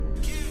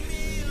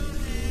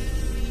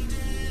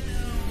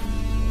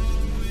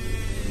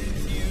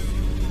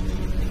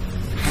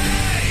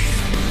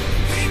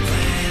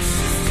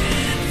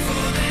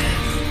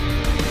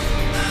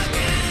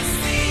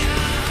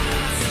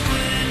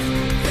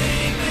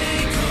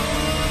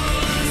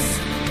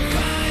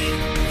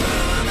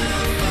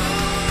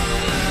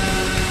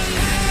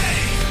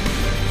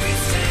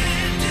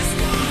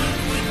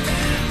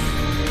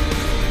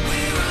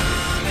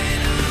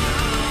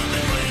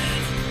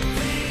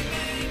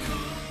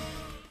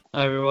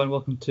Hi everyone,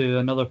 welcome to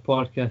another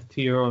podcast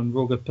here on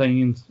Rogue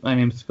Opinions. My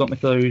name is Scott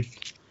McLeod,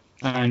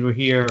 and we're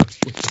here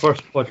with the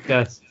first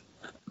podcast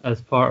as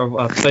part of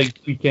a big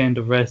weekend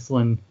of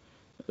wrestling.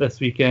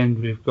 This weekend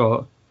we've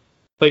got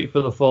Fight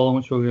for the Fallen,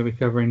 which we're going to be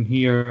covering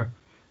here.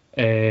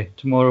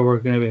 Tomorrow we're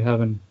going to be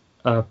having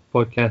a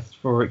podcast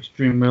for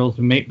Extreme Rules.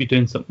 We might be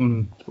doing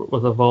something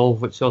with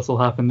Evolve, which also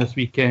happened this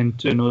weekend.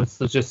 There's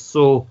just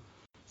so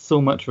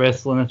much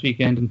wrestling this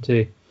weekend, and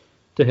to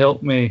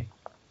help me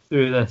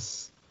through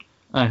this,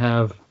 I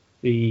have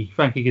the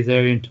Frankie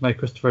Kazarian to my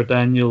Christopher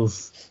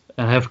Daniels.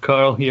 I have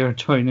Carl here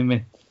joining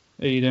me.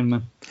 How you doing,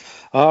 man?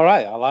 All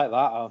right, I like that.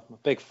 I'm a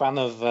big fan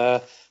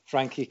of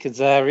Frankie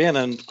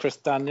Kazarian and Chris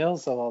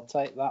Daniels, so I'll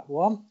take that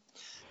one.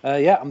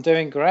 Yeah, I'm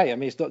doing great. I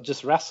mean, it's not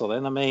just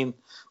wrestling. I mean,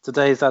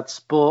 today's had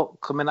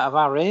sport coming out of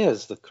our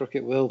ears. The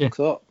Cricket World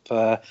Cup,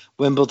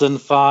 Wimbledon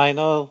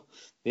final,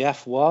 the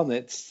F1.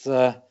 It's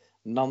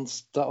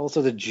non-stop.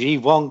 Also, the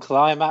G1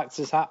 climax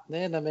is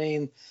happening. I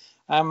mean,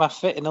 how am I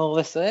fitting all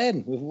this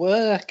in with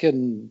work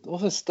and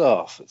other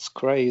stuff? It's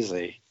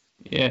crazy.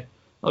 Yeah,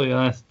 I'll be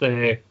honest.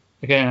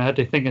 Again, I had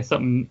to think of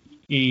something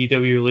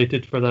EEW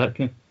related for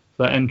that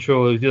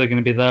intro. It was either going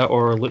to be that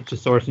or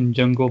Luchasaurus and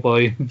Jungle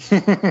Boy.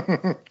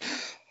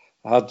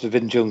 I'd have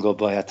been Jungle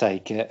Boy, I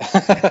take it.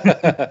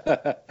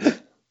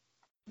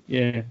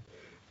 Yeah.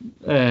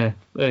 I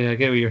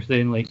get what you're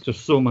saying. Like, there's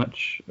so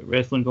much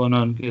wrestling going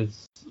on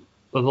because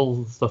there's all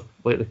the stuff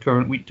like the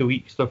current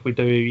week-to-week stuff with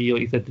WWE.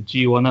 Like you said, the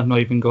G1. I've not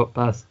even got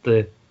past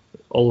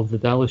all of the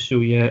Dallas show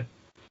yet,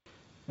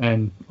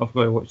 and I've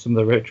got to watch some of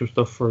the retro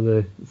stuff for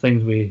the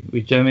things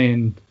with Jimmy.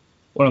 And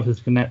one of us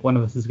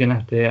is gonna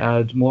have to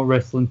add more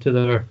wrestling to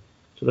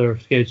their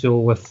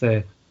schedule with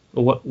the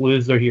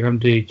loser here. I'm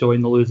to join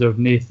the loser of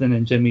Nathan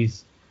and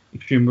Jimmy's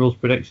Extreme Rules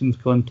predictions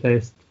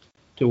contest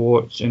to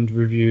watch and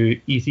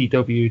review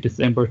ECW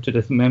December to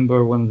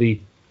Dismember, one of the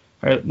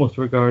most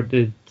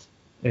regarded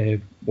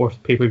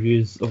worst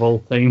pay-per-views of all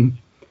time.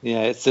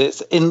 Yeah,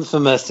 it's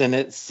infamous in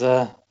its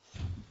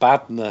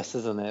badness,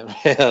 isn't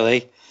it?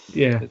 Really.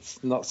 Yeah.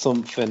 It's not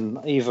something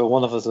either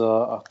one of us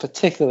are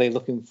particularly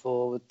looking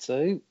forward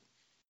to.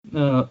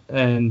 No,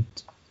 and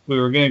we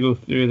were going to go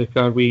through the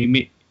card. We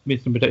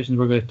made some predictions.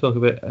 We're going to talk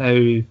about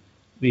how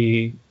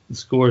the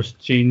scores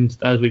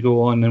changed as we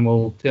go on, and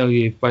we'll tell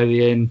you by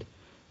the end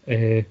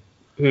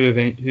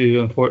who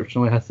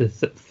unfortunately has to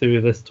sit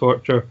through this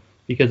torture,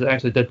 because it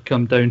actually did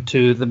come down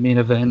to the main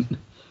event,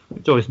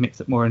 which always makes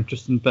it more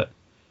interesting. But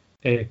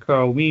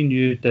Carl, me and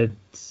you did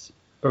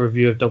a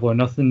review of Double or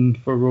Nothing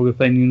for Rogue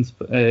Opinions,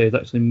 but it's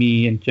actually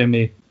me and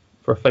Jimmy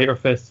for Fyter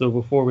Fest. So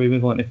before we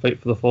move on to Fight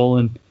for the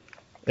Fallen,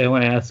 I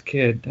want to ask,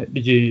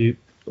 did you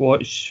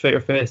watch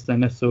Fyter Fest,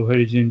 and if so, how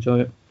did you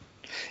enjoy it?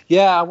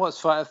 Yeah, I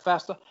watched Fyter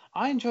Fest.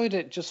 I enjoyed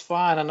it just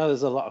fine. I know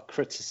there's a lot of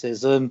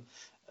criticism.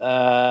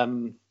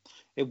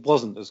 It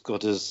wasn't as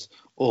good as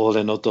All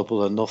In or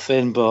Double or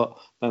Nothing, but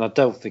then I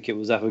don't think it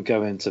was ever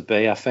going to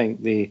be. I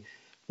think the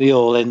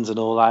All Ins and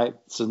All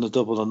Outs and the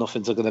Double or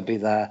Nothings are going to be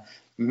their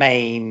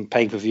main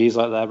pay-per-views,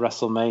 like their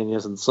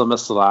WrestleManias and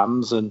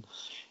SummerSlams and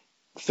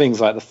things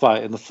like the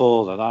Fight and the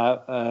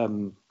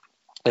Fallen.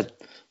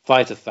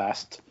 Fyter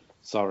Fest,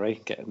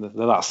 sorry,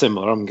 they're that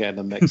similar. I'm getting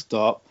them mixed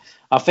up.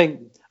 I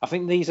think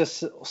these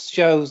are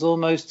shows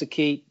almost to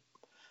keep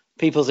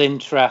people's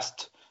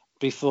interest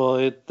before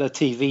the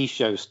TV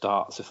show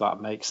starts, if that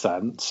makes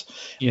sense.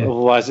 Yeah.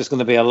 Otherwise, it's going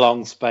to be a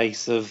long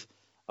space of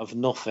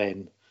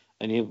nothing.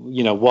 And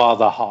you know, while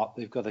they're hot,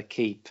 they've got to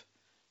keep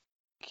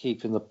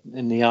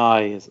in the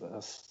eye,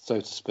 so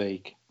to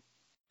speak.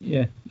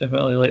 Yeah,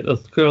 definitely. Like,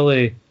 there's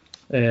clearly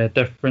a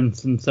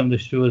difference in some of the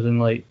shows, and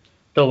like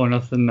Double or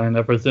Nothing, and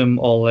I presume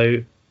All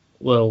Out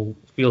will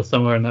feel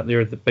similar in that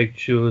they're the big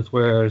shows,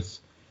 whereas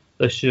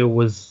this show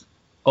was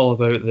all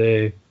about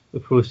the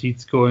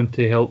proceeds going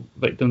to help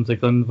victims of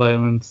gun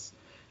violence,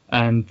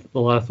 and the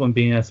last one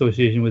being in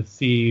association with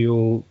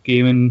CEO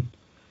Gaming.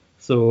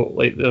 So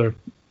like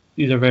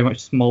these are very much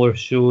smaller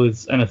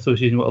shows in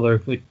association with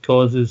other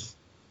causes,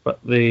 but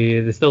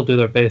they still do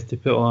their best to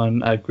put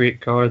on a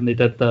great card, and they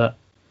did that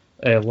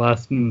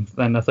last month,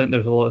 and I think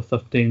there's a lot of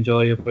stuff to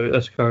enjoy about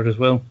this card as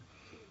well.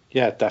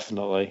 Yeah,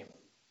 definitely.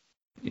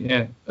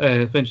 Yeah,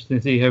 it's interesting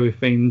to see how we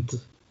find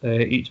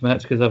each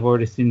match, because I've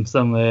already seen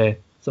some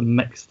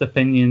mixed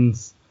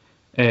opinions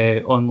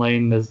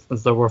online as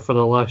there were for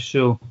the last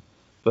show,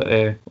 but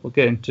we'll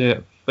get into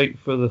it. Fight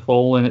for the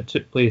Fallen, it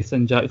took place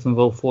in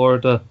Jacksonville,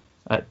 Florida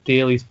at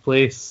Daly's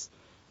Place.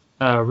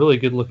 A really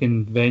good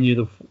looking venue.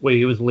 The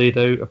way it was laid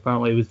out,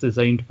 apparently it was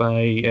designed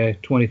by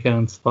Tony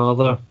Khan's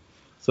father,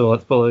 so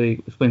that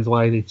probably explains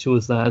why they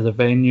chose that as a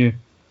venue.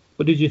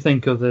 What did you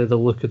think of the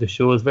look of the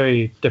show? It's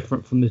very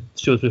different from the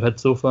shows we've had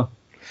so far.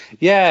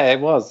 Yeah, it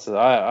was.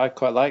 I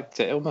quite liked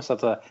it. It almost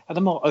had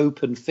a more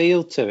open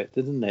feel to it,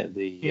 didn't it?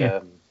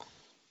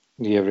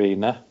 The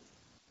arena.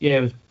 Yeah,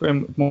 it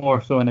was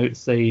more so an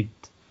outside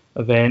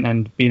event,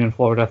 and being in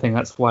Florida, I think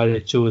that's why they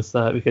chose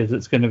that, because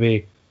it's going to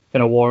be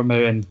kind of warm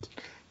out, and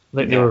I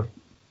think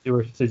they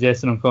were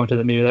suggesting on commentary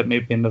that maybe that may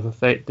be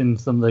affecting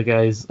some of the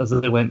guys as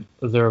they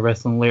were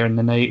wrestling later in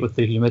the night with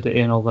the humidity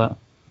and all that.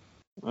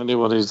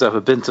 Anyone who's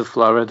ever been to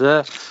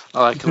Florida,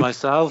 like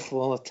myself,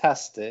 will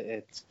attest it.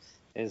 It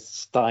is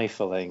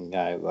stifling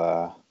out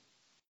there.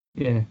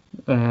 Yeah,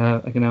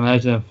 I can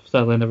imagine. I've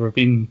sadly never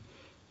been,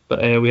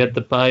 but we had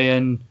the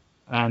buy-in,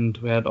 and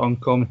we had on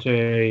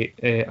commentary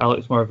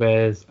Alex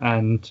Marvez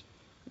and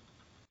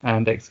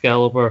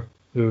Excalibur,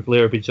 who would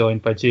later be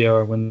joined by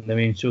JR when the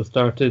main show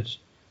started.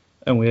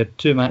 And we had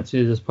 2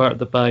 matches as part of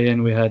the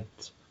buy-in. We had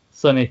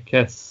Sonny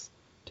Kiss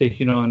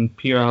taking on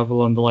Peter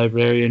Avalon, the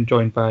librarian,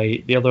 joined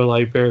by the other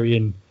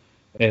librarian,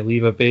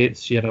 Leva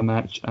Bates. She had a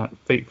match at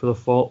Fight for the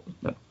Fall.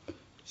 No,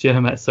 she had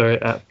a match,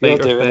 sorry, at You're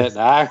Fighter doing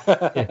Fest.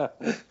 it now. Yeah.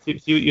 See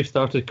what you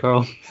started,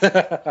 Carl.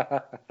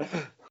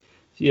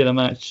 She had a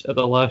match at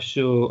the last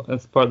show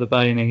as part of the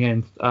buy-in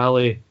against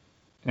Ali,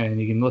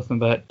 and you can listen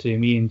back to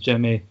me and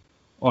Jimmy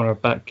on our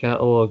back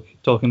catalogue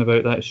talking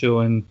about that show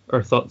and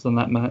our thoughts on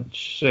that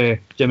match.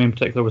 Jimmy in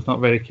particular was not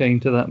very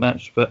kind to that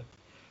match, but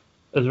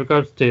as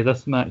regards to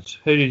this match,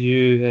 how did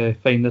you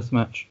find this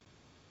match?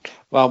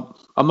 Well,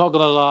 I'm not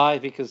going to lie,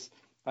 because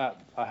I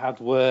had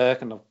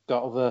work and I've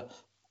got other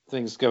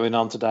things going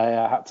on today.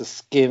 I had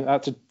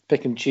to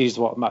pick and choose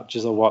what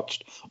matches I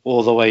watched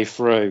all the way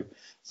through.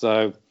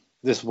 So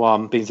this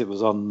one, because it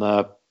was on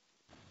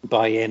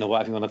buy-in or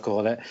whatever you want to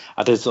call it,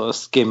 I did sort of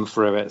skim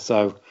through it.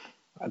 So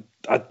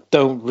I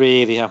don't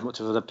really have much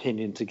of an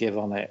opinion to give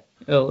on it.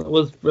 Well, it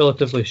was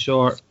relatively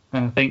short,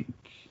 and I think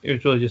it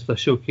was really just a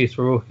showcase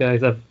for both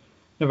guys. I've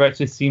never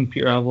actually seen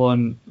Peter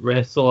Avalon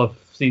wrestle. I've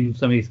seen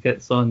some of his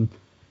skits on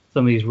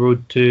some of these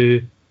Road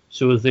to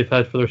shows they've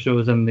had for their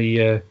shows, and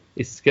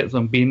his skits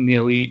on Being the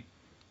Elite.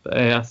 But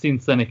I've seen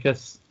Sonny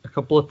Kiss a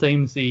couple of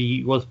times.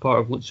 He was part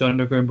of Lucha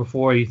Underground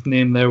before. His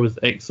name there was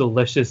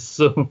Exolicious,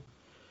 so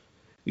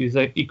he was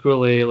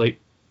equally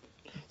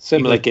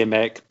similar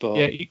gimmick,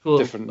 but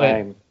different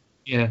name.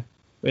 Yeah,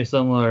 very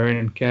similar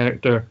in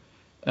character,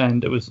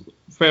 and it was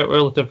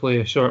relatively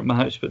a short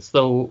match, but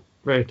still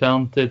very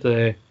talented.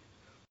 Sonny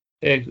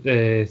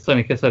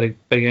Kiss had a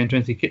big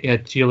entrance. He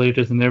had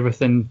cheerleaders and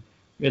everything.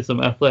 We had some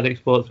athletic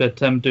spots. We had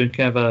Tim doing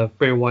kind of a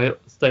Bray Wyatt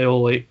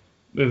style, like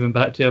moving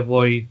back to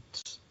avoid,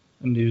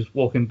 and he was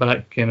walking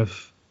back kind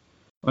of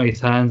on his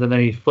hands, and then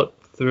he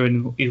flipped through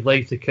and his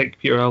legs to kick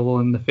Peter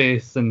Avalon in the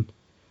face, and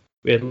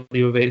we had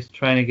Leva Bates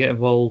trying to get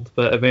involved,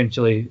 but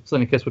eventually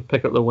Sonny Kiss would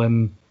pick up the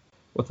win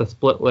with a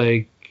split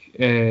leg.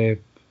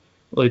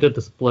 Well, he did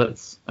the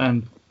splits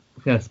and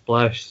kind of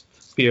splashed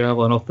Peter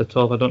Avalon off the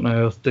top. I don't know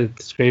how else to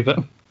describe it.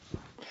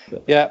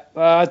 Yeah,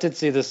 I did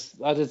see this.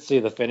 I did see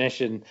the finish,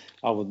 and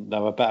I wouldn't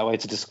know a better way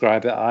to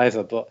describe it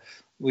either. But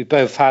we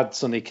both had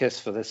Sonny Kiss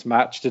for this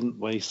match, didn't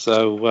we?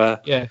 So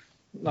yeah,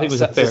 that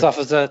sets us off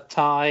as a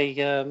tie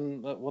at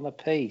one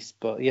apiece.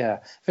 But yeah,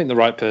 I think the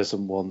right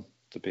person won,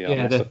 to be honest.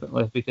 Yeah,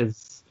 definitely,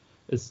 because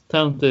as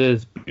talented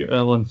as Peter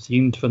Avalon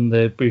seemed from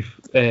the brief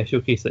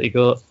showcase that he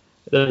got,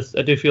 I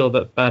do feel a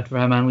bit bad for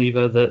him and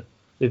Leva that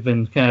they've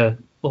been kind of,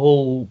 the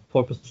whole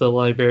purpose of the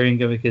librarian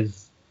gimmick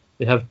is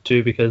they have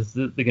to, because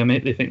the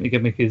gimmick, they think the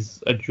gimmick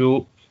is a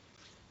joke,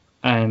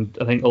 and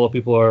I think a lot of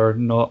people are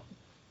not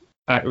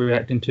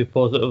reacting too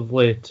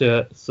positively to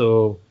it,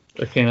 so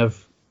they're kind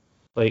of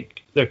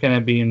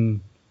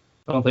being,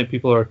 I don't think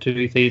people are too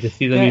excited to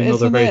see them, even though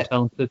they're very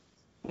talented.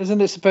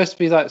 Isn't it supposed to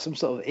be like some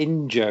sort of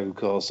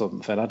in-joke or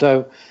something?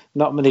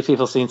 Not many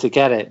people seem to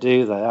get it,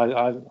 do they?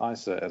 I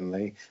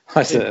certainly don't.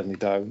 I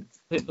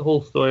think the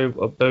whole story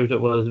about it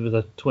was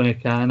a Tony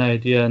Khan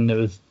idea, and it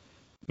was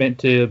meant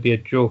to be a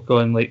joke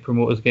on like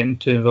promoters getting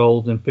too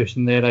involved and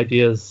pushing their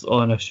ideas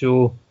on a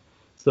show.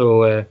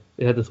 So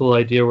they had this whole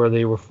idea where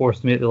they were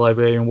forced to make the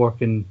librarian work,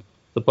 and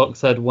the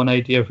Bucks had one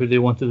idea of who they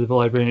wanted the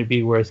librarian to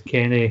be, whereas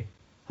Kenny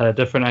had a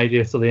different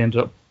idea, so they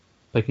ended up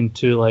picking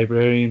 2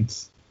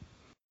 librarians.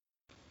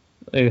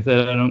 Like I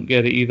said, I don't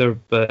get it either,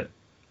 but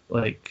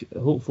like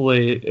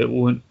hopefully it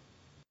won't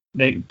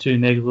too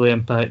negatively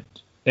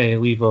impact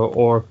Leva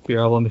or Peter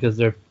Avalon, because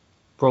they're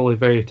probably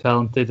very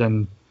talented,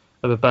 and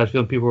I have a bad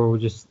feeling people will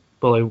just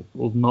probably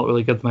will not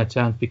really give them a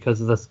chance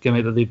because of this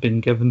gimmick that they've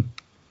been given.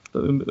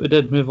 But we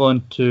did move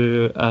on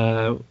to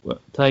a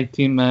tag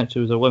team match.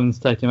 It was a women's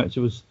tag team match.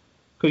 I was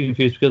quite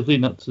confused because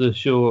leading up to the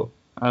show,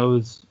 I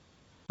was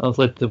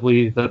led to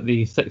believe that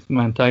the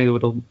 6-man tag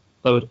that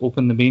would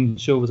open the main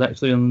show was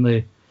actually on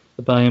the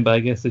buy-in, but I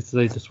guess they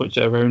decided to switch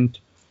it around,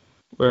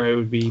 where it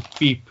would be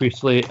Bea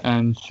Priestley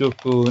and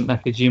Shoko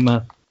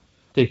Nakajima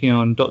taking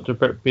on Dr.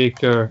 Britt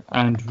Baker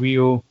and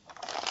Rio.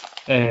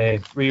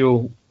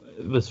 Rio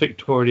was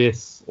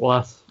victorious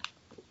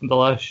the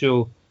last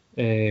show,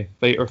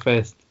 Fighter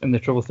Fest, in the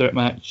Triple Threat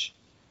match,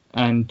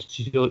 and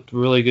she looked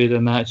really good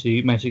in that.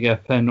 She managed to get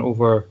a pin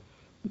over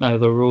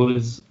Nyla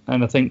Rose,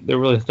 and I think they're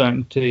really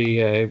starting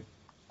to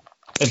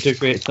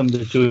integrate some of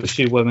the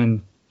Joshi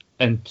women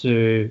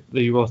into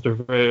the roster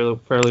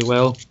fairly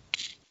well.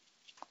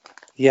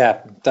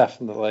 Yeah,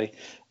 definitely.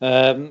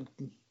 All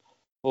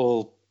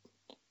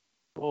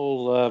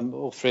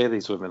 4 of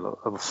these women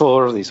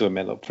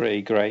look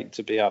pretty great,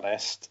 to be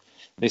honest.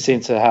 They seem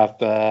to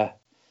have,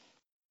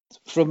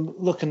 from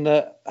looking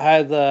at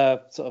how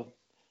the sort of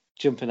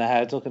jumping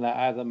ahead, looking at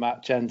how the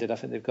match ended, I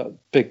think they've got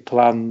big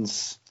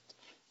plans,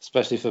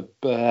 especially for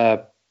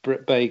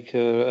Britt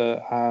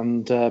Baker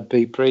and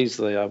Bea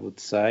Priestley, I would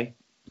say.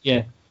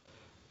 Yeah.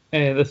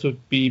 This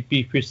would be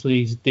Bea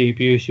Priestley's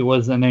debut. She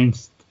was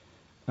announced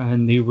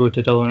and they wrote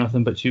it all or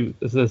nothing, but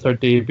this is her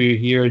debut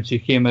here, and she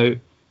came out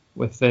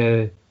with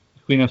the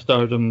Queen of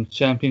Stardom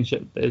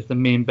Championship. That is the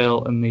main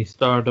belt in the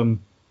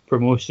Stardom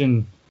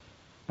promotion,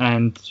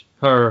 and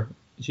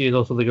she is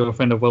also the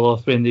girlfriend of Will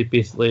Ospreay, and they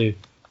basically,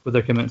 with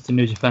their commitments to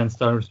New Japan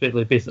Stardom,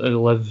 basically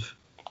live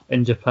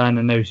in Japan,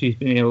 and now she's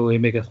been able to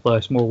make a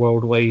splash more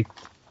worldwide,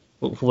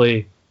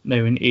 hopefully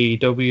now in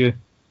AEW.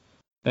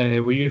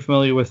 Were you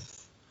familiar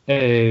with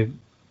Bea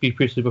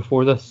Priestley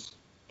before this?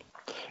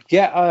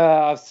 Yeah,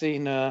 I've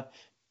seen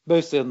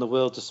mostly on the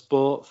World of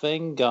Sport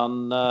thing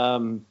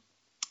on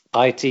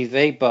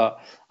ITV, but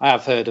I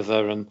have heard of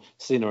her and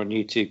seen her on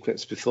YouTube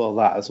clips before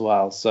that as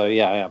well. So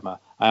yeah,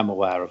 I am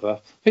aware of her.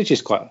 I think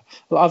she's quite.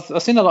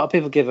 I've seen a lot of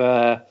people give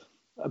her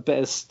a bit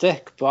of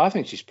stick, but I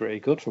think she's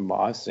pretty good from what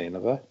I've seen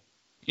of her.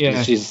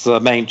 Yeah, she's the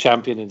main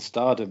champion in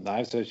Stardom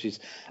now, so she's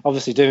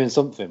obviously doing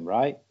something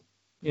right.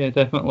 Yeah,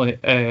 definitely.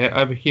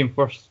 I became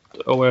first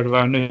aware of her.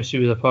 I knew she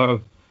was a part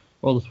of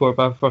World of Sport,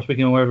 but I first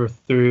became aware of her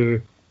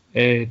through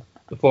the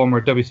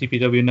former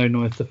WCPW, now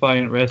known as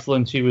Defiant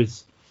Wrestling. She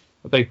was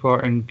a big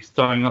part in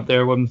starting up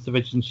their women's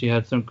division. She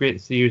had some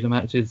great series of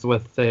matches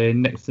with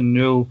Nixon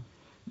Newell,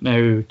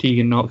 now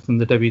Tegan Knox in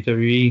the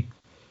WWE.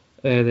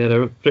 They had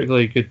a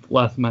particularly good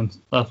last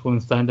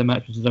woman standing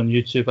match, which is on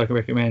YouTube. I can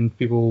recommend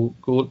people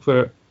go look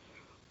for it.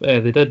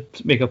 They did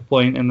make a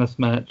point in this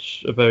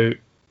match about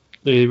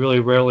they really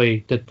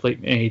rarely did play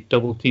any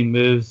double team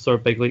moves or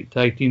big like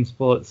tag team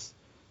spots,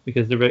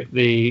 because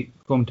the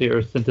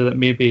commentators hinted that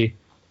maybe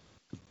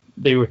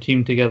they were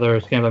teamed together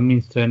as kind of a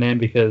means to an end,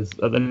 because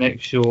at the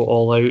next show,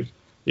 All Out,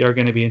 they are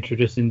going to be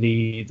introducing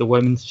the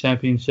women's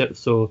championship.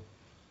 So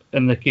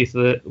in the case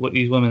of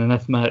these women in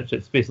this match,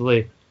 it's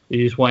basically they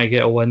just want to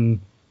get a win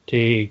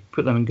to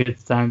put them in good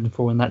standing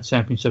for when that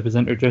championship is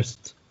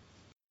introduced.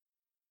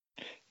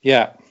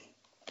 Yeah,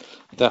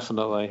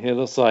 definitely. It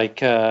looks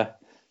like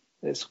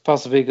it's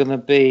possibly going to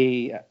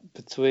be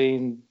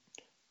between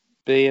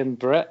Bea and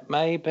Britt,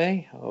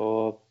 maybe,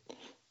 or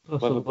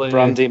possibly, whether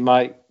Brandy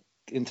might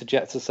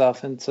interject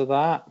herself into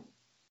that.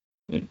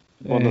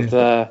 One of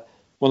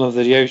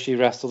the Yoshi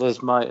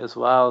wrestlers might as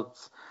well.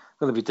 It's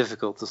going to be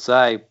difficult to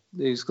say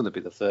who's going to be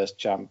the first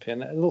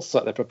champion. It looks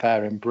like they're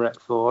preparing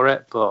Britt for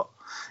it, but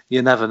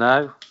you never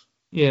know.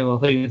 Yeah, well,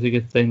 I think it's a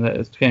good thing that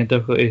it's kind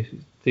of difficult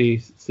to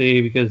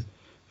say, because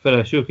for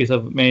a showcase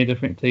of many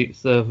different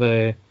types of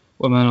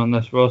women on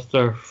this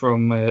roster,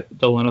 from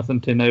Double or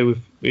Nothing to now,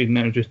 we've been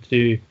introduced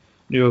to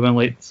new women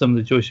like some of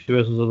the Joshi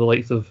wrestlers of the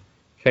likes of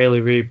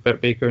Kylie Rae,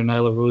 Britt Baker, and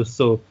Nyla Rose.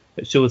 So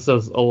it shows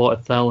us a lot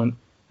of talent.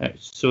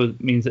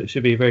 It means it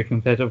should be very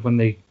competitive when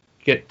they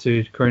get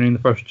to crowning the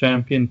first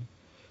champion.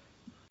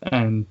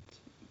 And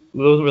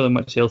there wasn't really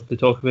much else to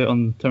talk about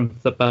on terms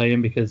of the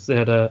buy-in, because they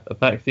had a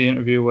backstage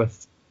interview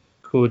with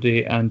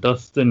Cody and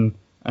Dustin,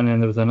 and then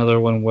there was another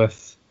one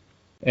with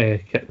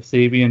Kip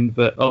Sabian.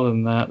 But other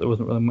than that, there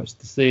wasn't really much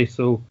to say.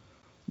 So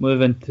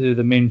moving to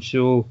the main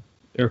show,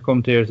 our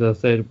commentators, as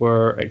I said,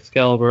 were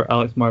Excalibur,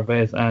 Alex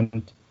Marvez,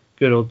 and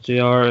good old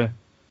JR.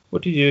 How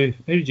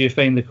did you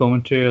find the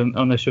commentary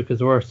on this show? Because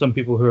there were some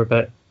people who were a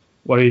bit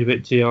worried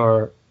about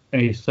JR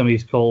and some of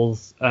his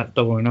calls at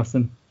Double or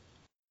Nothing.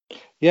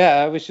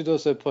 Yeah, we should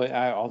also point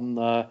out on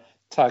the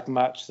tag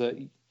match that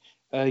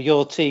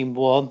your team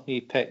won.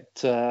 You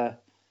picked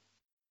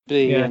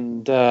Bea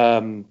and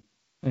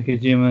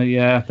Nakajima.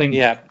 Yeah, I think.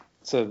 Yeah,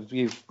 so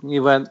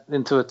you went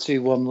into a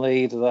 2-1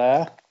 lead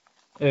there.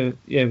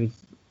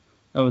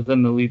 I was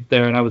in the lead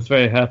there, and I was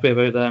very happy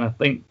about that.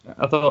 And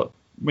I thought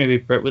maybe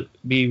Britt would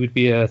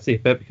be a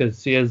safe bet, because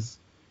she is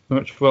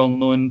pretty much well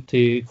known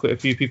to quite a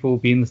few people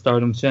being the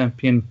Stardom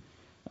champion,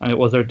 and it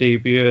was her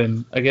debut.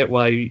 And I get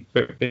why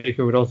Britt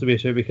Baker would also be a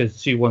shout,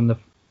 because she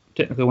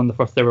technically won the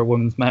first ever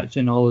women's match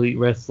in All Elite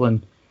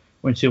Wrestling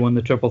when she won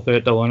the Triple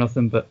Threat Double or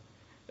Nothing. But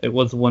it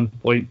was 1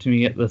 point to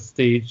me at this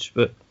stage.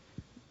 But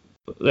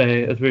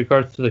as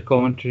regards to the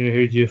commentary, how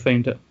did you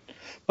find it?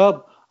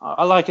 Well,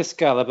 I like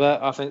Excalibur.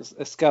 I think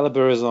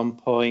Excalibur is on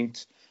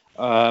point.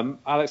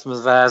 Alex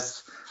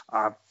Marvez,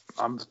 I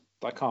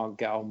can't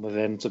get on with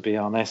him, to be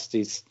honest.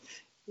 He's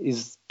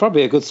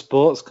probably a good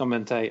sports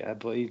commentator,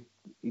 but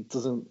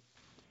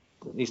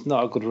he's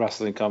not a good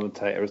wrestling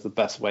commentator, is the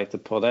best way to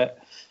put it.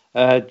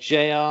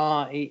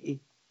 JR,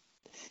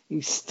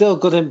 he's still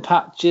good in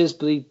patches,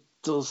 but he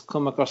does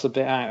come across a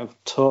bit out of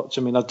touch.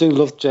 I mean, I do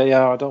love JR.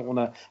 I don't want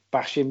to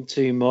bash him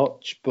too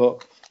much,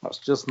 but that's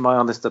just my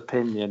honest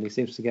opinion. He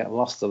seems to get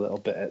lost a little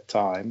bit at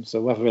times.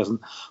 So whether he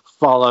hasn't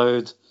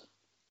followed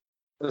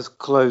as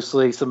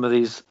closely some of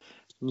these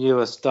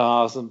newer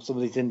stars and some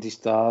of these indie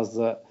stars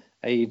that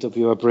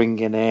AEW are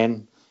bringing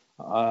in,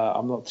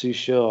 I'm not too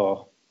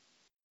sure.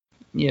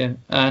 Yeah,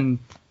 and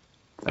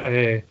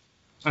I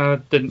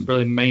didn't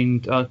really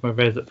mind Alex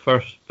Marvez at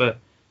first, but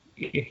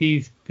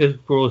his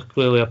role is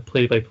clearly a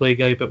play-by-play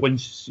guy. But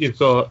once you've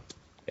got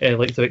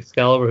like so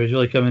Excalibur, who's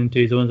really coming into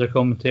his own as a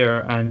commentator,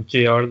 and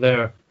JR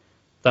there,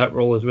 that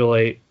role is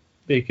really,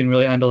 they can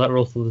really handle that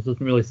role, so it doesn't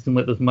really seem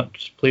like there's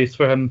much place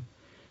for him.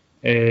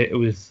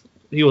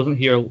 He wasn't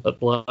here at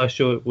the last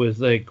show. It was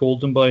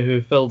Golden Boy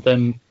who filled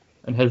in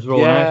his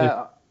role.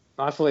 Yeah,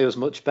 I thought he was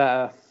much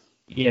better.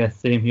 Yeah,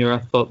 same here. I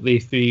thought they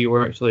three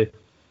were actually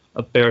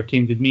a better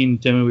team. Because me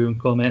and Jimmy, we were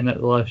commenting at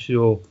the last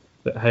show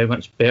about how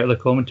much better the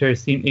commentary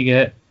seemed to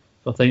get.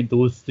 So I think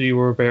those three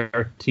were a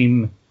better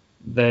team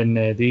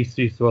than these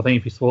three. So I think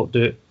if you swapped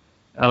out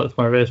Alex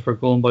Marvez for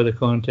Golden Boy, the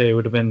commentary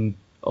would have been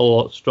a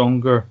lot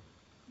stronger.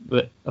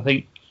 But I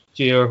think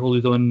JR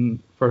holds on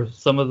for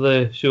some of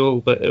the show,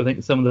 but I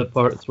think some of the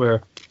parts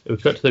where it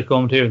would cut to the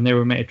commentator and they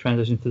were meant to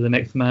transition to the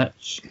next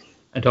match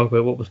and talk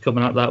about what was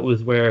coming up, that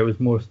was where it was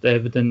most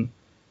evident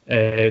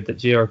that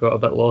JR got a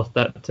bit lost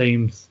at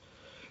times.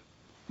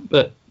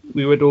 But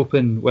we would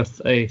open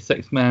with a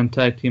 6-man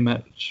tag team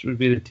match. It would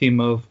be the team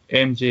of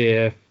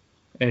MJF,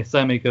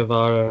 Sammy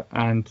Guevara,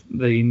 and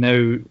the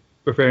now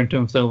referring to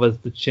himself as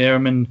the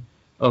chairman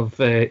of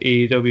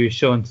AEW,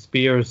 Shawn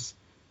Spears,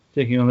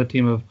 taking on the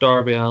team of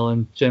Darby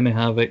Allin, Jimmy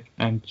Havoc,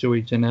 and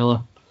Joey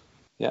Janela.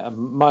 Yeah,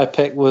 my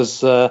pick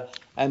was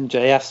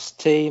MJF's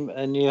team,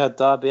 and you had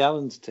Darby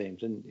Allin's team,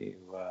 didn't you?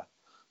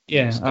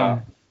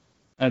 Yeah,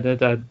 I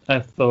did. I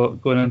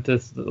thought going into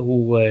this, the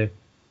whole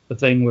the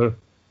thing where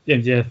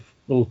MJF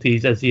will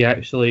tease, is he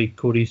actually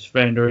Cody's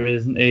friend or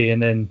isn't he?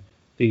 And then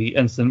the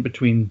incident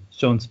between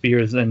Shawn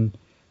Spears and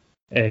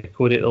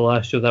Cody at the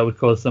last show, that would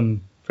cause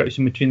some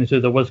friction between the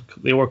two.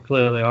 They were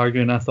clearly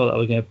arguing. I thought that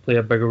was going to play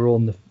a bigger role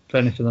in the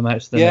finish of the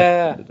match than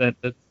it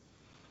did.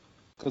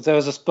 Because there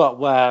was a spot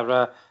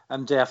where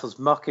MJF was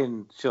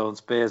mocking Shawn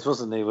Spears,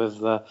 wasn't he?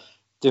 With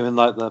doing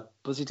like the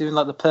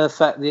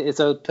his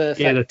own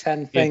perfect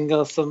 10 thing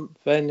or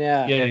something?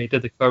 Yeah. Yeah, he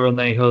did the cover and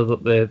then he held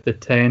up the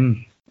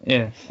 10.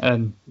 Yeah,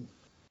 and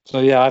so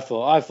yeah, I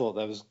thought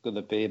there was going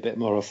to be a bit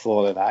more of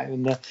falling out,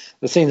 and there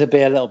seemed to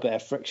be a little bit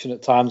of friction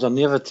at times on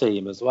the other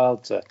team as well.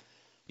 To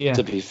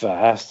be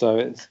fair, so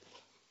it's.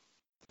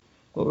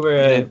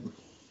 Sorry,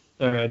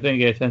 I didn't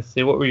get a chance to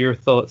say. What were your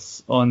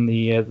thoughts on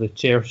the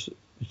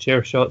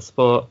chair shot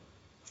spot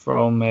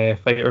from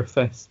Fyter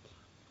Fest?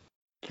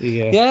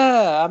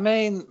 Yeah, I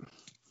mean,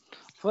 I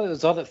thought it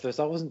was odd at first.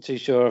 I wasn't too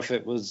sure if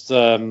it was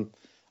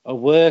a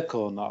work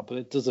or not, but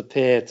it does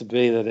appear to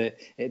be that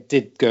it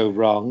did go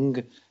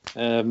wrong.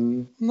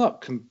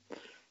 Not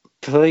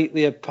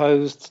completely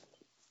opposed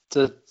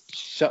to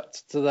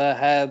shots to their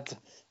head,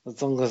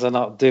 as long as they're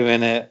not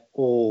doing it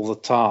all the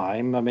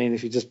time. I mean,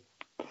 if you're just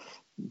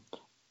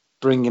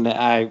bringing it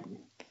out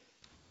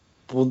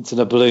once in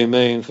a blue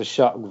moon for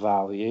shock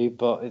value,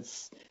 but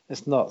it's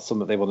not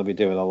something they want to be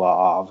doing a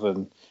lot of.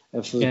 And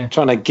if they're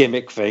trying to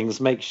gimmick things,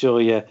 make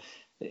sure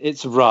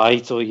it's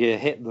right or you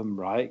hit them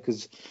right,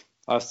 because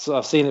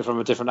I've seen it from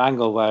a different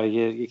angle where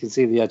you can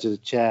see the edge of the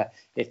chair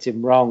hit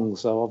him wrong.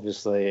 So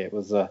obviously it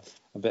was a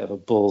bit of a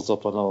balls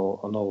up on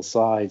all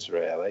sides,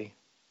 really.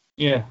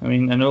 Yeah, I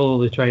mean, I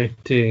know they tried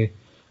to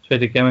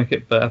gimmick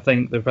it, but I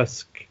think the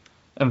risk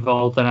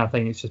involved, and I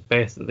think it's just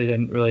best that they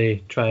didn't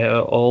really try it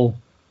at all.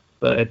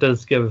 But it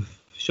does give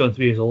Shawn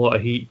Spears a lot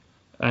of heat,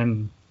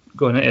 and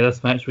going into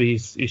this match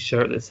with his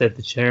shirt that said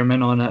the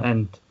chairman on it,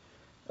 and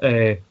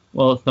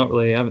it's not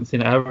really, I haven't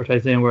seen it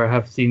advertised anywhere. I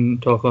have seen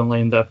talk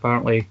online that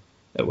apparently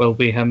it will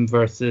be him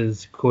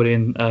versus Cody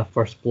in a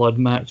First Blood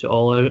match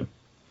All Out.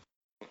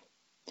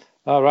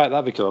 Oh right,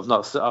 that'd be cool.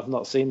 I've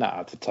not seen that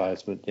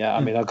advertisement yet.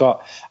 I mean,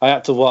 I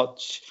had to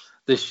watch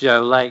this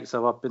show late,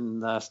 so I've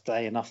been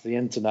staying off the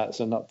internet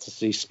so not to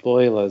see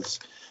spoilers.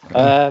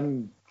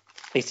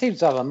 He seems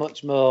to have a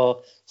much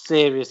more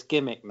serious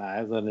gimmick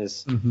now than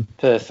his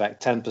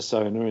perfect 10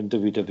 persona in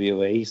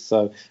WWE.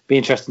 So it'd be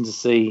interesting to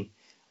see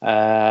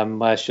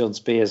where Shawn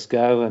Spears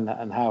go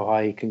and how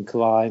high he can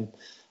climb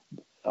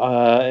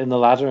in the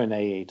ladder in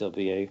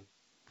AEW.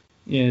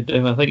 Yeah,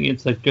 I think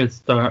it's a good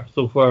start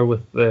so far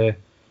with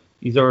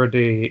he's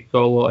already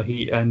got a lot of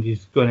heat, and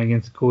he's going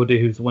against Cody,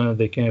 who's one of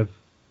the kind of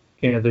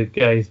the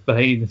guys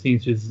behind the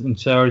scenes who's in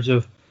charge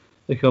of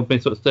the company.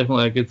 So it's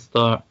definitely a good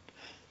start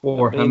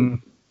for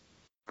him.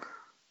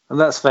 And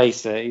let's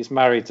face it, he's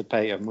married to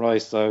Peyton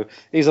Royce, so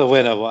he's a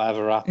winner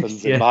whatever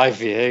happens in my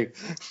view.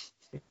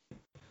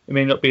 He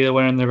may not be the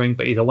winner in the ring,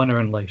 but he's a winner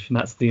in life, and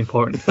that's the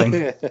important thing.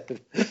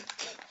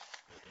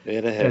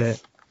 It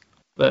is.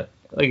 But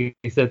like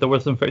I said, there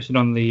was some friction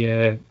on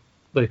the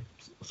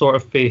sort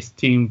of face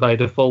team by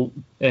default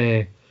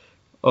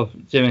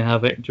of Jimmy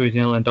Havoc, Joey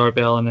Janela, and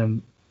Darby Allin,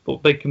 and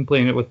big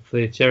complaint with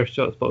the chair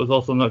shots, but it was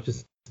also not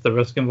just the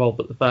risk involved,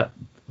 but the fact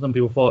some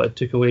people thought it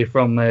took away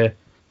from the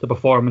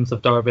performance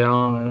of Darby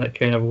Allin, and it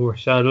kind of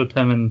overshadowed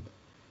him, and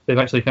they've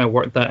actually kind of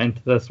worked that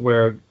into this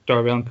where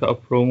Darby Allin cut a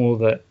promo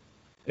that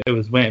it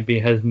was meant to be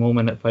his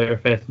moment at Fyter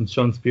Fest, and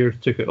Shawn Spears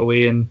took it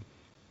away, and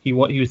he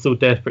was so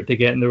desperate to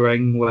get in the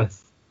ring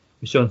with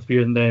Shawn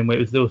Spears, and then when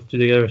it was those two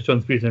together,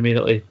 Shawn Spears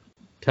immediately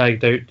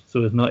tagged out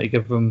so as not to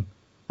give him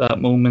that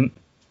moment,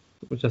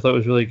 which I thought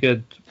was really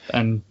good.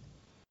 And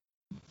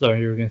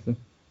sorry, you were going to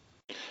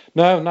say?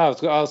 No, I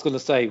was going to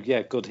say,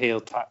 yeah, good heel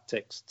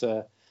tactics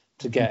to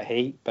get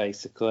heat,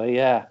 basically.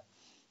 Yeah.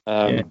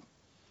 Yeah.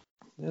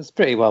 It was a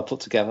pretty well put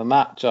together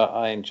match.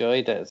 I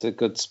enjoyed it. It's a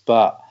good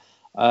spot.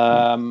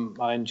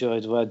 I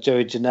enjoyed where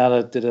Joey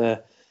Janela did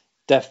a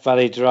Death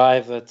Valley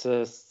driver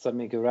to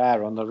Sammy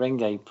Guerrero on the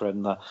ring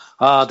apron, the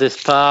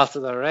hardest part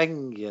of the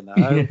ring, you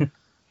know.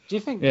 Do you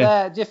think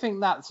Yeah. Do you think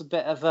that's a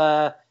bit of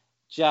a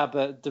jab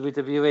at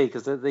WWE,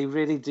 because they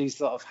really do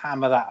sort of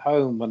hammer that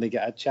home when they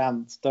get a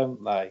chance,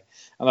 don't they?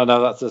 And I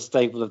know that's a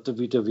staple of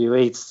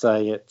WWE to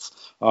say it's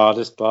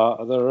hardest part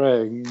of the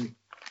ring.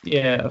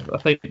 Yeah, I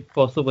think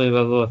possibly,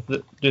 although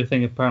I do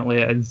think apparently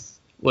it is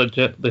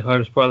legit the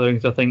hardest part of the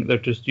rings. I think they're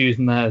just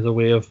using that as a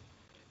way of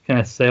kind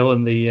of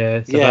selling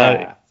the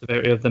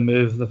severity of the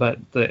move, the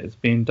fact that it's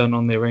being done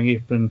on the ring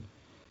apron.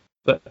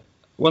 But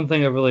one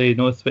thing I really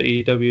noticed about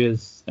AEW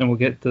is, and we'll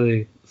get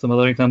to some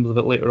other examples of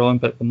it later on,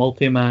 but the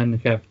multi-man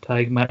kind of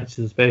tag matches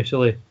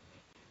especially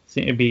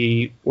seem to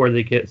be where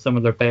they get some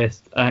of their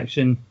best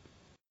action.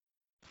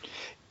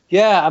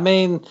 Yeah, I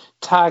mean,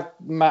 tag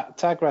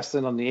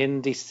wrestling on the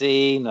indie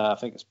scene, I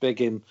think it's big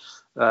in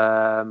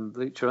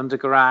Lucha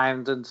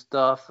Underground and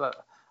stuff. I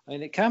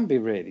mean, it can be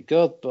really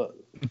good, but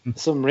for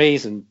some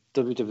reason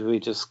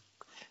WWE just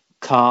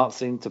can't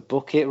seem to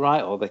book it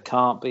right, or they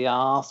can't be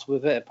arsed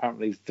with it.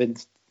 Apparently,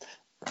 Vince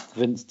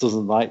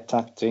doesn't like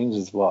tag teams,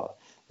 is what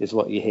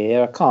you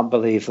hear. I can't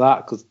believe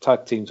that, because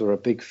tag teams were a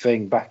big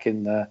thing back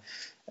in the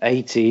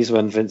 80s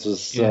when Vince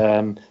was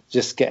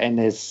just getting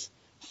his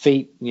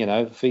feet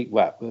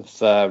wet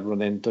with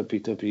running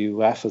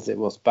WWF as it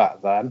was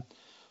back then.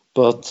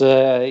 But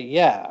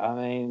I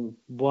mean,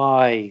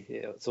 why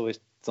it's always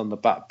on the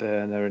back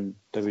burner in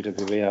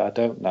WWE, I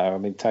don't know. I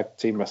mean, tag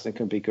team wrestling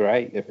can be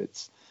great if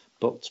it's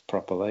booked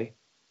properly.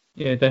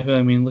 Yeah, definitely.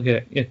 I mean, look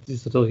at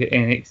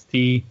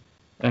NXT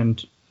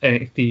and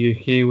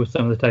NXT UK with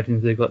some of the tag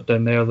teams they've got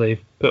down there.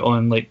 They've put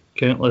on like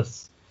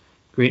countless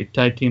great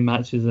tag team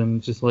matches,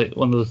 and just like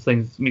one of those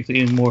things makes it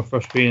even more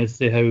frustrating to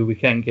see how we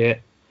can't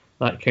get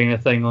that kind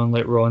of thing on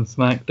like Raw and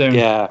SmackDown.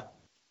 Yeah.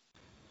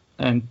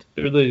 And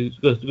it really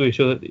goes to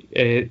show that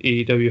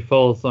AEW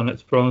falls on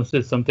its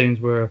promises sometimes,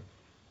 where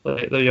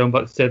like the Young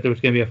Bucks said there was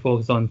going to be a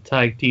focus on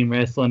tag team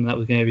wrestling and that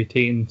was going to be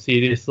taken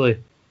seriously,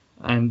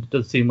 and it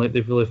does seem like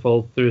they've really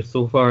followed through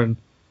so far. And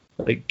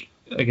like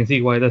I can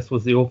see why this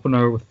was the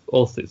opener, with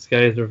all six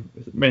guys are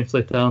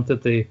immensely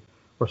talented. They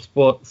were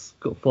spots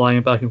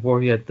flying back and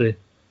forth. You had the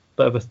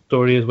bit of a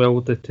story as well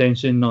with the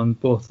tension on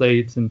both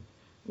sides, and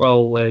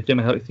while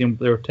Jimmy Havoc team,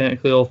 they were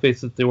technically all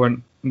faces, they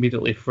weren't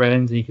immediately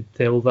friends, and you could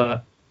tell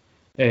that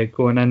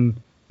going in.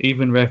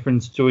 Even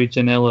referenced Joey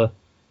Janela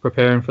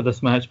preparing for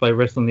this match by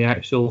wrestling the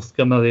actual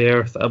scum of the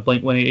earth at a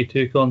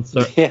Blink-182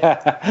 concert.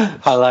 Yeah,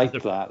 I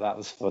liked that. That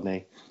was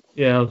funny.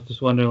 Yeah, I was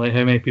just wondering like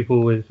how many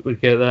people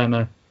would get that, and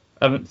I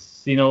haven't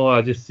seen a lot.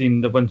 I just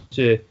seen a bunch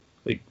of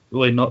like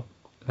really not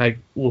high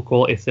low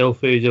quality self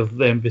footage of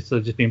them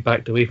basically just being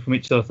backed away from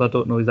each other. So I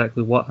don't know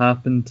exactly what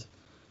happened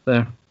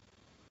there.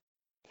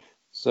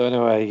 So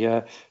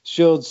anyway,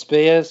 Sean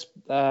Spears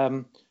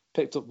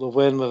picked up the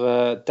win with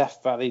a Death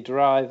Valley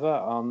driver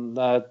on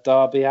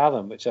Darby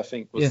Allin, which I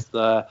think was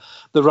the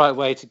right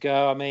way to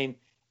go. I mean,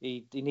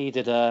 he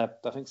needed I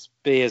think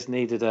Spears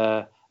needed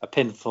a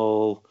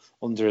pinfall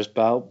under his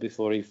belt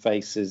before he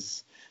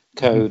faces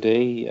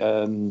Cody,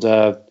 and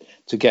to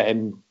get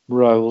him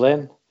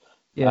rolling.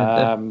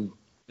 Yeah,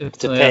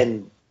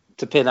 to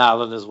pin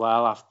Allin as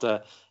well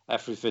after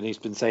everything he's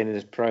been saying in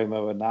his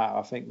promo and that.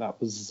 I think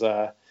that was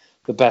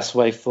the best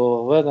way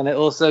forward, and it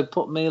also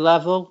put me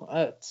level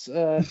at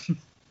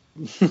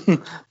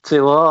 2-2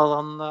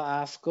 on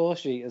our score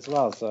sheet as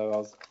well. So I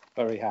was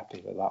very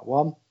happy with that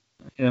one.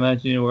 I can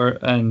imagine you were,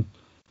 and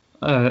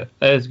it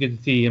is good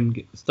to see him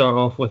start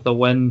off with a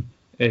win,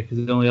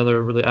 because the only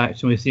other really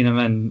action we've seen him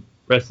in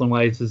wrestling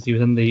wise is he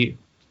was in the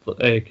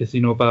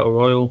Casino Battle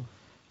Royal.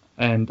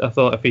 And I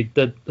thought if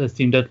his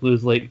team did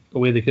lose, like a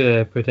way they could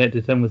have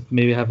protected him was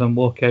maybe have him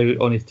walk out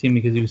on his team,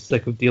 because he was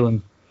sick of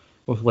dealing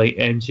with like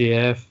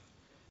MJF.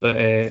 But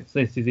it's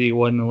nice to see he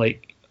won.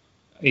 Like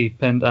he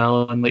pinned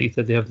Allin, like you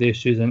said, they have the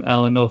issues, and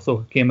Allin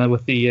also came in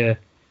with the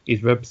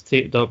his ribs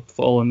taped up,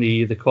 following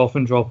the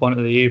coffin drop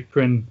onto the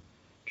apron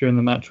during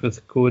the match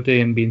with Cody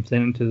and being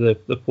sent into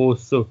the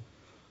post. So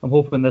I'm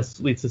hoping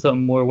this leads to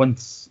something more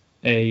once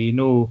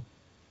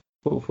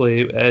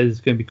hopefully it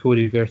is going to be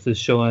Cody versus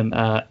Shawn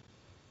at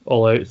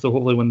All Out. So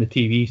hopefully when the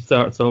TV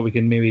starts up, we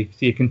can maybe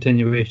see a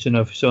continuation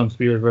of Sean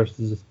Spears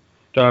versus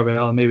Darby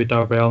Allin. Maybe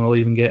Darby Allin will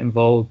even get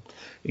involved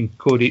in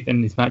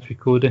his match with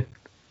Cody.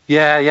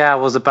 Yeah, I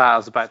was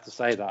about to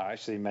say that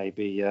actually.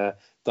 Maybe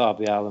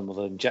Darby Allin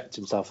will inject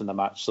himself in the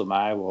match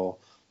somehow,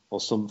 or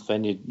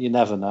something. You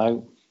never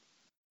know.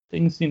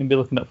 Things seem to be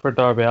looking up for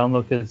Darby Allin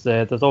though, because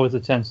there's always a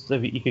chance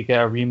that he could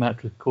get a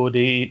rematch with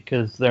Cody,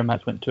 because their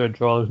match went to a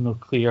draw. There's no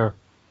clear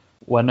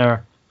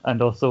winner, and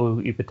also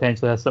he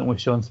potentially has something with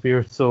Sean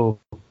Spears. So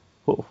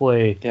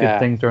hopefully good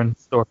things are in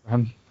store for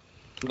him.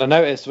 And I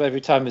noticed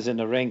every time he's in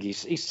the ring,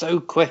 he's so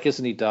quick,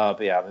 isn't he,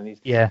 Darby Allin?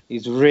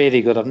 He's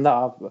really good.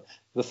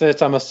 The first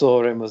time I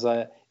saw him was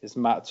his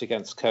match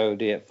against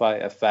Cody at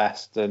Fyter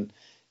Fest, and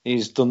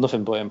he's done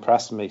nothing but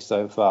impress me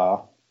so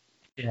far.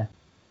 Yeah,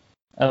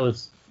 I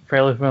was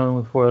fairly familiar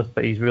with Forrest,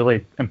 but he's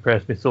really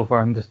impressed me so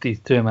far in just these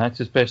two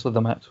matches, especially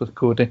the match with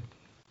Cody.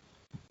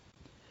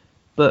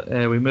 But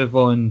we move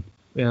on.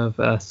 We have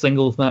a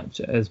singles match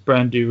as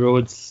Brandy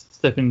Rhodes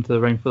stepping into the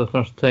ring for the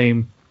first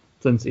time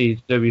since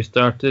AEW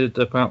started.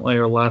 Apparently,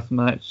 her last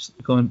match,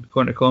 according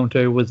to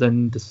commentary, was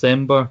in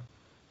December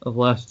of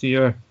last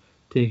year,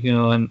 taking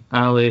on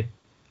Ali,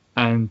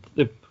 and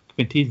they've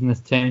been teasing this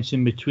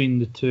tension between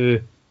the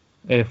two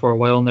for a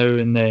while now,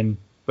 and then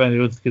Brandy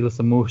Rhodes gives us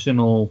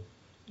emotional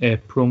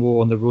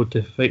promo on the road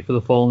to Fight for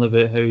the Fallen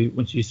about how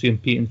when she used to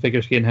compete in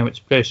figure skating, how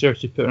much pressure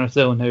she put on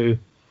herself, and how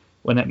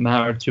when it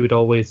mattered she would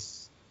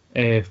always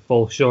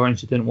fall short, and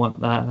she didn't want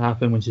that to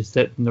happen when she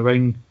stepped in the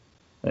ring.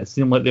 It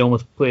seemed like they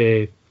almost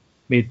made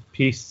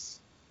peace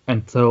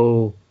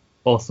until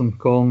Awesome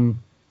Kong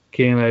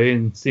came out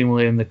and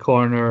seemingly in the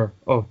corner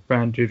of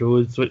Brandy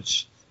Rhodes,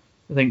 which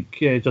I think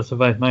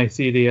justifies my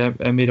theory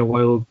I made a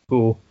while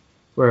ago,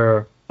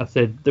 where I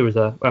said there was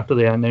after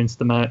they announced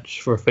the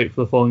match for Fight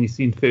for the Fallen, you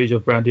seen footage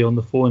of Brandy on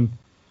the phone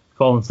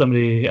calling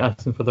somebody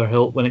asking for their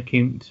help when it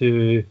came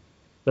to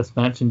this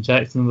match in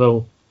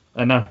Jacksonville,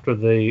 and after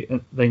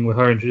the thing with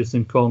her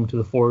introducing Kong to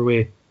the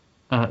four-way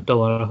at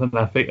Double or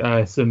Nothing, I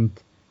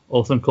assumed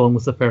Awesome Kong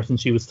was the person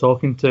she was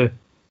talking to,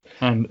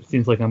 and it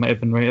seems like I might have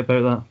been right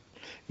about that.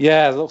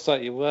 Yeah, it looks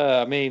like you were.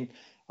 I mean,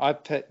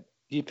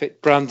 you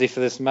picked Brandy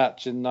for this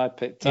match, and I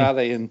picked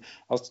Ali, and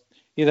I was,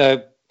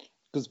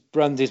 because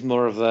Brandy's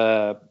more of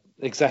a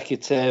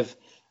executive.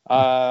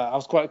 I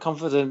was quite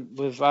confident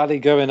with Ali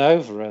going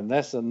over in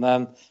this, and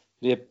then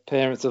the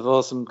appearance of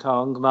Awesome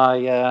Kong,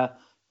 my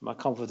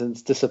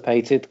confidence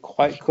dissipated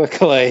quite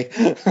quickly.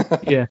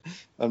 Yeah,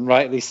 and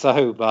rightly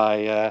so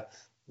by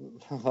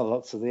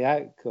lots of the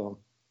outcome.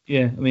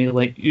 Yeah, I mean,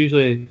 like,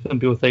 usually some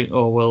people think,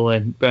 oh, well,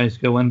 then Brandy's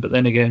going to win, but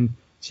then again,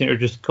 she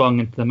introduced Kong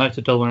into the match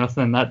at Double or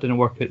Nothing, and that didn't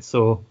work out,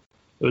 so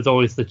there was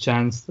always the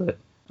chance that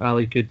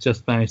Ali could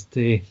just manage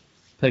to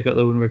pick up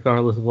the win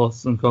regardless of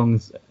Awesome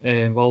Kong's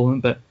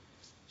involvement, but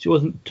she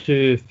wasn't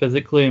too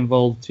physically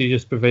involved. She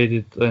just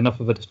provided enough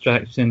of a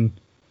distraction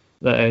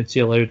that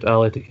she allowed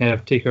Ali to kind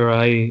of take her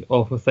eye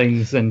off of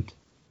things, and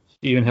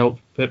she even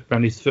helped put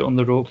Brandy's foot on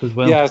the rope as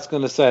well. Yeah, I was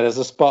going to say, there's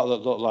a spot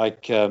that looked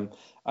like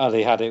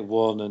Ali had it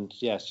won, and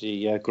yeah,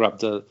 she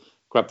grabbed the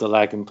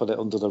leg and put it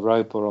under the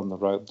rope or on the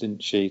rope,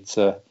 didn't she?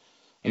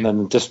 And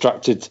then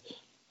distracted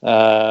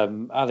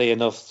Ali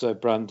enough so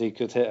Brandy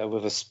could hit her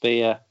with a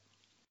spear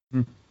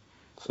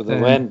for the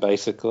win,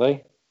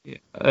 basically. Yeah,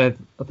 I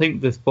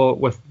think the spot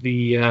with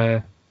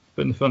the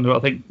putting the foot on the rope,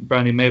 I think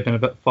Brandy may have been a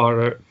bit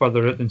further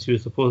out than she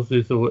was supposed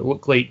to, so it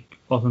looked like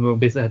Awesome Kong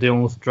basically had to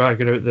almost drag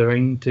her out the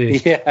ring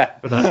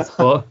for that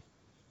spot.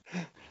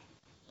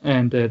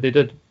 And they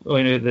did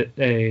point out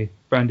that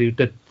Brandy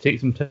did take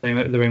some time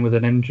out of the ring with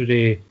an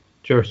injury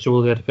to her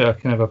shoulder. They had to put a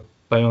kind of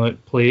a bionic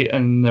plate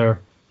in their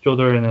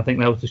shoulder, and I think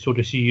that was the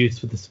shoulder she used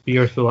for the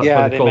spear, so that's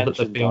why they called it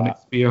the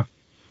bionic spear.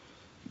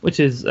 Which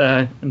is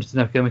interesting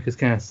enough, gimmick is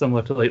kind of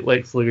similar to like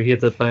Lex Luger. He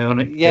had the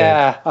bionic.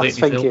 Yeah, I was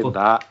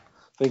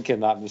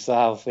thinking that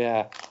myself.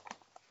 Yeah.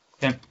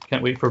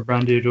 Can't wait for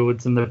Brandy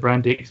Rhodes and the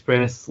Brandy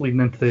Express leading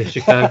into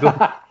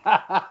Chicago.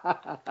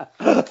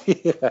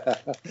 Yeah.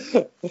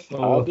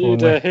 I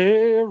need a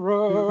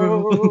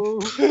hero.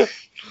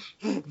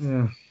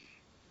 Yeah.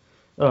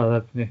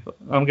 Oh,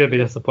 I'm going to be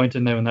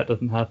disappointed now when that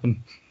doesn't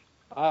happen.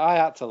 I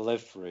had to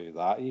live through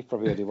that. You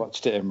probably only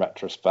watched it in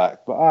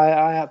retrospect, but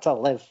I had to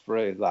live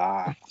through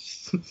that.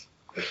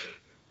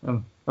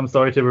 I'm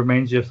sorry to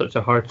remind you of such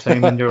a hard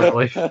time in your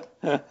life.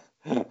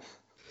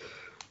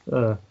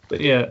 But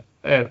yeah,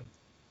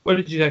 what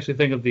did you actually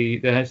think of the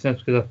match?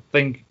 Because I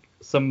think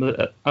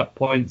at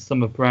points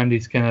some of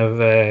Brandy's kind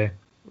of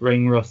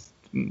ring rust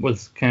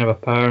was kind of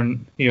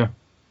apparent here.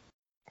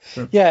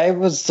 Sure. Yeah, it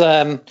was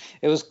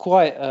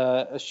quite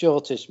a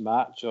shortish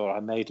match, or I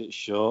made it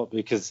short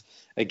because,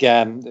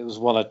 again, it was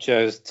one I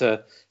chose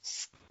to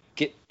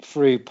skip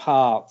through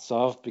parts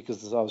of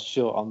because I was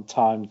short on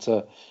time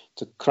to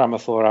cram a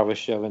 4-hour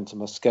show into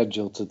my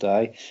schedule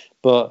today.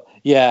 But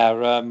yeah,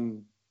 I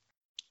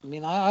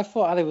mean, I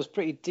thought Ali was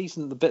pretty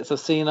decent. The bits I've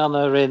seen on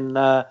her in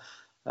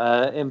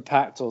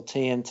Impact or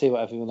TNT,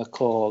 whatever you want to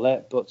call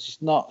it, but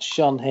she's not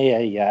shone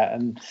here yet.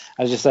 And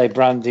as you say,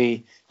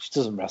 Brandy, she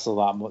doesn't wrestle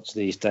that much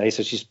these days,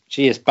 so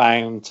she is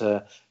bound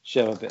to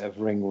show a bit of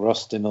ring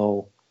rust in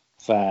all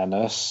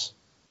fairness.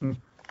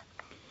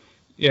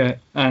 Yeah,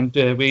 and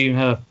we even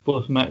had a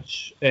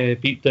post-match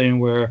beatdown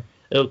where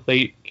it looked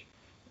like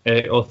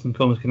Awesome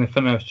Kong was going to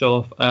finish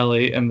off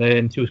Ali, and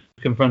then she was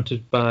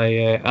confronted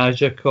by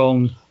Aja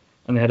Kong,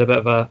 and they had a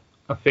bit of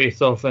a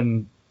face-off,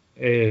 and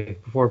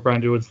before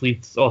Brandy Rhodes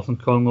leads Awesome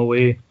Kong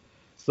away.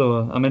 So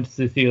I'm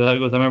interested to see how that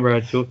goes. I remember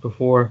I joked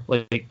before,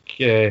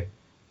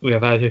 we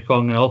have Aja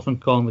Kong and Awesome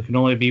Kong. There can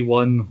only be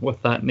one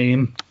with that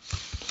name.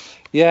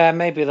 Yeah,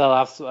 maybe they'll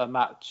have a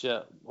match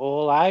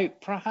All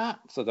Out,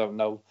 perhaps. I don't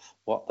know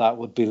what that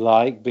would be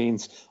like, being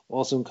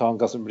Awesome Kong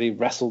hasn't really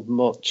wrestled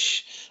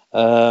much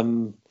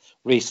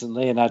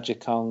recently, and Aja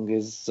Kong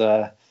is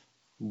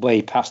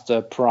way past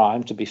her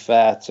prime, to be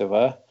fair to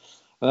her.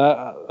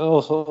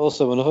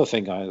 Also, another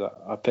thing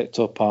I picked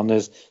up on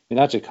is,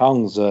 Aja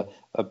Kong's a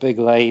big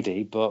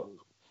lady, but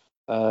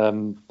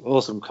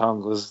Awesome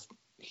Kong was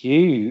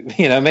huge,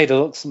 made her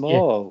look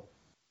small.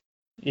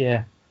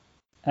 Yeah.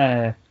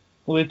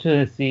 We'll wait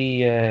to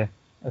see if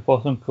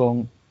Awesome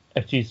Kong,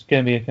 if she's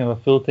going to be a kind of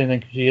a full-time thing,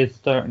 because she is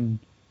starting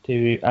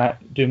to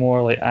do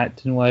more like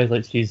acting-wise,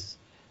 like she's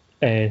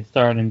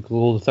starring in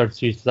Glow, the third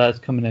series, so that's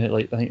coming out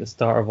like I think the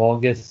start of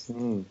August.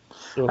 So,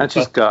 and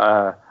she's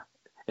got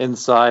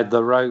Inside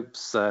the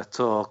Ropes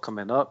tour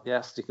coming up.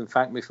 Yes, you can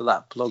thank me for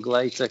that plug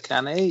later,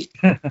 Kenny.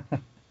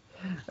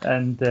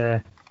 And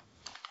but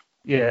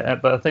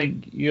I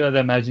think you had to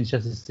imagine she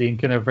has to stay in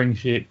kind of ring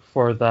shape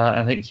for that.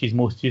 I think she's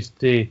most used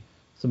to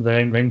some of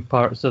the ring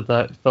parts of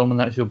that film and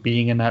actual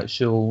being an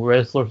actual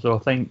wrestler. So I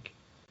think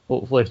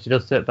hopefully if she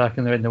does sit back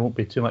in the ring, there won't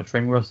be too much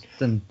ring rust.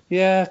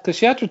 Yeah, because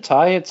she had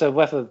retired, so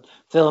whether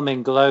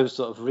filming Glow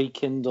sort of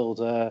rekindled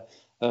her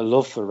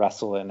love for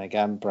wrestling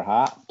again,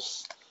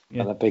 perhaps.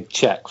 Yeah. And a big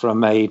check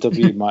from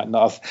AEW might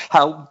not have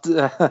helped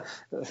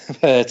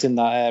hurt in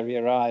that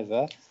area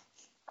either.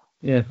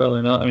 Yeah,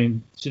 probably not. I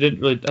mean, she didn't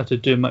really have to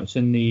do much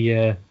in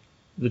the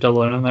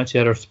Double or Nothing match. She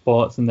had her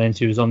spots, and then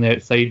she was on the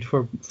outside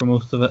for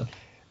most of it.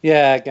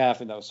 Yeah, again, I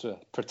think that was to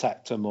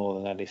protect her more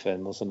than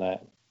anything, wasn't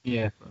it?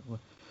 Yeah, probably.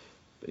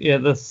 Yeah,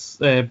 this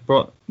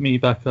brought me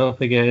back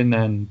up again,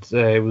 and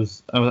I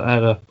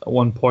had a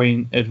 1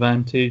 point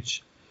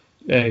advantage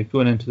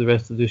going into the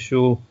rest of the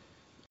show.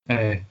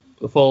 The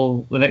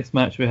next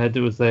match we had,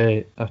 it was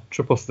a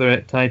triple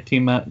threat tag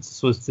team match.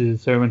 This was to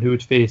determine who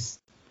would face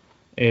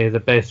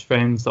the best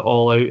friends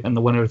All Out, and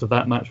the winners of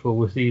that match will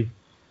receive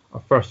a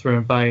first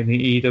round bye in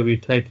the AEW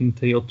Tag Team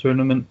Title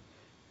Tournament.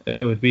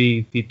 It would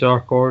be the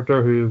Dark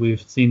Order, who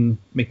we've seen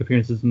make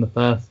appearances in the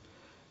past,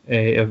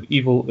 of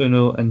Evil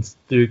Uno and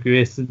Stu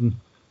Grayson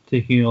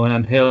taking on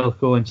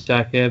Angelico and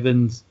Jack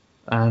Evans,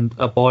 and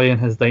a boy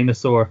and his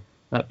dinosaur,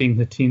 that being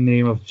the team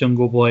name of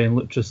Jungle Boy and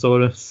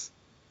Luchasaurus.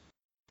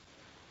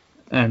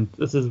 And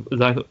this is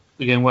exactly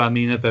again what I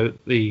mean about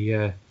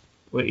the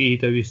what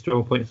AEW's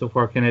strong point so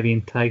far, kind of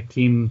being tag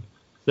team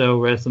style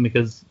wrestling,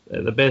 because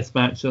the best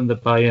match on the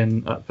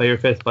buy-in at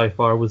Firefest by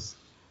far was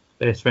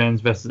Best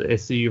Friends versus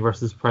SCU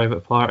versus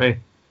Private Party,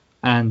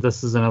 and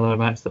this is another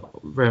match that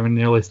very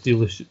nearly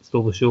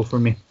stole the show for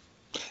me.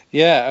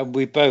 Yeah, and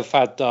we both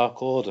had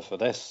Dark Order for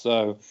this,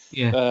 so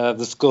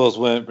the scores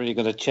weren't really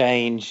going to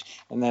change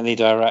in any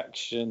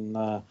direction,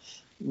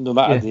 no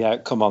matter the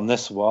outcome on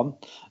this one.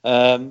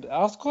 I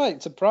was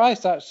quite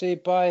surprised, actually,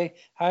 by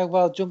how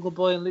well Jungle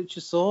Boy and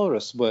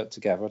Luchasaurus worked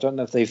together. I don't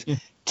know if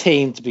they've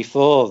teamed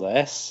before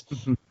this,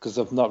 because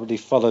I've not really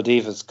followed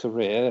either's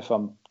career, if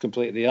I'm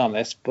completely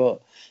honest,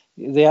 but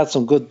they had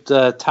some good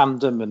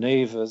tandem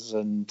maneuvers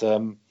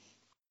and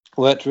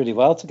worked really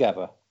well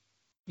together.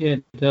 Yeah,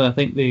 I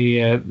think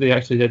they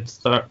actually did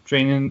start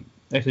trained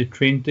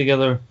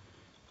together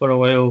for a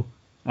while,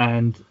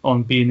 and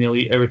on Being the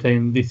Elite, every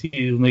time they see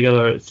them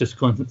together, it's just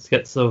constant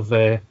skits of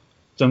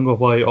Jungle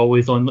Boy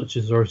always on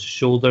Luchasaurus'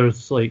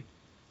 shoulders. Like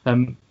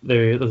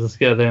there's a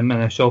skit of them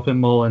in a shopping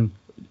mall, and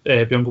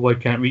Jungle Boy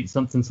can't reach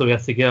something, so he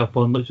has to get up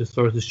on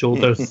Luchasaurus'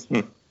 shoulders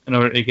in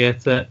order to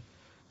get it.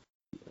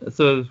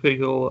 So it's pretty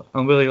cool.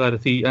 I'm really glad to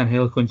see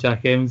Angelico and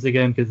Jack Evans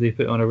again, because they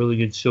put on a really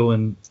good show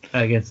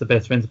against the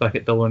Best Friends back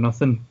at Double or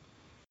Nothing.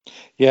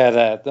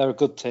 Yeah, they're a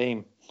good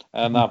team,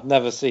 and I've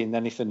never seen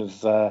anything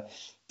of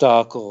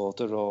Dark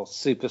Order or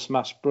Super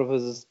Smash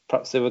Brothers,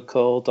 perhaps they were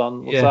called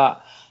on. Is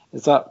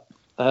that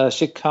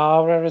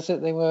Shikara? Is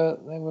it they were?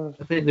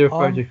 I think they were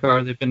part of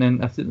Shikara. They've been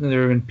in. I think they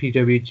were in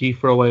PWG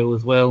for a while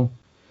as well,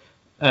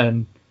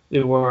 and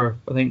they were.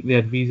 I think they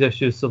had visa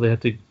issues, so they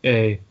had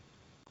to.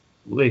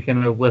 They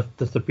kind of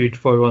disappeared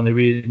for a while, and they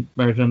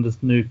re-emerged on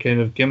this new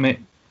kind of gimmick.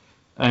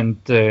 And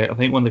I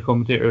think one of the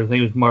commentators, I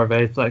think it was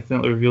Marvez,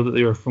 accidentally revealed that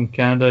they were from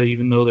Canada,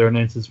 even though their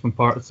announcers from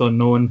Parts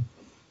Unknown.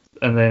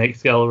 And then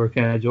Excalibur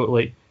kind of joked,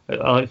 like,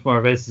 Alex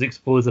Marvez has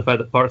exposed the fact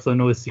that Parts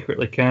Unknown is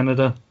secretly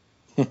Canada.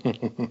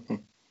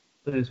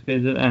 It's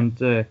crazy. And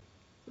the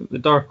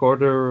Dark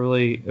Order were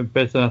really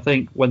impressive. I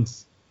think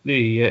once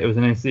it was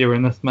announced they were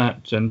in this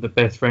match, and the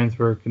Best Friends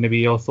were going to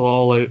be also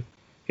All Out,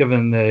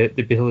 given they've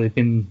basically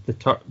been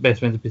Best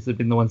Friends have basically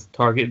been the ones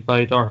targeted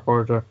by Dark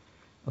Order.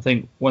 I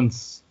think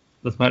once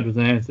this match was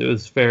announced, it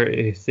was fair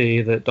to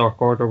say that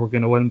Dark Order were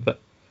going to win, but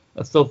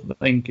I still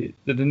think they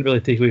didn't really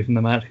take away from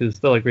the match, because it's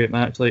still a great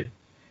match. Like,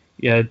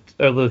 yeah,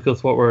 earlier the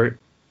spot where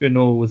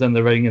Uno was in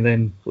the ring, and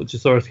then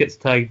Luchasaurus gets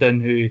tagged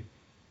in,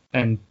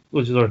 and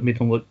Luchasaurus made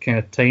him look kind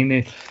of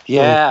tiny.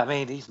 Yeah, I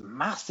mean, he's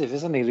massive,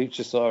 isn't he,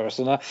 Luchasaurus?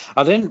 And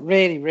I didn't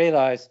really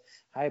realise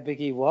how big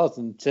he was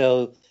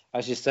until,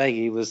 as you say,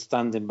 he was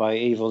standing by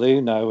Evil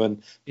Uno,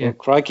 and well,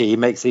 crikey, he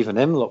makes even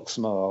him look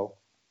small.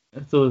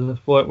 So there's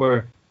a spot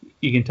where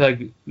you can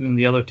tag in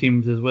the other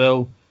teams as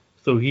well.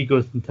 So he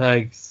goes and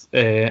tags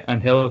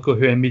Angelico,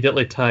 who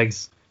immediately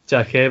tags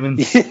Jack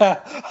Evans.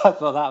 Yeah, I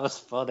thought that was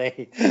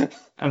funny.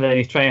 And then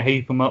he's trying to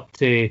hype him up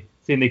to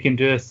saying they can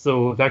do this.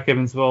 So Jack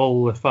Evans will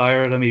all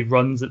fire at him. He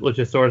runs at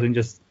Luchasaurus and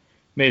just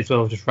may as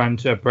well have just ran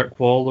to a brick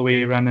wall the way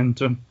he ran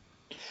into him.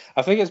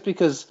 I think it's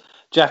because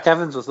Jack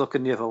Evans was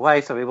looking the other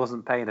way, so he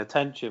wasn't paying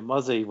attention,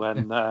 was he,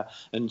 when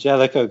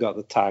Angelico got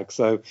the tag?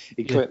 So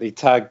he quickly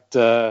tagged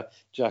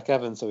Jack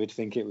Evans so he'd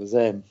think it was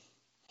him.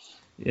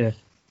 Yeah,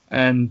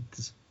 and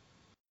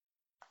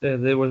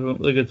they were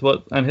really good.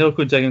 And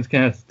Angelico and Jack Evans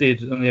kind of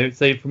stayed on the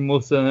outside for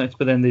most of the match,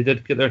 but then they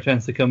did get their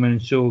chance to come in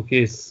and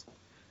showcase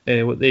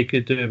what they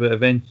could do. But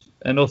eventually,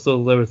 and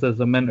also there was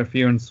some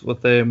interference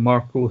with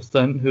Marco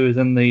Stunt, who was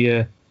in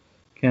the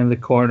kind of the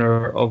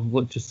corner of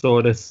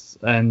Luchasaurus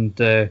and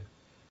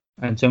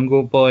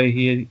Jungle Boy.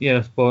 He had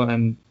a spot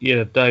and he had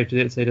a dive to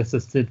the outside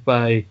assisted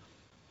by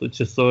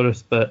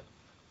Luchasaurus, but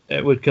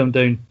it would come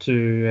down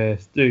to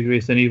Stu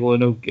Grace and Evil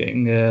Uno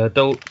getting a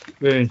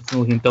very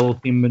interesting double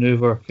team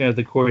maneuver, kind of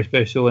the Corey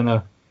special in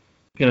a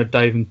kind of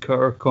diving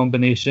cutter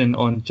combination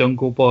on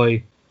Jungle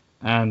Boy,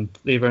 and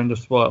they've earned their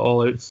spot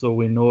all out, so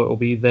we know it will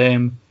be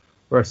them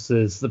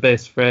versus the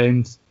Best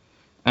Friends,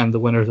 and the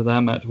winners of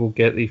that match will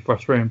get the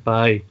first round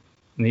bye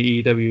in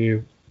the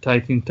AEW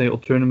Tag Team Title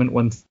Tournament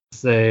once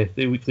the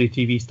weekly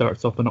TV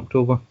starts up in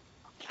October.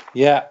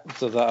 Yeah,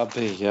 so that'll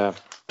be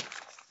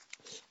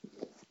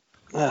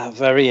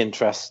very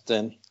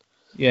interesting.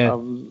 Yeah.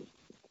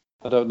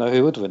 I don't know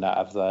who would win out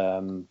of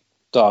the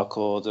Dark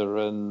Order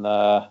and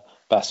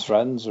Best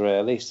Friends,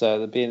 really, so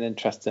it'll be an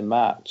interesting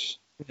match.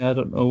 Yeah, I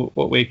don't know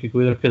what way it could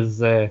go there, because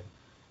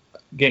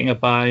getting a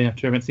bye in a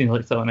tournament seems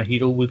like something a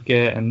heel would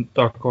get, and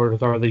Dark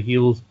Orders are the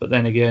heels, but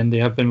then again, they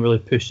have been really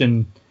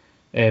pushing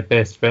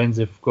Best Friends.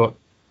 They've got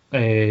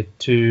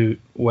 2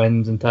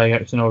 wins in tag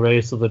action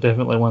already, so they're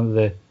definitely one of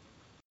the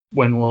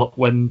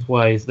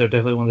wins-wise, they're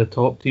definitely one of the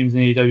top teams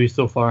in AEW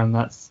so far, and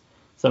that's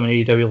something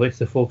AEW likes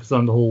to focus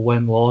on, the whole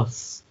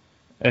win-loss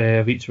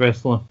of each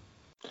wrestler.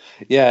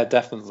 Yeah,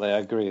 definitely, I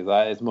agree with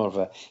that. It's more of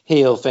a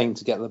heel thing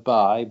to get the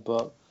bye,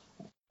 but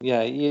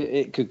yeah,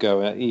 it could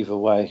go either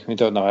way. We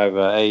don't know how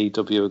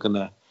AEW are going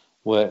to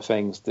work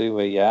things, do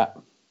we, yet?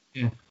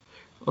 Yeah.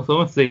 Also, I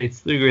want to say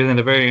it's in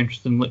a very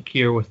interesting look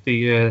here with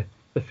the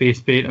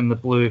face paint and the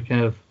blue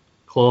kind of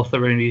cloth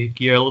around his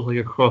gear. It looks like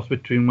a cross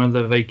between one of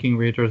the Viking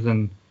Raiders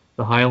and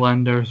the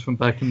Highlanders from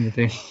back in the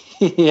day.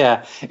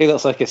 Yeah, he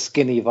looks like a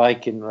skinny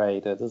Viking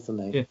Raider, doesn't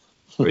he? Yeah.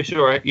 Pretty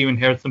sure I even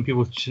heard some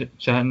people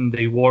chanting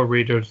the War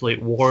Raiders,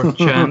 like war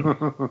chant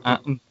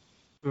at them.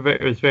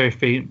 It was very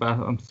faint, but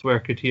I swear I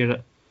could hear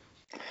it.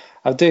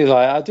 I do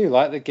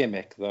like the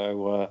gimmick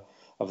though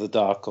of the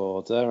Dark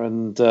Order,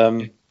 and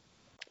to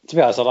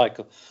be honest, I like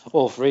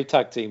all 3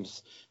 tag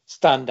teams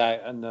stand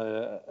out and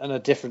are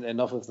different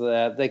enough of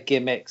their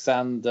gimmicks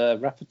and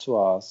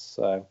repertoires.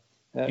 So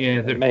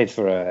they're made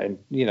for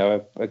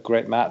a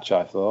great match,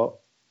 I thought.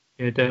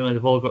 Yeah, definitely.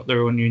 They've all got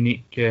their own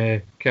unique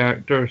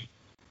characters.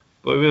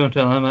 But we went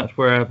to another match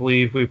where I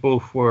believe we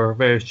both were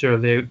very sure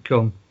of the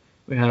outcome.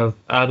 We have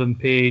Adam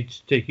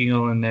Page taking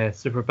on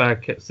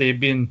Superbad Kip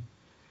Sabian.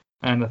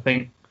 And I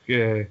think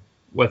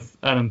with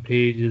Adam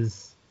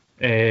Page's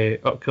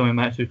upcoming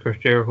match with Chris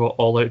Jericho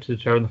all out to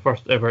determine the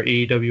first ever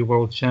AEW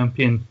World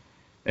Champion,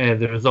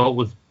 the result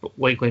was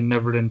likely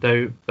never in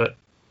doubt. But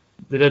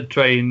they did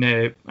try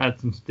and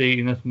add some stake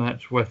in this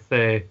match with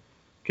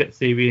Kip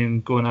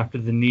Sabian going after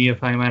the knee of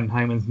Hangman.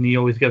 Hangman's knee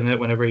always giving out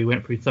whenever he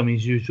went for some of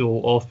his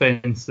usual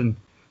offense, and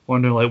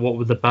wondering like what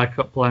would the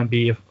backup plan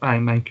be if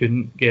Hangman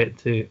couldn't get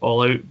to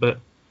all out. But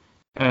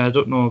I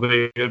don't know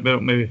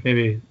about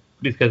maybe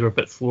these guys were a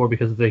bit slower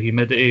because of the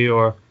humidity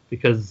or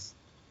because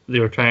they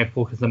were trying to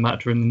focus the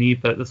match around the knee,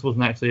 but this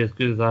wasn't actually as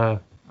good as I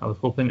was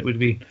hoping it would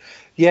be.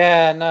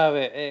 Yeah, no,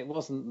 it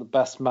wasn't the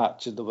best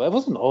match in the world. It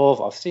wasn't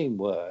awful. I've seen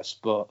worse,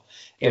 but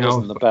it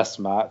wasn't the best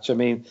match. I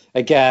mean,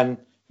 again,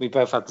 we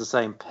both had the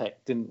same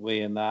pick, didn't we,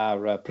 in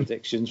our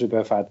predictions? We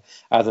both had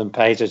Adam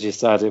Page, as you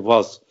said. It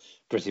was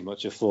pretty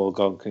much a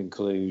foregone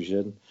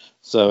conclusion.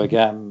 So,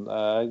 again,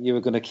 you were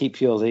going to keep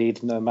your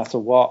lead no matter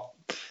what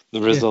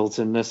the result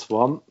in this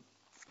one.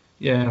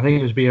 Yeah, I think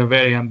it was being a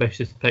very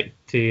ambitious pick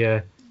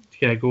to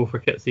kind of go for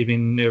Kip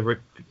Sabian,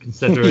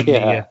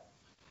 considering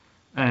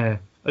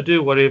I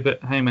do worry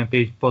about Hangman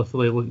Page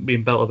possibly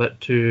being built a bit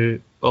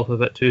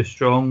too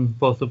strong,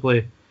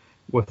 possibly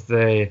with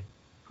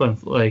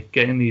like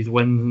getting these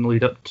wins and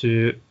lead up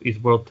to his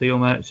world title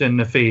match.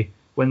 And if he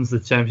wins the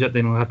championship,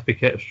 then he'll have to be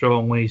kept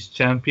strong when he's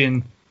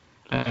champion.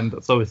 And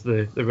that's always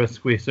the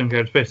risk we assume,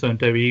 especially on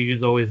WWE.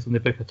 Is always when they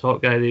pick a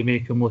top guy, they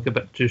make him look a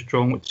bit too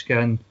strong, which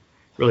can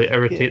really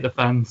irritate the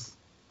fans.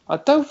 I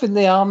don't think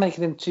they are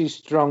making him too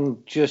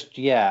strong just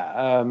yet.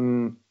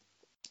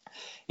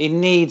 He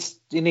needs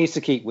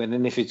to keep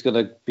winning if he's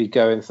going to be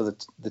going for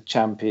the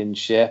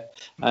championship,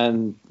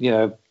 and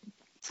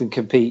can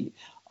compete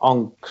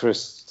on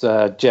Chris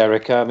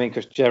Jericho. I mean,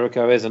 Chris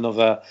Jericho is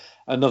another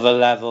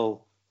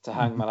level to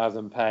Hangman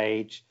Adam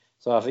Page,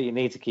 so I think you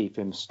need to keep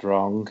him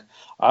strong.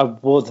 I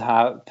would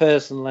have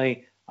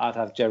personally. I'd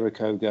have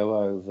Jericho go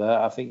over.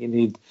 I think you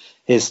need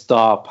his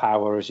star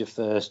power as your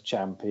first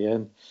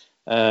champion,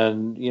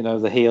 and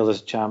the heel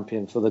as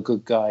champion for the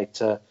good guy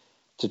to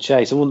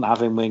chase. I wouldn't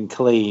have him win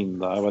clean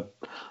though,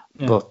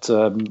 but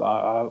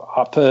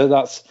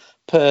that's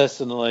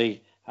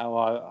personally how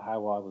I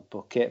would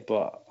book it.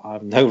 But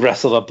I'm no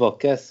wrestler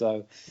booker,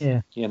 so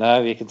you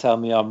can tell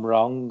me I'm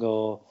wrong,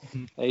 or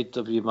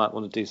AEW might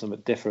want to do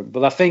something different.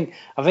 But I think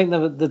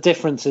the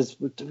difference is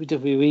with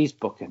WWE's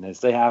booking is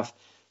they have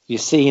your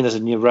Cenas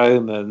and your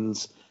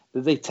Romans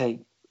that they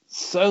take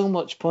so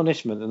much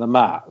punishment in the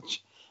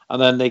match,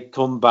 and then they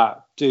come back,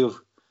 do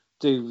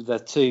their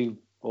 2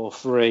 or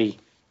 3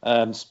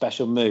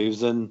 special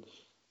moves and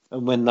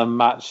win the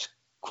match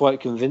quite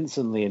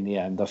convincingly in the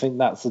end. I think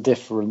that's the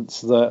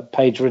difference, that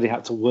Page really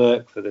had to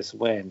work for this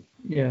win.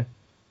 Yeah,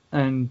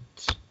 and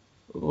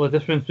the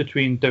difference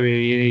between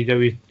WWE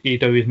and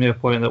AEW is made a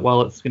point that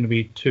while it's going to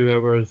be 2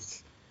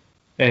 hours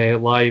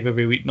live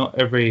every week, not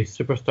every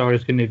superstar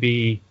is going to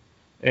be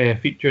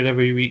featured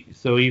every week.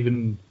 So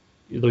even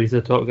though he's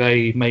a top guy,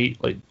 he might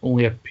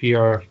only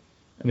appear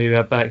maybe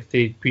a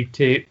backstage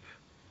pre-tape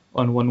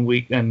on one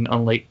week, and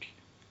unlike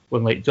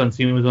when John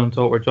Cena was on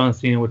top, where John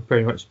Cena would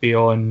pretty much be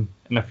on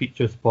in a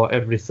feature spot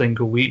every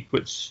single week,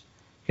 which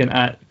can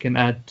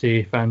add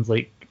to fans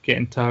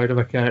getting tired of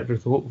a character.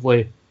 So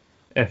hopefully,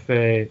 if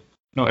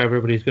not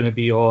everybody's going to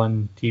be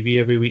on TV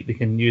every week, they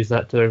can use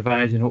that to their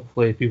advantage, and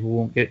hopefully people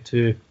won't get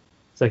too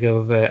sick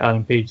of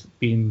Adam Page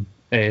being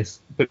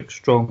booked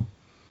strong.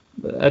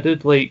 But I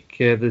did they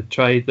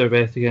tried their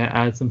best to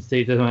add some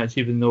stakes to the match,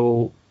 even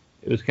though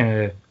it was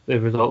the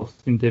results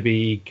seemed to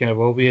be kind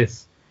of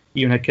obvious.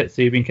 Even had Kit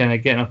Sabian kind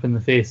of getting up in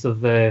the face of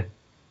that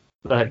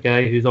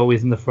guy who's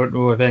always in the front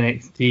row of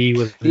NXT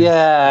with his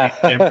Yeah,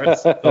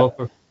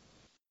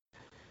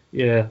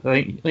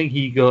 I think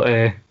he got.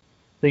 I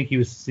think he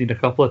was seen a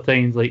couple of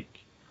times. And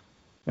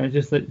it's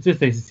just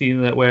nice to see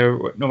that where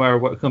no matter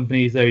what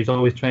company he's there, he's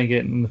always trying to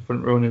get in the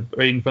front row and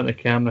right in front of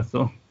the camera.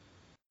 So.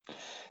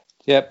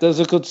 Yeah, there's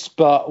a good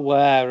spot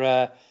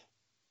where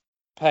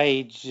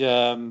Page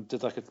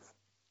did a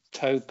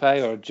tope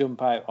or a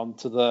jump out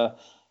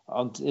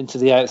into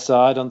the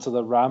outside, onto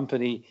the ramp,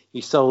 and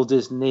he sold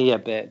his knee a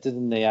bit,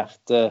 didn't he,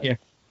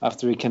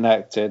 after he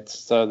connected.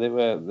 So they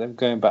were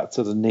going back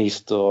to the knee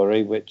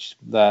story, which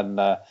then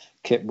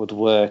Kit would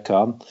work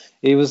on.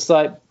 He was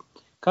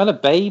kind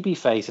of baby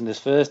face in his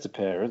first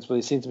appearance, but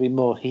he seemed to be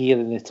more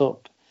healing it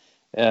up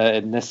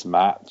in this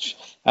match.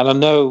 And I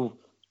know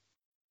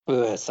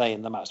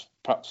saying the match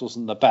perhaps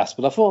wasn't the best,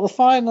 but I thought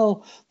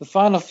the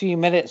final few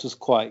minutes was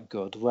quite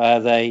good, where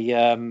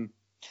they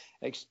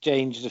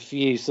exchanged a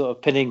few sort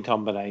of pinning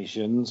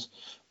combinations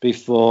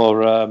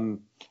before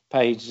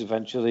Page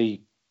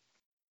eventually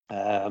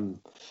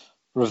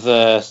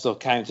reversed or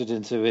countered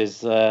into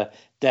his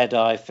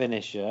Deadeye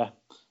finisher,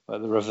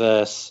 like the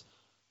reverse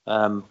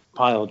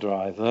pile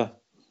driver,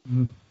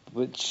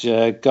 which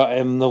got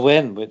him the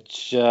win,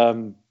 which,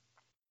 as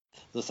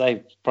I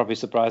say, probably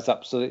surprised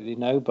absolutely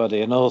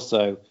nobody. And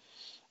also,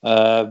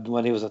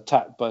 when he was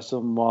attacked by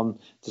someone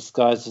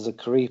disguised as a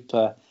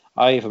creeper,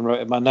 I even wrote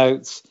in my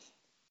notes,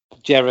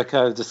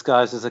 Jericho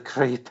disguised as a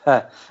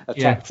creeper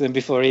attacked him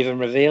before he even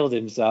revealed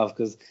himself,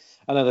 because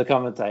I know the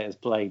commentators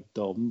played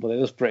dumb, but it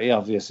was pretty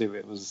obvious who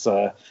it was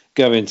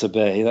going to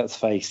be, let's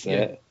face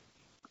it.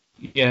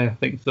 Yeah, I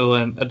think so.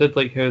 And I did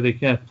like how they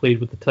kind of played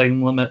with the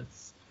time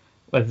limits,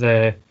 with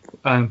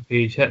Adam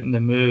Page hitting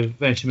the move.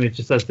 Eventually,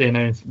 just as they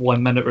announced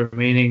 1 minute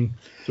remaining,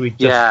 so we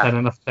just had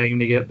enough time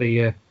to get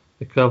the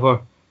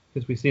cover,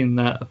 because we've seen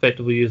that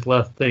effectively used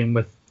last time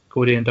with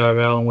Cody and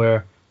Darby Allin,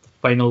 where the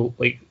final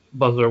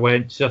buzzer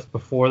went just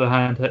before the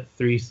hand hit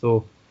 3.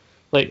 So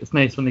it's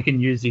nice when they can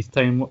use these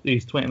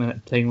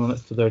 20-minute time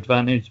limits to their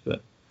advantage.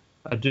 But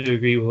I do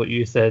agree with what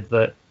you said,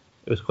 that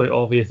it was quite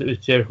obvious it was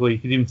Jericho. You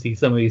could even see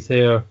some of his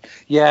hair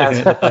sticking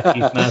at the back of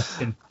his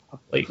mask. And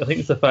I think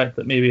it's the fact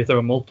that maybe if there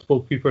were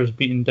multiple Creepers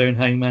beating down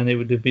Hangman, I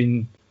would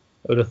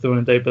have thrown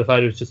him down. But the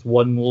fact it was just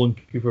one lone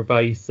Creeper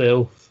by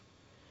himself,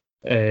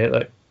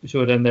 that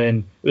showed. And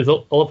then it was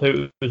all of how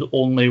it was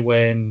only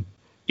when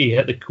he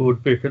hit the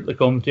code breaker at the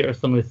commentator,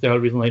 somebody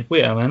started reasoning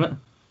wait a minute.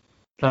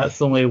 That's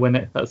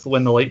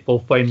when the light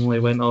bulb finally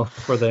went off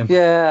for them.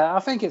 Yeah, I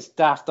think it's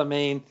daft. I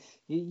mean,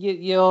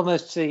 you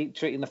almost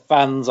treating the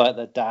fans like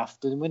they're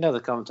daft, and we know the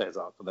commentators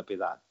aren't going to be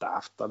that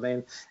daft. I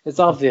mean, it's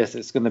obvious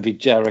it's going to be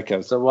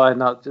Jericho, so why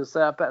not just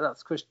say, I bet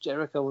that's Chris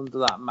Jericho under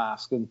that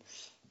mask, and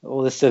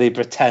all this silly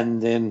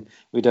pretending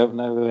we don't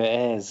know who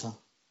it is.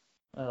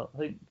 Well, I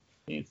think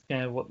it's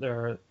kind of what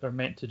they're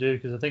meant to do,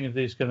 because I think if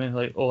they just come in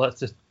that's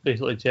just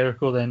basically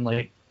Jericho, then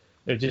it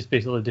would just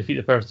basically defeat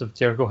the purpose of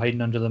Jericho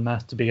hiding under the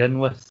mask to begin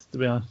with, to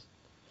be honest.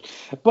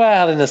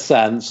 Well, in a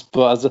sense,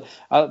 but as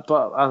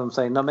I'm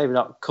saying, maybe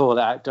not call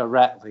it out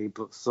directly,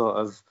 but sort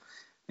of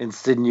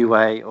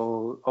insinuate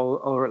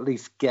or at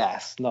least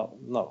guess, not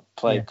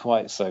play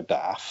quite so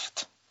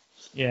daft.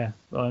 Yeah,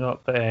 well,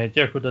 not. But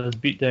Jericho does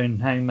beat down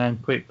Hangman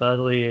quite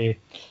badly.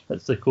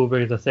 Hits the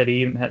Cobra, as I said.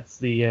 He even hits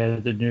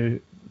the new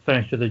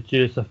finisher, the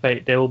Judas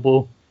Effect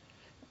elbow.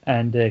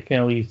 and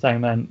kind of leaves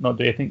Hangman not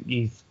do. I think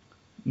his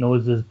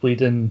nose is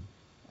bleeding,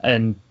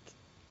 and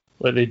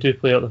like they do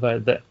play out the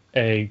fact that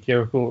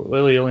Jericho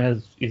really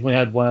he's only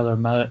had one other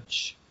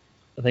match,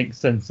 I think,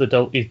 since he's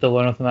the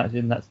winner of the match,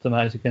 and that's the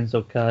match against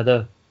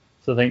Okada.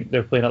 So I think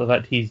they're playing out the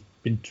fact he's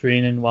been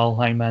training while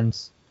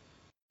Hangman's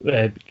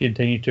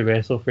continued to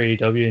wrestle for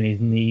AEW, and his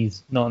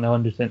knees not in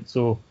 100%.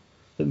 So I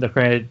think they're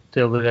trying to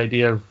tell the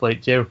idea of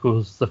like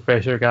Jericho's the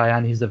fresher guy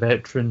and he's the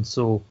veteran,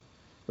 so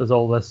there's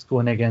all this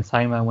going against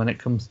Hangman when it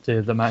comes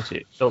to the match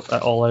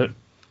at All Out.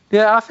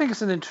 Yeah, I think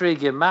it's an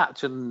intriguing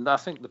match, and I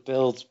think the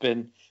build's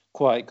been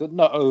quite good.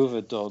 Not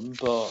overdone,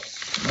 but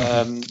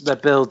they're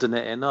building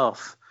it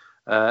enough.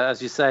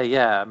 As you say,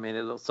 yeah, I mean,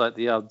 it looks like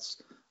the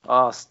odds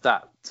are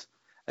stacked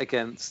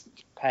against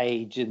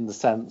Page in the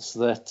sense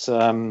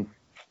that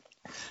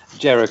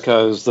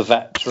Jericho's the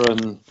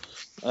veteran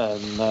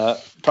and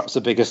perhaps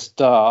a bigger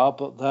star,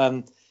 but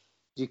then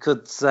you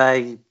could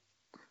say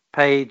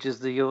Page is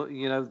the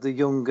younger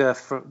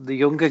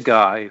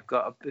guy.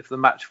 If the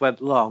match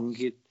went long,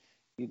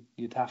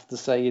 you'd have to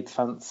say you'd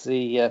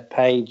fancy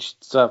Page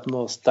to have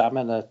more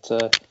stamina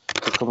to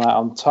come out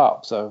on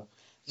top. So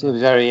it's going to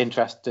be very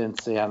interesting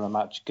to see how the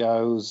match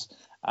goes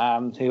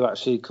and who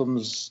actually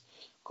comes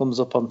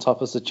up on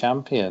top as the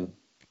champion.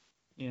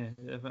 Yeah,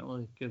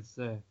 definitely, because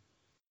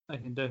I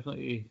can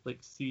definitely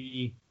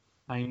see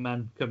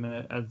Hangman coming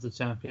out as the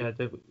champion.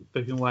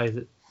 Booking wise,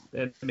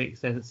 it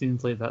makes sense. It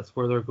seems like that's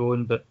where they're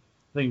going, but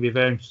I think it'd be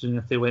very interesting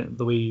if they went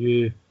the way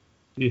you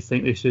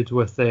think they should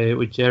with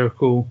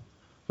Jericho,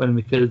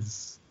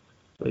 because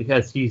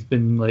as he's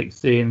been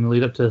saying in the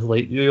lead up to this,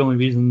 the only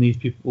reason these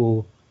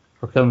people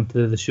are coming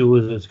to the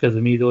shows is because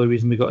of me. The only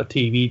reason we got a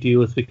TV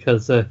deal is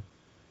because of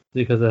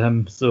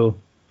him. So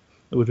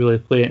it would really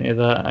play into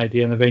that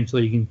idea, and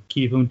eventually you can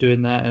keep him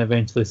doing that, and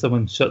eventually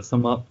someone shuts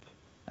him up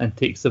and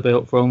takes the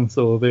belt from him.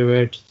 So it'll be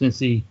very interesting to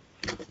see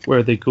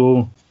where they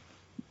go.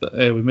 But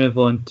we move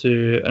on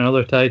to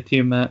another tag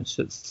team match.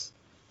 It's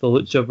the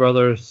Lucha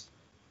Brothers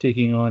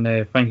taking on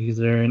Frankie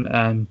Kazarian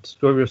and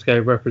Scorpio Sky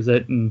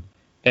representing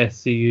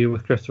SCU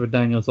with Christopher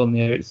Daniels on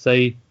the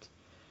outside.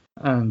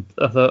 And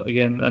I thought,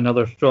 again,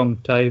 another strong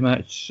tag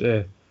match.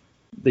 The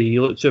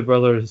Lucha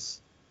Brothers,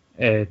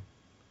 the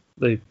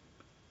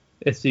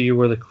SCU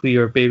were the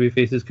clear baby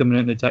faces coming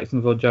out in the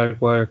Jacksonville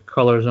Jaguar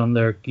colours on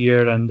their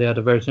gear, and they had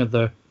a version of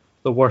the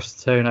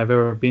worst town I've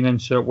ever been in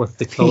shirt with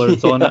the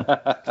colours on it.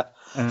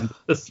 And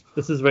this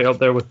is right up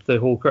there with the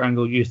whole Kurt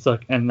Angle "You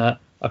suck," and that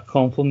a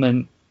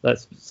compliment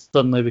that's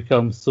suddenly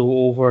become so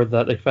over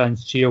that the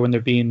fans cheer when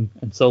they're being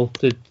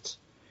insulted.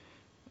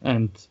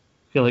 And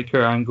I feel like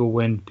Kurt Angle,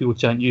 when people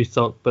chant "You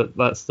suck," but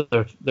that's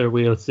their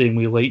way of saying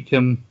we like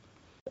him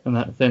in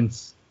that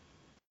sense.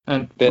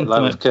 And bit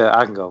like Kurt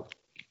Angle.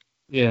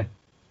 Yeah.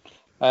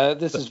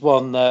 This is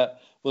one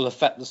that will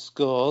affect the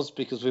scores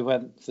because we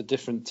went for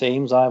different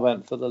teams. I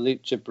went for the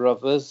Lucha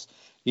Brothers.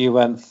 You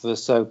went for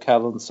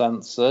SoCal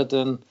Uncensored.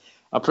 And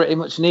I pretty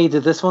much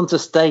needed this one to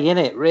stay in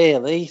it,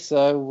 really.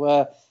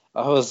 So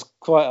I was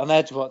quite on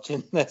edge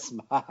watching this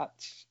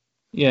match.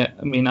 Yeah,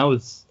 I mean, I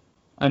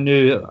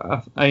knew,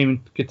 I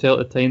even could tell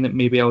at the time that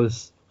maybe I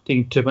was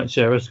taking too much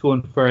risk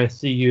going for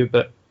SCU,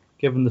 but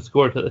given the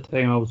scores at the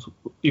time, I was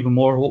even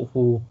more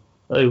hopeful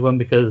that they won,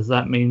 because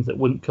that means it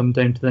wouldn't come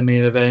down to the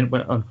main event.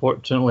 But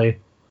unfortunately,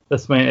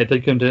 this meant it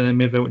did come down to the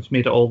main event, which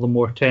made it all the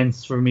more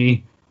tense for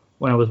me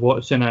when I was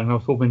watching it, and I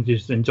was hoping to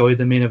just enjoy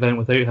the main event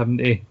without having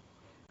to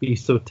be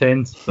so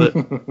tense. But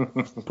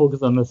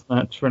focus on this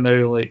match for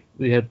now.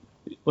 They had,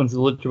 once the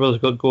Lucha Brothers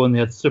got going, they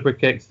had super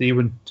kicks. They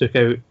even took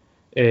out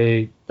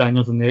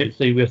Daniels on the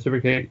outside with a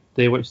super kick,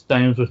 which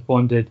Daniels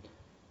responded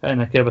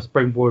in a kind of a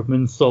springboard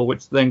moonsault,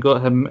 which then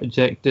got him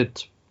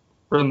ejected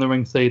from the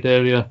ringside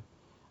area,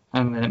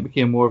 and then it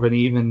became more of an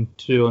even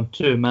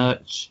 2-on-2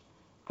 match.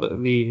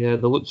 But the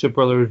Lucha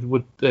Brothers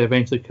would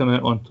eventually come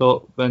out on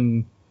top,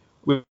 and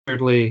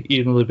weirdly,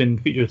 even though they've been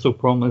featured so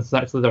prominently, it's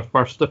actually their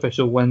first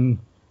official win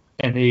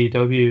in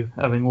AEW,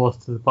 having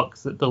lost to the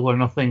Bucks at Double or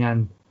Nothing,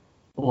 and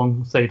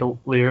alongside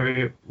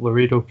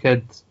Laredo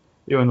Kid,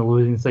 they were on the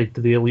losing side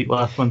to the Elite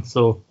last one.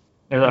 So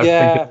I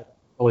think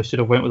probably should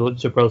have went with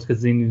Lucha Brothers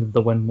because they needed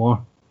the win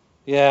more.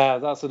 Yeah,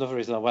 that's another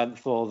reason I went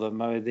for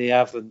them. I mean, they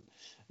haven't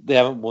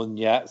won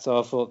yet, so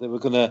I thought they were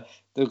gonna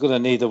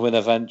need a win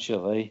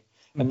eventually.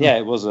 And yeah,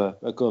 it was a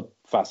good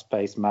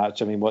fast-paced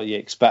match. I mean, what you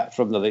expect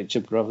from the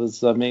Lucha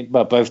Brothers. I mean,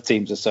 well, both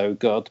teams are so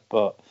good,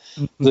 but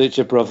the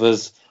Lucha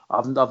Brothers,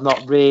 I've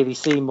not really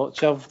seen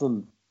much of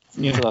them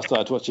until I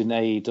started watching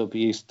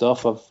AEW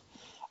stuff.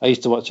 I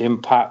used to watch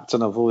Impact,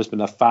 and I've always been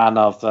a fan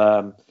of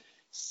Frankie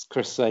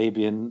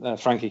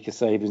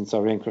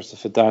Kasabian, and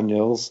Christopher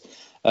Daniels.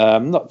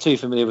 Not too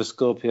familiar with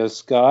Scorpio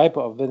Sky,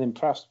 but I've been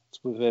impressed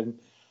with him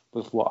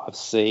with what I've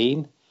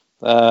seen.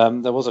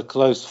 There was a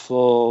close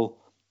fall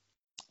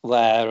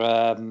where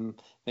I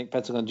think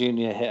Pentagon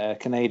Jr. hit a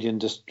Canadian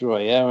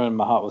Destroyer, and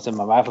my heart was in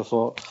my mouth. I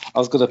thought I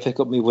was going to pick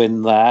up my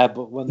win there,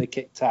 but when they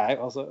kicked out,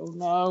 I was like,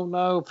 oh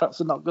no, perhaps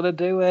they're not going to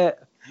do it.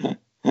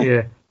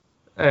 Yeah,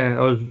 I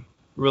was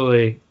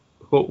really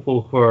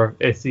hopeful for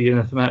SC in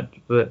this match,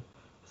 but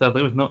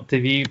sadly was not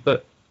TV,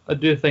 but I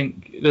do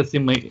think it does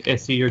seem like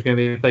SC are going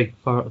to be big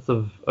parts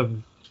of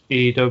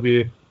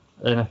AEW,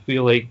 and I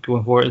feel like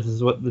going forward this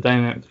is what the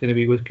dynamic's going to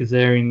be with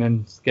Kazarian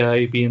and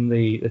Sky being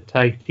the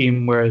tag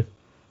team, whereas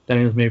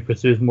Daniels maybe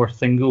pursues more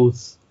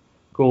singles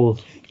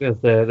goals, because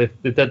they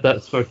did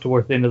that sort of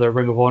towards the end of their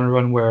Ring of Honor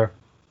run where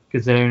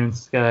Kazarian and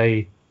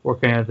Sky were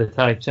kind of the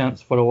tag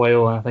champs for a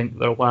while, and I think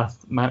their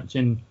last match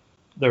in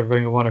their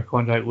Ring of Honor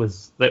contract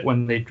was that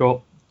when they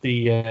dropped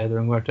the Ring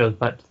of Honor titles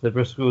back to the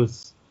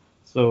Briscoes,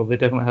 so they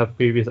definitely have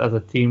previous as a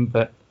team,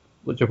 but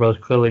Lucha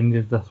Brothers clearly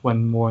needed this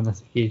win more on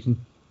this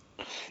occasion.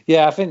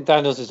 Yeah, I think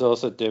Daniels is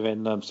also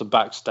doing some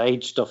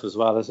backstage stuff as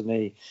well, isn't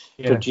he?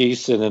 Yeah.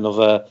 Producing and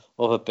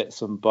other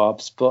bits and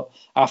bobs. But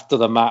after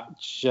the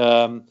match,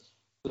 the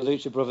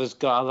Lucha Brothers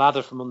got a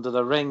ladder from under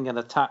the ring and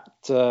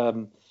attacked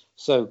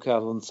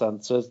SoCal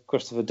Uncensored.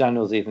 Christopher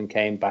Daniels even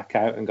came back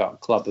out and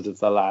got clobbered with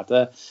the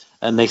ladder,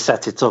 and they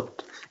set it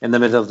up in the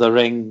middle of the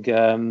ring.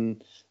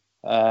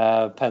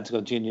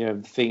 Pentagon Jr.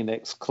 and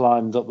Phoenix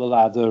climbed up the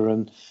ladder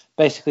and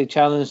basically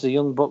challenged the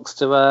Young Bucks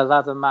to a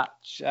ladder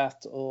match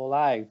at All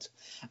Out.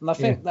 And I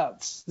think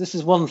this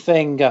is one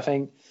thing I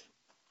think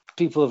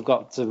people have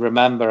got to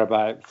remember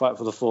about Fight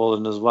for the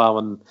Fallen as well.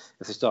 And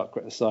if they start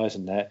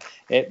criticising it,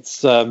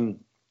 it's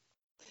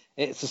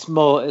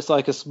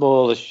like a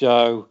smaller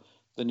show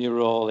than New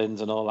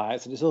Orleans and All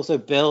Out, and it's also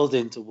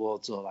building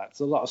towards All Out. There's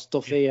a lot of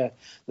stuff here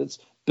that's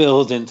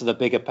building to the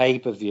bigger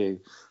pay-per-view.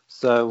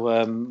 So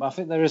I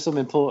think there is some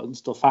important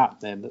stuff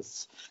happening.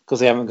 That's because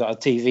they haven't got a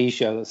TV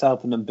show that's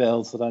helping them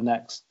build for their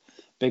next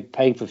big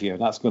pay-per-view,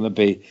 and that's going to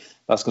be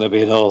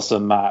an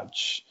awesome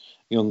match.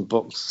 Young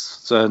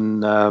Bucks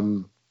and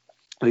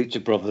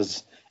Lucha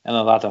Brothers in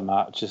a ladder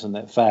match, isn't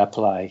it? Fair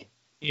play.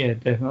 Yeah,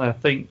 definitely. I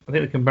think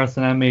the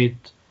comparison I made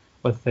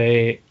with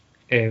a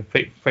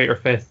Fyter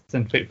Fest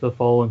and Fight for the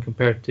Fallen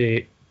compared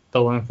to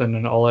Double Anything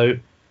and All Out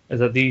is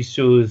that these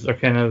shows are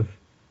kind of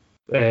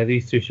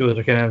these two shows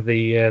are kind of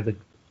the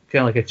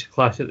kind of like a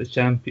Clash of the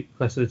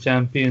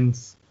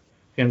Champions,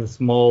 kind of the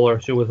smaller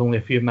show with only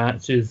a few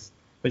matches,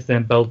 which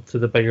then build to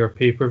the bigger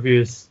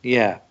pay-per-views.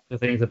 Yeah, I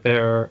think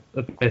the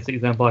best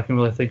example I can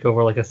really think of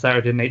are like a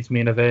Saturday night's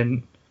main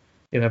event,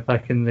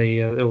 back in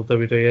the old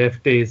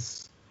WWF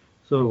days.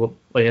 So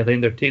like I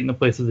think they're taking the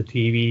place of the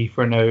TV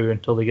for now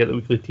until they get the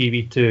weekly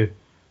TV to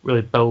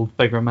really build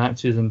bigger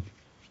matches. And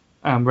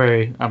I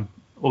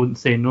wouldn't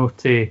say no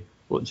to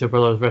Lucha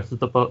Brothers versus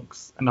the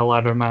Bucks in a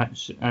ladder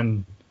match.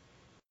 And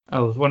I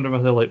was wondering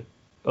whether it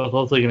was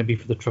also going to be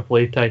for the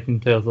AAA tag team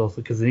titles also,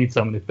 because they need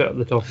somebody to put at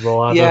the top of the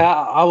ladder. Yeah,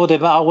 I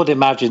would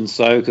imagine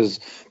so, because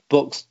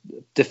Bucks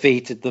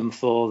defeated them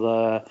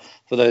for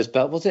those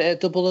belts. Was it a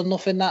Double or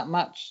Nothing that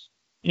match?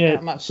 Yeah,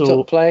 that match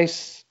took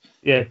place.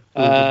 Yeah,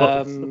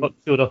 so the Bucks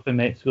showed up in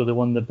Mexico. They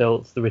won the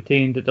belts. They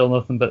retained at Double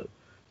or Nothing, but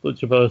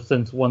Lucha Brothers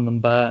since won them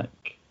back,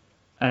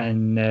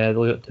 and they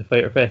got to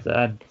Fyter Fest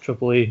at a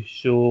AAA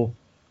show.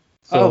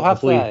 So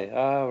have they?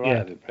 Oh, right,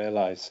 yeah. I didn't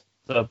realise.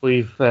 So I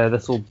believe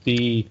this will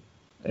be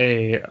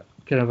a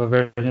kind of a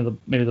version of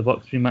maybe the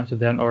Bucks rematch if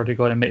they hadn't already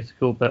got in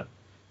Mexico. But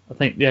I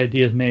think the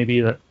idea is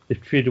maybe that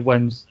they've traded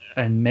wins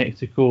in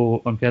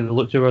Mexico on kind of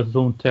the Lucha Brothers'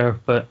 own turf.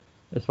 But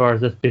as far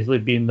as this basically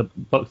being, the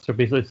Bucks are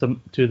basically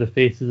two of the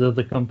faces of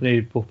the company,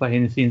 both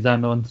behind the scenes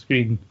and on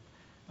screen.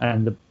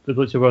 And the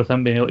Lucha Brothers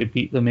haven't been able to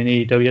beat them in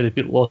AEW.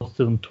 They lost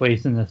to them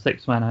twice in a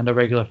 6-man and a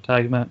regular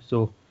tag match.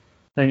 So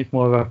I think it's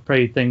more of a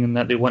pride thing in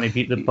that they want to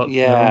beat the Bucks in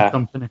their own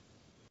company.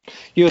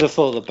 You would have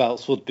thought the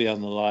belts would be on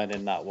the line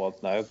in that one,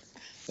 though.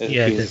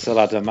 It's a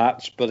ladder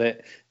match,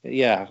 but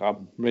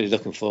I'm really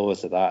looking forward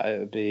to that. It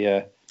would be,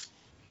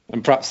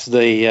 and perhaps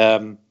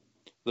the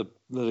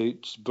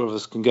Lucha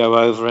Brothers can go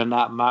over in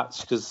that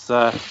match, because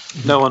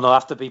no one will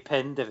have to be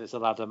pinned if it's a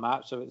ladder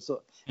match, so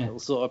it'll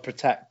sort of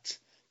protect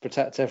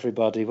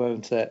everybody,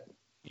 won't it?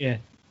 Yeah,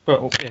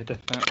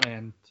 definitely,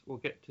 and we'll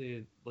get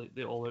to like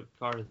the All Out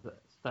card that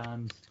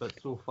stands, but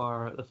so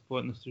far at this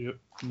point in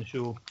the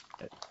show,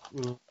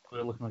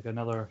 we're looking like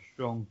another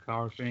strong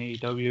card for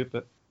AEW,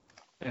 but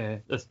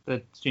this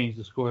did change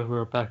the score. We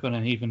were back on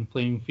an even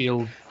playing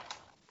field,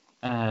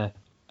 and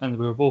we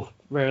were both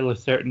fairly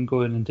certain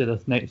going into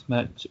this next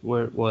match,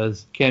 where it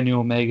was Kenny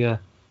Omega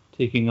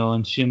taking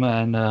on Shima,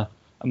 and a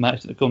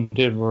match that the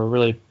commentators were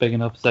really big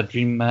enough as a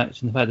dream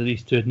match, and the fact that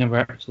these two had never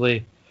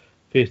actually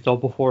faced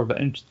off before.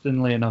 But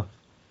interestingly enough,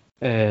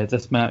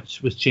 this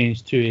match was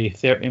changed to a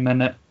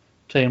 30-minute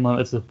time limit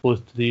as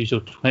opposed to the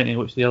usual 20,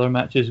 which the other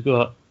matches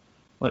got,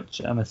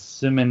 which I'm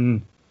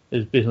assuming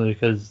is basically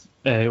because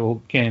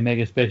Kenny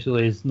Omega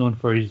especially is known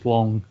for his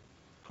long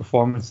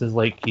performances,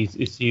 like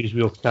he's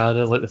usually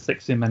Okada, like the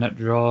 60-minute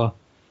draw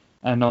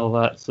and all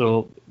that.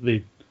 So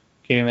Kenny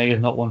Omega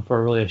is not one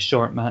for really a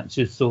short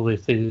matches, so they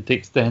decided to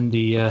extend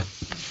the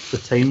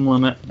time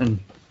limit. And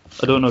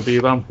I don't know,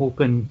 Dave, I'm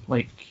hoping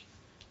they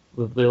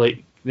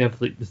have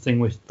this thing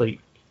with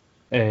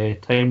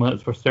time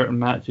limits for certain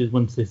matches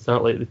once they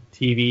start like the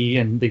TV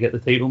and they get the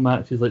title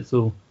matches,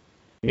 so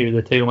maybe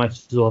the title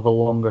matches will have a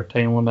longer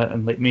time limit,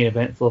 and like main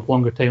events will have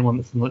longer time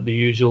limits than like the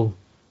usual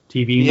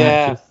TV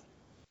matches.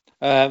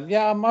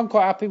 Yeah, I'm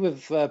quite happy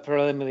with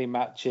preliminary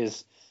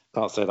matches.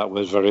 Can't say that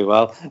word very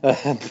well.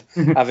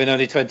 Having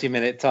only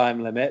 20-minute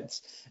time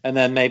limits, and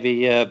then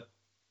maybe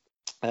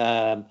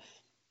sort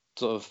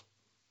of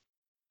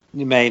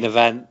the main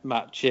event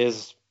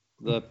matches.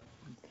 I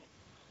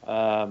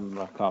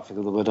can't think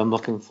of the word I'm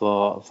looking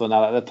for now.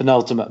 Like the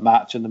penultimate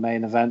match and the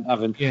main event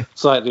having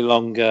slightly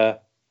longer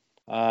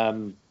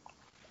time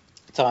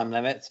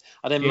limits.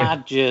 I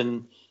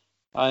imagine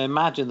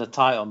the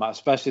title match,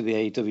 especially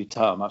the AEW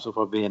title match, will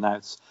probably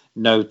announce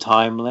no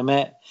time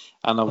limit,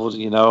 and I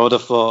would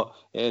have thought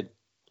it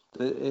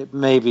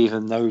maybe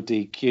even no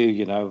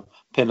DQ,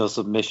 pin or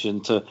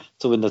submission to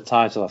win the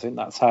title. I think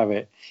that's how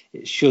it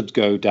should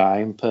go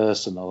down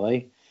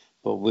personally,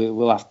 but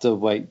we'll have to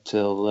wait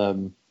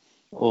till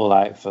All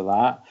Out for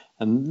that.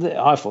 And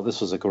I thought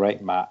this was a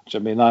great match. I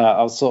mean,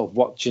 I was sort of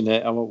watching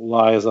it. I won't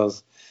lie,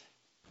 as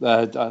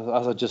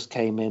I just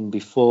came in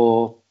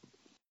before.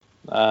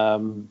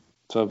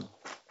 So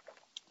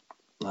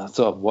I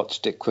sort of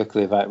watched it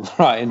quickly without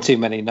writing too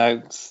many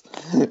notes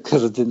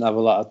because I didn't have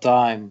a lot of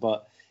time.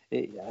 But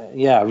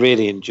I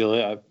really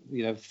enjoy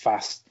it.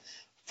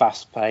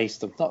 Fast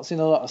paced. I've not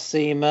seen a lot of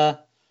Cena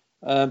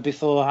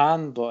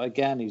beforehand, but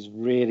again, he's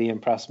really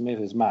impressed me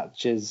with his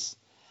matches.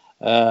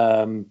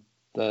 Was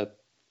it a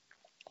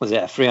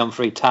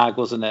 3-on-3 tag,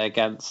 wasn't it,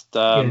 against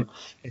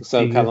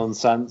SoCal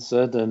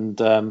Uncensored, and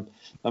the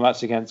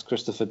match against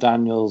Christopher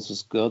Daniels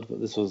was good,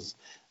 but this was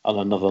on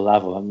another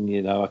level.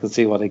 And I can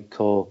see why they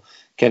call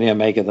Kenny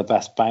Omega the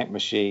best bank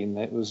machine.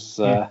 It was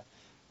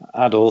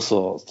had all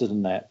sorts,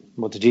 didn't it?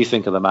 What did you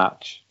think of the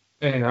match?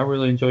 I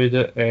really enjoyed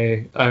it.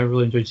 I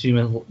really enjoyed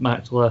Cena's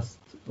match last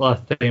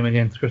time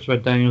against Christopher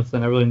Daniels,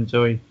 and I really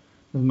enjoyed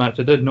the match.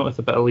 I did notice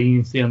a bit of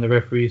leniency on the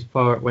referee's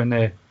part when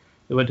they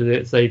went to the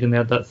outside and they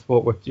had that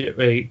spot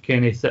where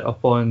Kenny sit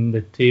up on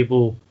the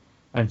table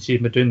and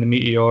she'd been doing the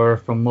meteor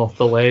from off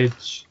the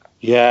ledge.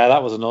 Yeah,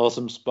 that was an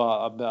awesome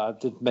spot. I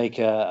did make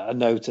a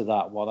note of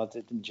that one. I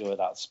did enjoy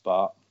that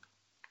spot.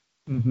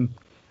 Mm-hmm.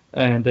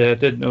 And I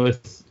did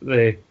notice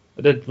I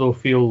did though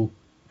feel,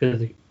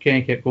 because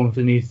Kenny kept going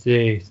for the knees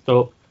to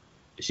stop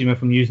Shima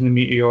from using the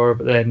meteor,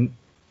 but then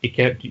he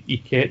kept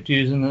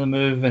using the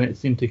move, and it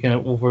seemed to kind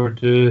of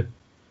overdo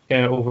it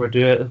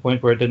at the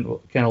point where it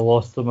didn't kind of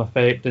lost some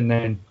effect. And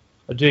then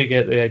I do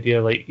get the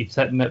idea, like, he's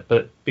hitting it,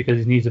 but because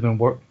his knees have been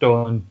worked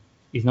on,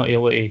 he's not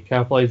able to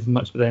capitalize as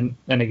much. But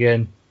then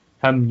again,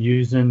 him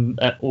using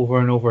it over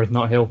and over is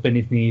not helping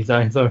his knees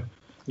either.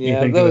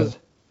 Yeah,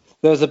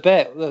 there was a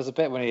bit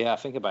when he, I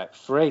think about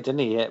three, didn't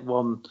he? Hit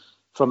one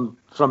from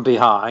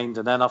behind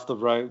and then off the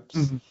ropes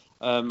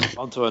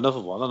onto another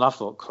one, and I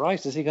thought,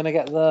 Christ, is he going to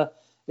get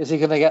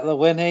the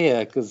win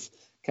here? Because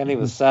Kenny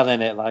was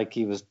selling it like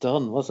he was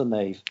done, wasn't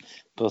he?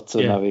 But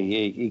no,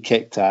 he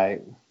kicked out.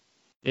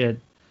 Yeah,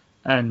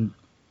 and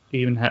he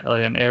even had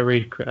like an air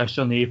raid crash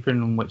on the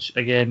apron, which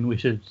again we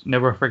should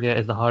never forget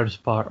is the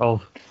hardest part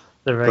of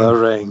the ring. The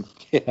ring,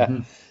 yeah.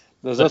 Mm-hmm.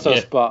 There's also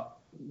a spot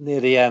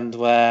near the end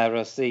where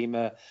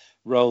Asima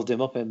rolled him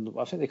up in,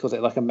 I think they called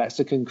it like a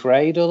Mexican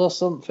cradle or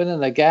something,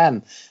 and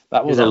again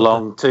that was a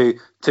long two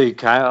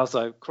count. I was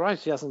like,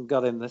 Christ, he hasn't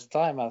got him this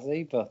time, has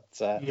he? But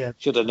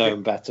should have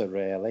known better,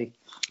 really.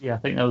 Yeah, I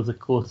think that was the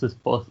closest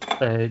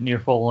near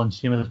fall on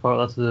Shima's part.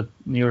 That's the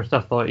nearest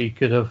I thought he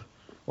could have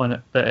won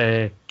it.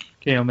 But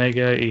Kenny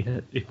Omega,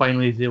 he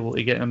finally is able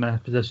to get him in a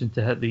position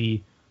to hit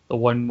the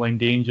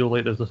one-winged angel.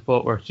 Like, there's a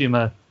spot where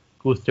Shima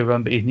goes to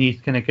run, but his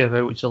knees kind of give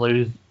out, which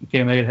allows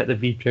Kenny Omega to hit the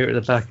V-trigger to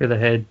the back of the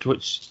head,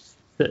 which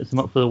sets him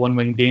up for the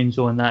one-winged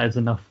angel, and that is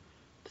enough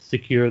to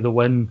secure the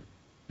win.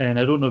 And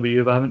I don't know about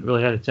you, but I haven't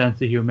really had a chance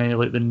to hear many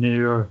like the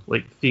newer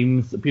like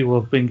themes that people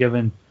have been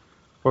given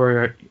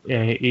for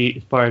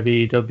as part of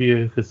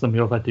AEW, because some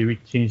people have had to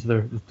change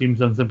their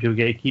themes, and some people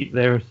get to keep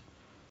theirs.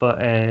 But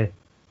I'm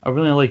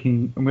really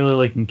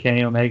liking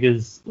Kenny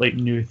Omega's like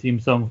new theme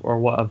song, or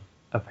what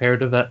I've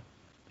heard of it,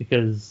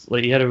 because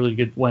like he had a really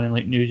good one in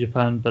like New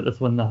Japan, but this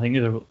one I think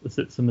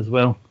suits him as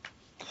well.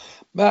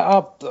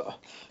 But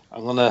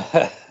I'm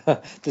gonna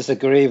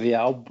disagree with you.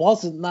 I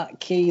wasn't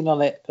that keen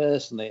on it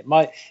personally.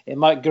 It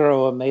might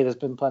grow on me. There's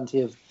been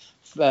plenty of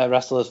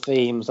wrestler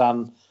themes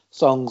and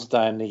songs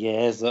down the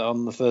years that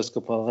on the first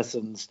couple of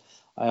listens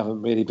I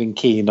haven't really been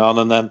keen on,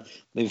 and then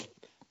they've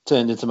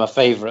turned into my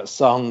favourite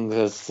song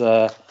as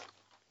the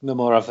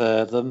more I've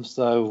heard them.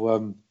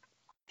 So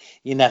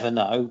you never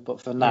know.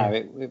 But for now,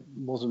 it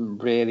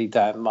wasn't really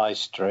down my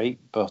street.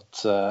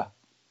 But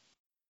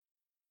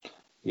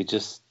you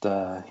just,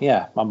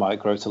 I might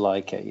grow to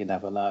like it. You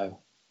never know.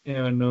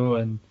 Yeah, I know.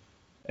 And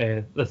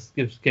this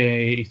gives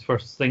Kenny his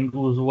first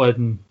singles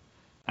win.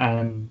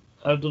 And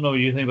I don't know what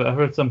you think, but I've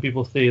heard some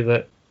people say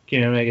that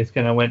Kenny Omega's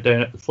kind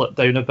of slipped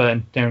down a bit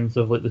in terms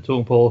of like the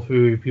totem pole of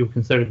who people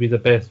consider to be the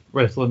best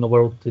wrestler in the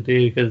world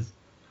today, because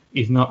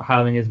he's not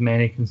having as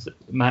many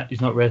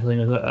he's not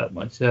wrestling at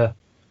much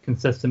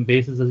consistent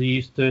basis as he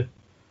used to.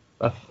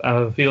 I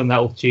have a feeling that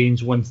will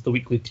change once the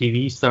weekly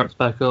TV starts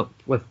back up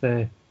with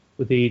AEW,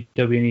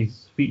 and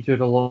he's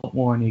featured a lot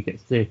more and he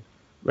gets to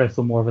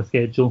wrestle more of a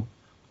schedule.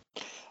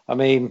 I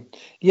mean,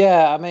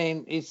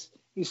 he's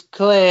he's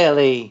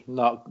clearly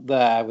not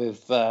there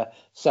with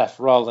Seth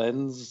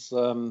Rollins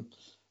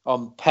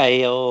on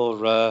pay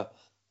or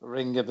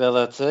ring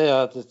ability,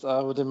 I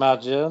would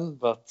imagine.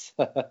 But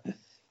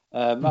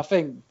I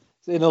think,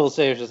 in all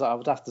seriousness, I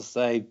would have to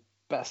say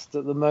best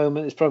at the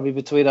moment is probably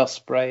between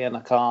Ospreay and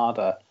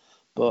Okada.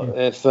 But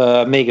if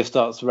Omega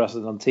starts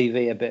wrestling on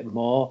TV a bit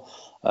more,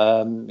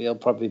 he'll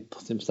probably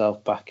put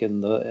himself back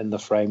in the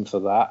frame for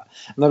that.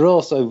 And they're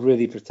also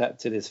really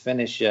protecting his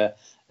finisher.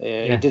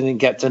 He didn't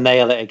get to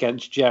nail it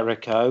against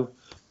Jericho,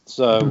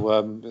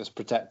 so it's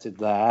protected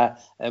there.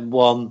 And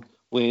one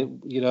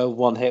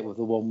hit with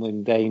the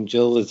one-winged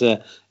angel is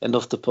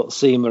enough to put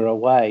Cena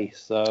away.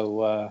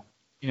 So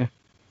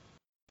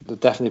they're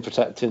definitely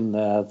protecting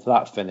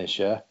that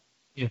finisher.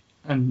 Yeah,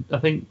 and I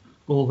think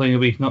the whole thing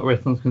of he's not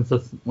wrestling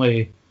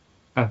consistently,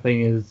 I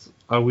think, is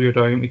a weird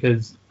argument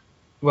because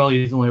while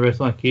he's only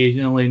wrestling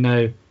occasionally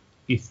now,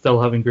 he's still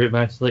having great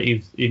matches. Like he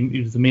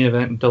was the main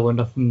event in Double or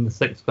Nothing. The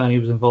sixth fan he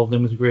was involved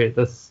in was great.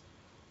 This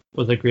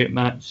was a great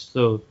match.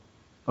 So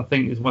I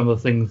think it's one of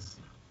those things,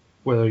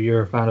 whether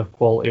you're a fan of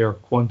quality or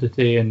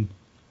quantity, and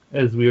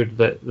it's weird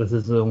that this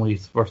is only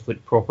his first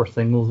proper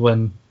singles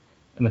win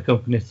in the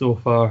company so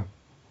far.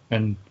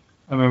 And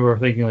I remember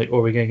thinking we're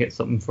going to get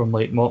something from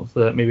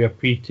Moxley, maybe a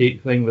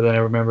pre-tape thing, but then I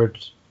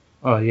remembered,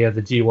 oh yeah,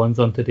 the G1's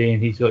on today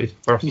and he's got his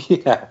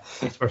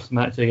first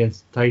match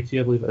against Taichi,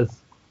 I believe it is.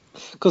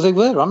 Because they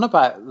were on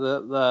about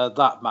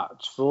that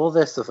match for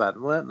this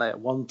event, weren't they, at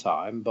one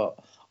time? But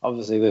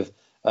obviously with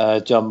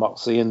Jon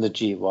Moxley in the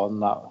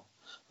G1,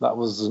 that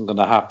wasn't going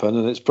to happen,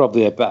 and it's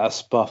probably a better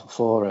spot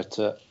for it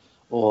at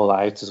All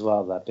Out as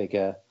well, that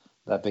bigger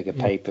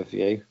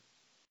pay-per-view.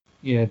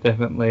 Yeah,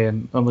 definitely,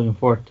 and I'm looking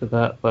forward to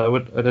that.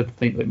 But I did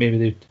think that maybe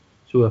they'd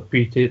show a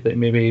pre-tape that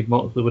maybe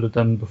Moxley would have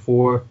done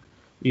before,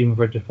 even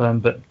for Japan.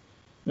 But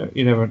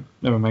you never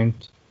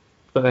mind.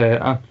 But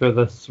after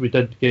this, we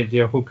did get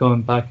Jericho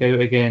coming back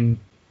out again,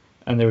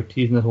 and they were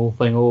teasing the whole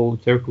thing. Oh,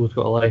 Jericho's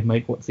got a live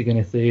mic. What's he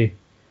going to say?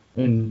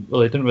 And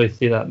well, they didn't really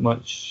say that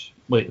much,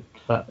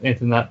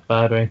 anything that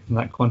bad or anything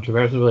that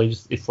controversial.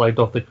 He slid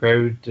off the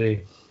crowd.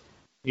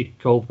 He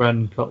called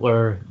Brandon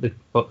Cutler the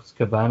Bucks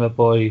Cabana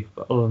boy,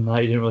 but other than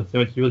that, he didn't really say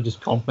much. He really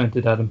just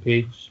complimented Adam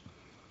Page.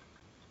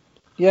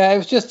 Yeah, it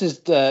was just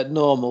his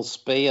normal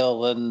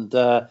spiel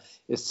and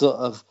his sort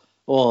of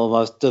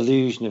almost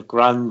delusion of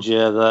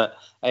grandeur that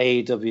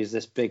AEW is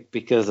this big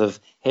because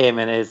of him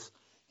and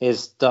his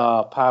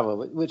star power,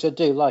 which I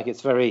do like.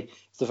 It's a very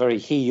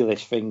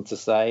heelish thing to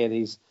say,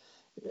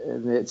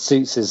 and it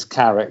suits his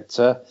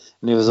character.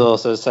 And he was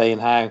also saying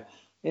how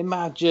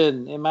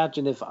imagine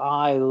if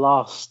I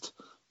lost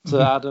to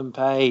Adam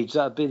Page,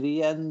 that'd be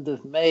the end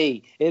of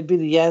me. It'd be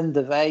the end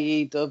of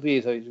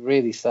AEW. So he's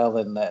really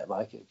selling it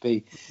like it'd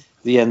be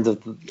the end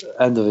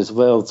of his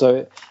world.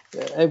 So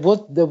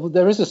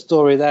there is a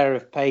story there.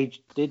 If Page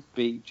did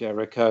beat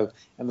Jericho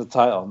in the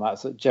title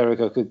match, that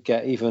Jericho could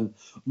get even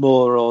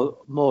more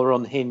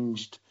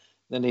unhinged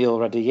than he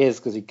already is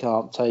because he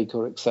can't take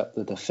or accept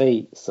the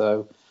defeat.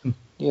 So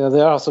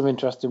there are some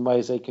interesting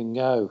ways they can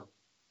go.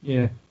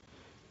 Yeah,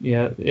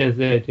 there's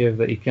the idea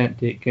that he can't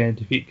take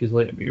defeat because,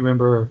 you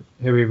remember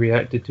how he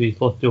reacted to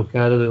his loss to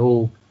Okada, the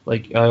whole,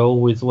 I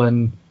always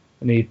win,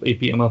 and he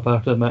beat him up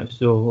after the match,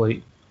 so,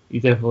 he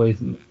definitely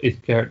isn't, his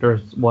character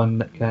is one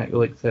that can't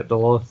really accept a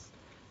loss.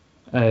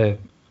 But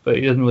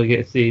he doesn't really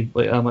get to see,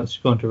 that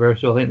much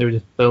controversial. I think they were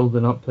just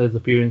building up his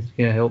appearance to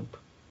kind of help.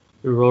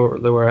 They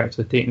were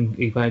actually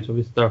taking advantage of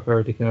his star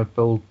power to kind of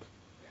build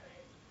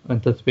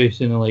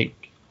anticipation and,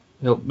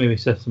 help maybe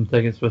shift some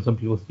tickets when some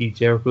people see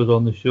Jericho's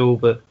on the show,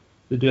 but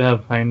they do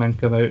have Hangman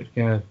come out to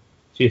kind of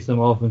chase him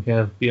off and kind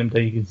of beat him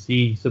down. You can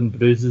see some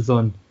bruises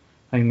on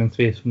Hangman's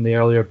face from the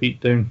earlier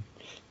beatdown.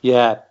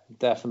 Yeah,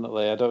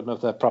 definitely. I don't know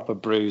if they're proper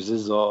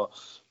bruises or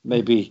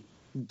maybe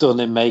done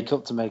in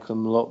makeup to make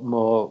them look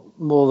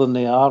more than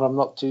they are. I'm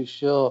not too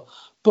sure.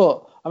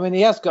 But,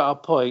 he has got a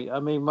point.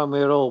 When we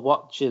were all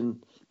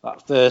watching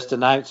that first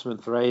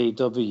announcement for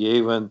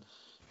AEW and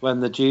when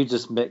the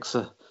Judas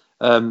Mixer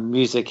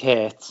music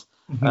hit,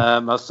 I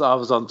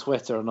was on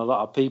Twitter and a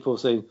lot of people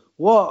saying,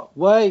 what?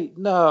 Wait,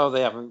 no,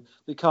 they haven't.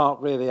 They can't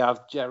really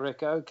have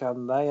Jericho,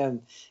 can they?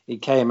 And he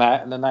came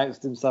out and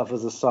announced himself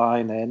as a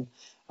sign-in.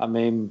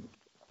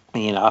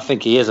 I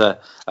think he is a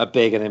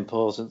big and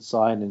important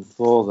signing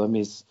for them.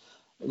 He's,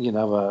 he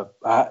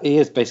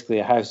is basically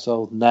a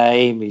household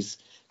name. He's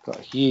got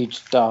huge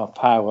star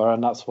power,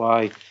 and that's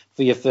why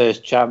for your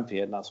first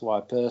champion, that's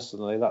why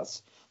personally,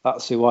 that's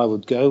who I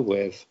would go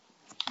with.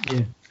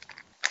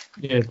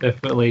 Yeah,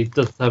 definitely. He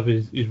does have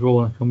his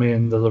role in coming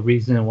in. There's a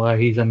reason why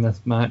he's in this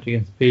match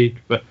against Page.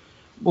 But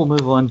we'll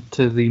move on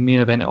to the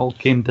main event. It all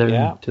came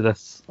down to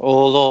this.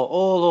 All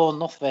or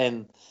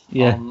nothing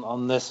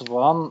on this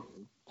one.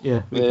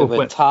 Yeah,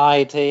 we're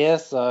tied here.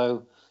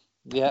 So,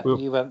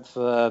 you went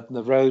for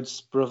the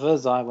Rhodes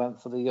brothers. I went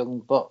for the Young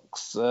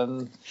Bucks.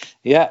 And,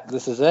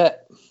 this is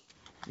it.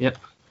 Yep.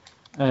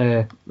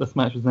 This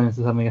match was announced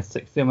as having a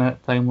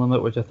 60-minute time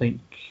limit, which I think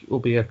will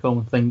be a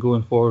common thing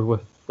going forward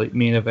with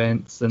main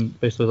events, and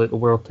especially the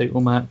world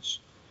title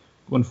match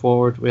going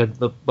forward. We had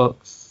the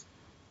Bucks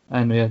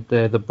and we had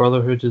the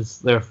Brotherhood is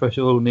their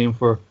official name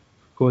for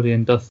Cody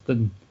and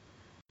Dustin,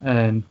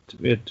 and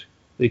we had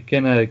the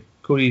kind of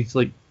Cody's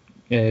like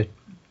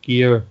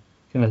gear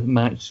kind of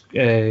matched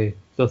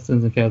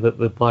Dustin's and kind of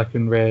the black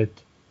and red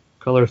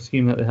color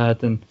scheme that they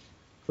had. And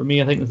for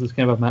me, I think this is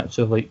kind of a match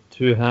of like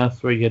two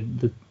halves, where you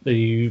had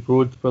the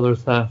Rhodes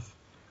brothers half,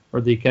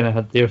 where they kind of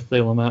had their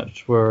style of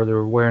match where they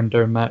were wearing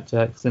down Matt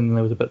Jackson and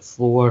it was a bit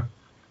slower,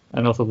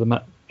 and also the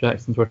Matt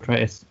Jacksons were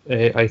trying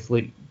to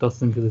isolate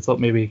Dustin because they thought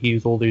maybe he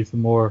was older, he's the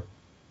more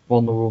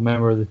vulnerable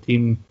member of the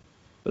team.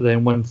 But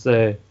then once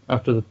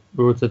after the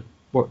Rhodes had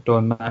worked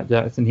on Matt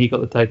Jackson, he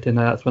got the tag team,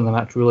 and that's when the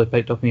match really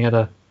picked up, and he had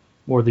a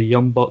more the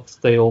Young Bucks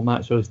style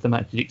match, or at least the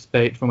match you'd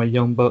expect from a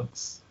Young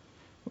Bucks.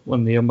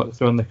 When the Young Bucks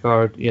were on the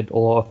card, he had a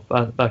lot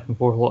of back and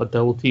forth, a lot of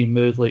double team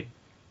moves, like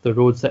the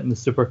Rhodes hitting the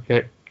super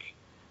kick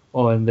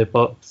on the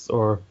Bucks,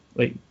 or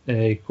like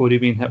Cody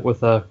being hit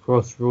with a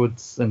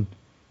crossroads, and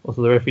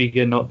also the referee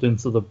getting knocked in,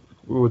 so the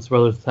Rhodes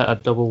brothers had a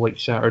double like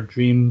Shattered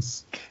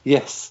Dreams.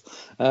 Yes,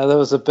 there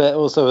was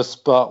a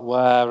spot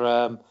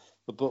where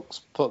the Bucks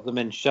put them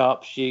in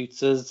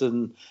sharpshooters,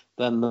 and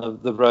then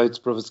the Rhodes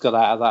brothers got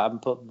out of that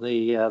and put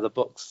the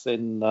Bucks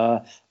in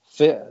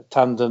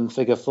tandem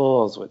figure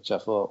fours, which I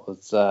thought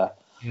was a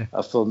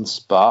fun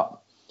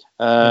spot.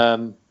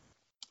 I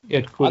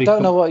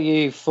don't know what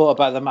you thought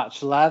about the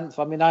match length.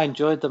 I mean, I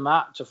enjoyed the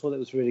match. I thought it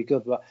was really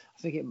good, but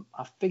I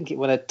think it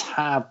went a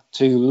tad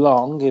too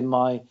long, in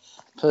my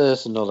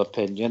personal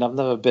opinion. I've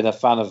never been a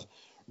fan of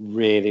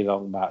really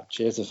long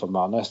matches, if I'm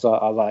honest.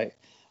 I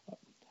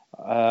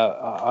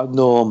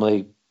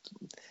normally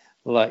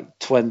like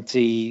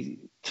 20,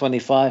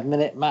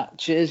 25-minute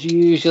matches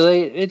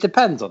usually. It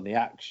depends on the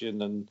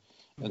action and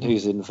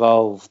who's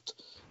involved.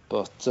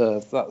 But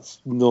I've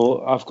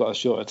got a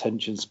short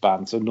attention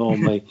span, so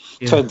normally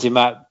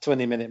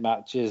 20-minute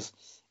matches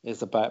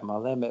is about my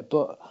limit.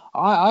 But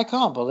I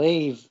can't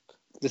believe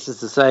this is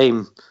the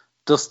same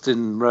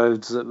Dustin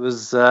Rhodes that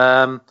was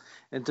in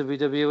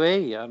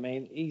WWE. I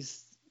mean,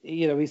 he's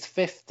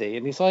 50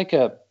 and he's like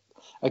a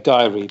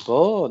guy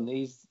reborn.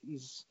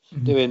 He's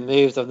doing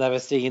moves I've never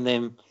seen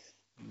him,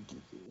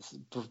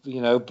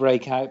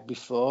 break out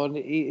before, and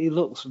he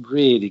looks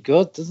really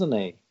good, doesn't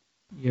he?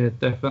 Yeah,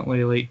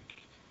 definitely.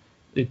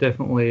 It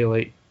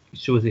definitely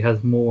shows he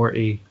has more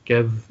to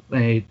give.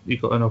 He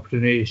got an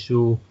opportunity to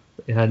show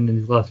that he hadn't in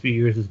his last few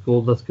years as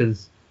Goldust,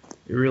 because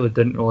he really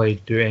didn't really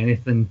do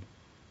anything,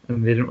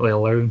 and they didn't really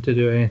allow him to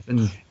do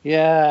anything.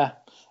 Yeah,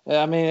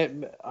 I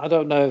mean, I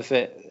don't know if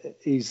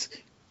he's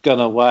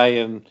gone away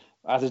and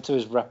added to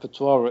his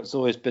repertoire. It's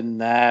always been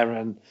there,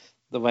 and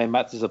the way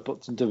matches are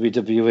booked in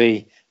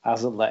WWE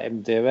hasn't let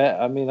him do it.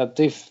 I mean, I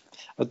do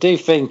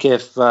think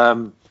if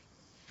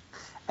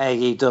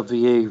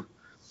AEW,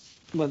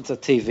 once a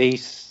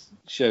TV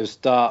show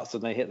starts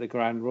and they hit the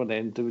ground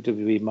running,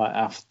 WWE might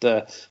have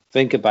to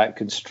think about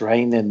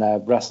constraining their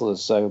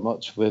wrestlers so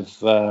much with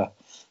their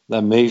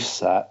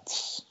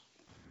movesets.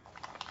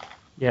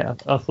 Yeah,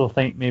 I also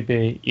think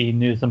maybe he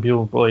knew some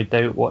people probably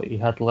doubt what he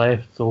had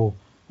left, so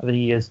I think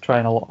he is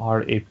trying a lot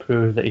harder to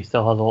prove that he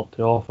still has a lot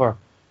to offer.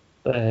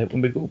 But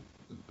when we go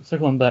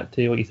circling back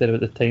to what you said about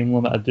the time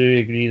limit, I do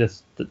agree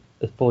this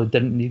probably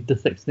didn't need the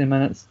 60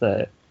 minutes.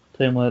 The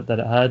time limit that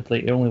it had,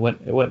 it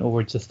went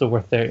over just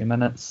over 30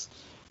 minutes.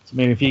 So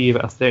maybe if you gave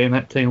it a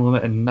 30-minute time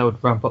limit, and that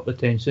would ramp up the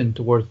tension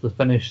towards the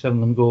finish, having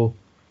them go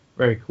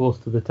very close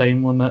to the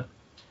time limit.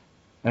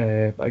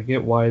 But I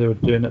get why they were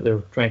doing it. They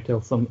were trying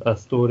to tell a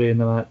story in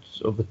the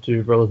match of the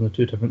two brothers in the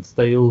two different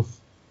styles.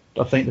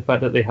 I think the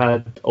fact that they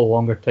had a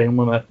longer time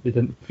limit, they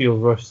didn't feel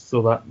rushed,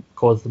 so that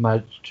caused the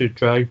match to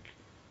drag.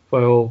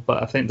 Well,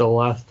 but I think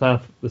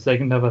the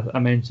second half I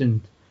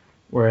mentioned,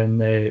 wherein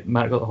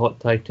Matt got the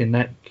hot tag to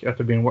Nick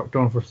after being worked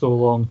on for so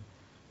long,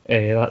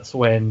 that's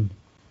when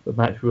the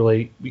match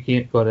really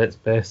got at its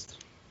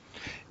best.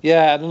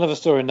 Yeah, and another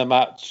story in the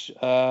match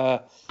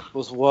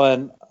was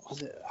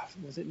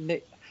it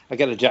Nick? I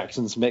get the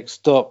Jacksons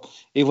mixed up.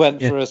 He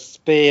went for a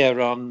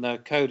spear on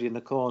Cody in the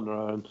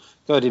corner, and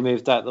Cody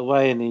moved out the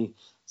way, and he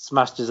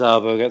smashed his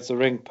elbow against the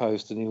ring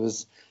post, and he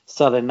was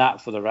selling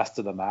that for the rest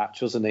of the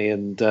match, wasn't he?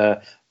 And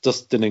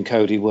Dustin and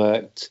Cody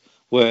worked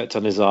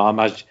on his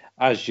arm,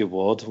 as you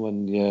would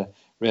when you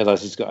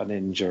realise he's got an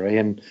injury.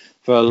 And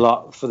for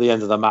the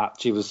end of the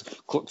match, he was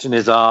clutching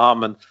his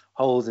arm and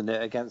holding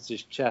it against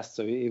his chest,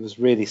 so he was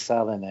really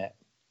selling it.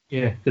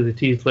 Yeah, because the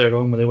teased later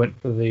on when they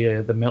went for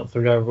the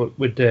Meltzer guy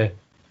would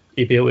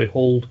he'd be able to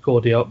hold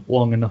Cody up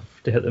long enough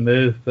to hit the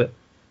move. But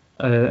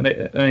a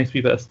nice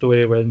wee bit of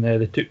story when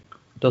they took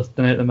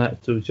Dustin out of the match,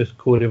 so it was just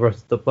Cody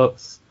versus the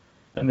Bucks,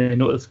 and they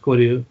noticed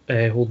Cody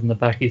holding the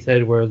back of his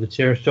head where the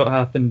chair shot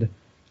happened,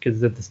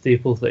 because of the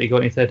staples that he got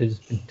in his head had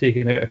just been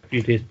taken out a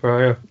few days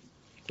prior.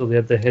 So they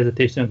had the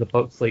hesitation of the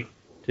Bucks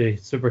to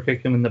super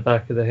kick him in the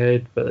back of the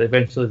head, but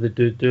eventually they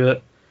do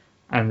it,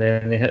 and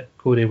then they hit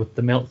Cody with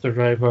the Meltzer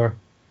driver,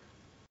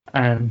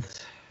 and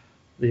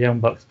the Young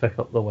Bucks pick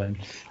up the win.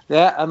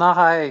 Yeah, and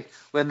I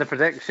win the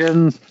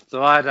prediction,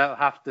 so I don't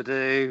have to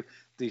do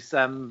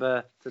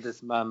December to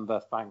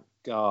Dismember, thank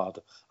God,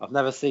 I've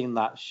never seen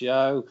that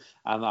show,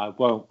 and I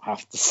won't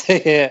have to see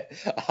it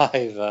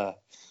either.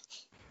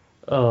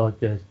 Oh,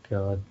 good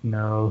God,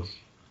 no.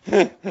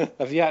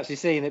 Have you actually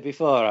seen it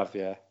before, have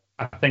you?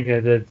 I think I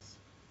did.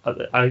 I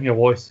think I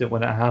watched it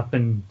when it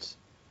happened.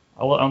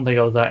 I don't think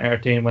I was that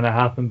entertained when it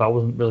happened, but I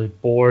wasn't really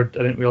bored.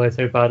 I didn't realize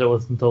how bad it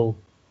was until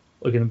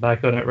looking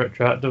back on it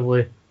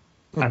retroactively,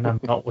 and I'm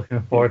not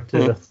looking forward to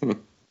this.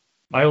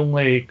 My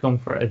only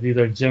comfort is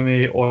either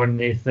Jimmy or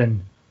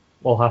Nathan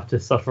will have to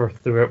suffer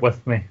through it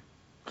with me.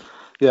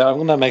 Yeah, I'm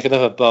going to make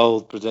another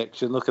bold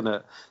prediction looking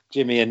at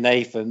Jimmy and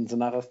Nathan's,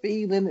 and I have a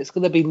feeling it's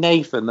going to be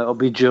Nathan that'll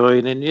be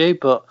joining you,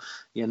 but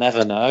you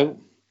never know.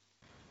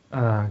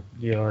 Ah,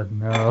 God,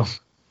 no.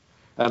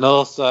 And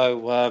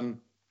also,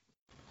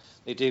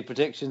 they do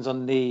predictions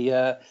on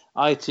the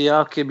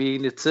ITR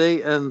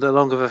community, and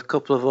along with a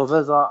couple of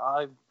others,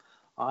 I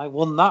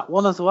won that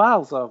one as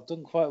well, so I've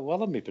done quite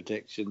well on my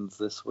predictions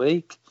this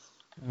week.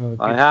 Oh,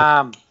 I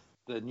am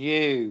the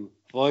new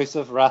voice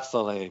of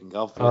wrestling,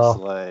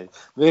 obviously.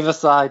 Move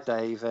aside,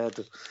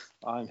 David.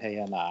 I'm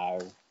here now.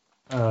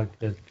 Oh,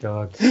 good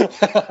God.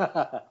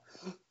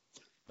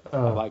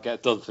 I might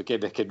get done for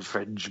gimmick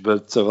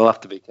infringement, so we'll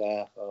have to be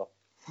careful.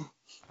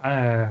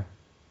 I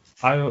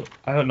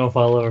don't know if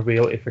I'll ever be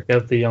able to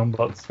forgive the Young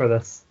Bucks for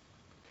this.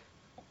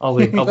 I'll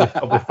be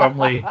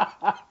firmly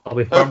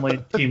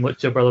Team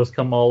Lucha Brothers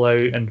come all out,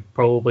 and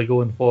probably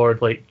going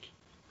forward, like,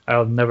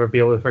 I'll never be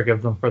able to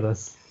forgive them for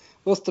this.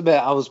 Must admit,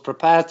 I was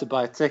prepared to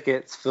buy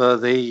tickets for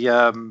the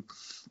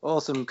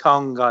Awesome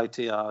Kong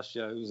ITR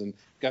shows and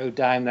go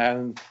down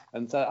there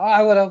and say,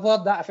 I would have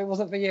won that if it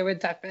wasn't for you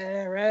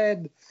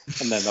interfering.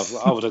 And then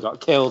I would have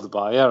got killed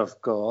by her,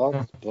 of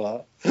course.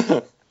 But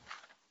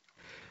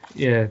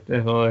yeah,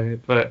 definitely.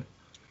 But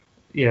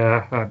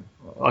yeah,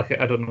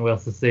 I don't know what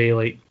else to say.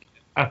 Like,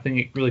 I think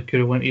it really could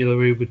have went either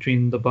way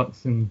between the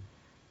Bucks and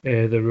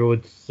the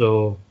Rhodes.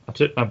 So I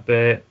took my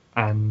bet,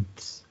 and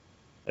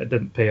it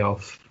didn't pay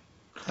off.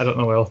 I don't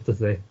know what else to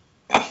say.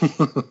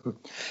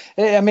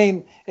 I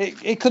mean,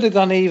 it could have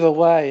gone either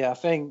way. I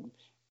think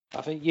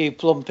you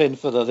plumping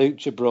for the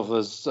Lucha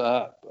Brothers,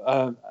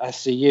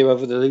 SCU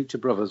over the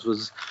Lucha Brothers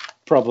was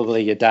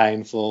probably your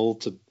downfall,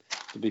 to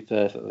be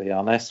perfectly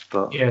honest.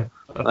 But yeah,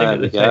 I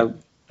think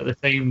at the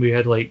time we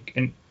had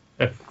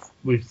if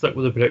we stuck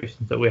with the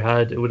predictions that we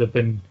had, it would have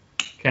been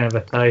kind of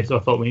a tie. So I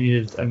thought we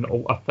needed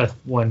a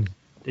fifth one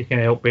to kind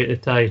of help break the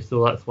tie.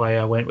 So that's why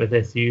I went with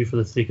SCU for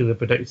the sake of the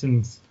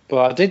predictions.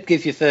 But I did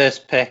give you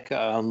first pick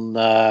on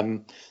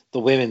the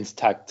women's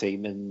tag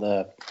team in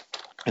the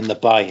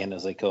buy-in,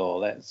 as they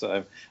call it.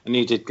 So, and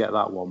you did get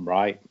that one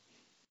right.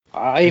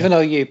 Even though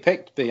you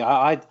picked me,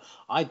 I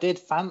did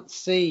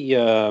fancy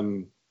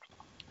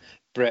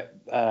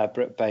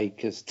Britt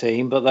Baker's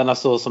team, but then I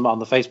saw some on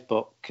the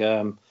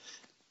Facebook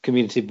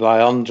community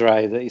by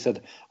Andre that he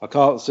said, I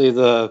can't see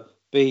the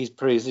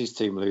Breezy's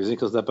team losing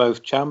because they're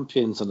both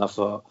champions, and I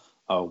thought,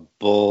 oh,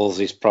 balls,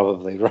 he's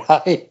probably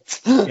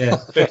right. Yeah,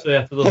 especially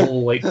after the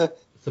whole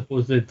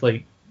supposed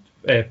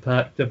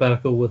Pac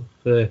debacle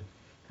with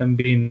him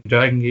being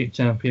Dragon Gate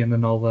champion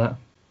and all that.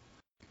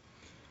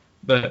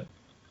 But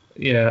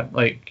yeah,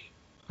 I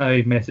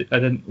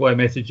didn't want to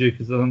message you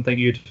because I don't think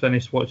you'd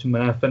finished watching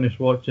when I finished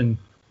watching.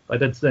 I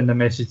did send a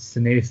message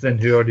to Nathan,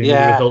 who already knew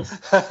the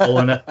results all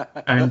on it,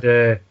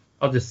 and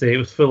I'll just say it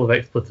was full of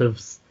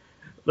expletives.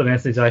 The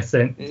message I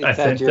sent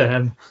to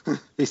him.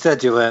 He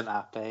said you weren't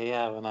happy,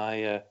 when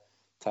I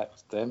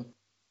texted him.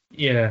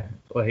 Yeah,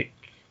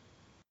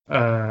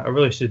 I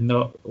really should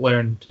not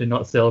learn to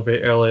not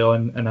celebrate early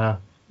on in a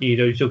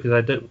AEW show,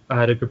 because I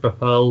had a group of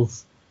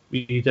pals.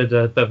 We did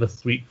a bit of a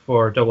sweep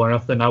for Double or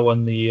Nothing. I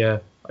won I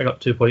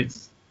got 2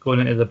 points going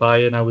into the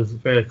buy, and I was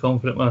very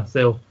confident with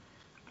myself.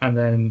 And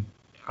then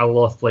I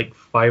lost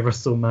 5 or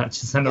so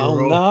matches in a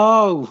row.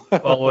 No!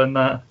 Following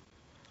that,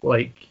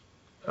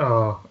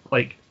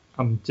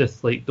 I'm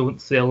just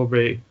don't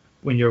celebrate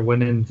when you're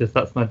winning. Just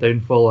that's my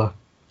downfall.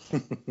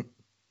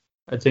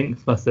 I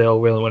jinx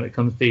myself really when it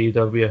comes to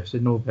AEW. I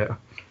should know better.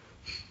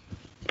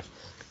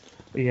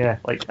 But yeah,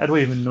 I don't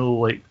even know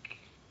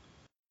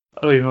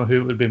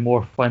who it would be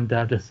more fun to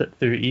have to sit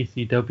through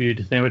ECW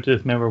December to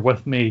Dismember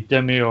with me,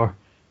 Jimmy or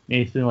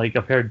Nathan.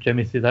 I've heard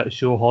Jimmy say that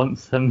show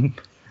haunts him,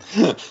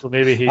 so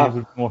maybe he would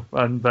be more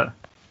fun. But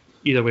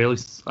either way, at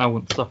least I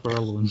won't suffer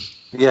alone.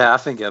 Yeah, I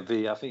think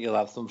you'll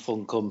have some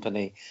fun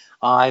company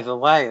either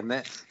way, and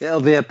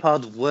it'll be a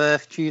pod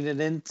worth tuning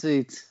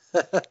into.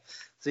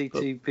 See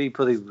two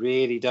people who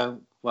really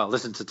don't. Well,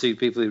 listen to two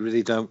people who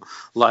really don't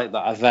like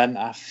that event.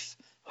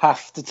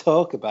 Have to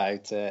talk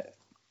about it.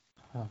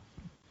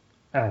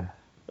 It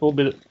won't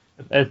be,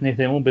 as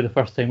Nathan, it won't be the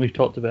first time we've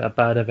talked about a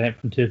bad event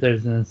from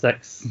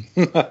 2006.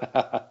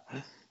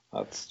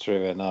 That's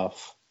true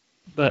enough.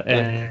 But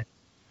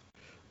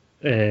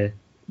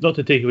not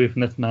to take away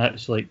from this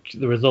match,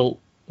 the result,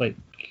 we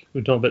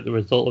talked about the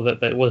result of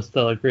it, but it was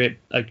still a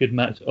good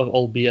match,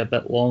 albeit a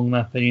bit long, in my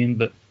opinion.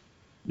 But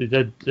they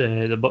did,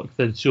 the Bucks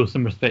did show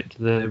some respect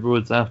to the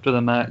Rhodes after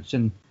the match,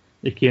 and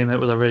they came out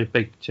with a very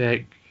big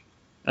check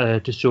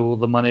to show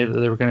the money that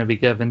they were going to be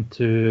given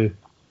to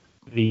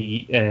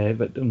the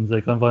victims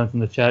of gun violence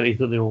and the charities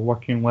that they were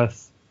working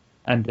with,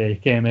 and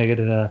Kenny Omega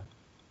did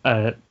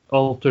a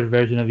altered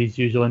version of his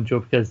usual intro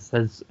because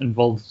his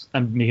involves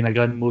making a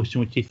gun motion,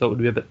 which he thought would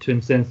be a bit too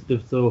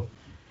insensitive. So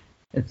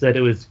instead,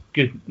 it was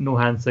good, no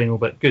hand signal,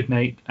 but good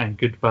night and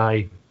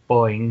goodbye,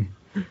 boing.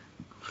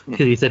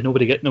 Because he said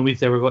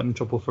nobody's ever got in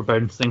trouble for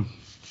bouncing.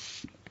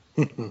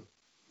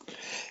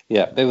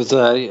 Yeah, it was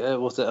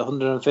was it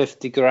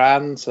 150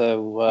 grand?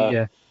 So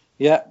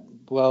yeah,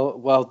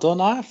 well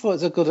done. I thought it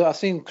was a good. I've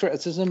seen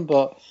criticism,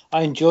 but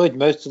I enjoyed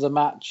most of the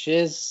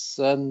matches,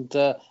 and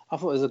I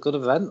thought it was a good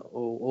event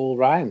all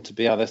round. To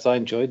be honest, I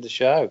enjoyed the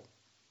show.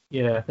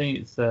 Yeah, I think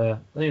it's a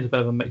bit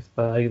of a mixed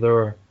bag.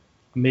 There,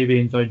 maybe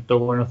enjoyed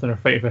Double or Nothing or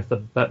Fighter Fest a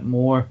bit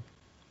more,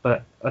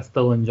 but I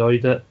still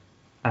enjoyed it,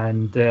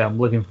 and I'm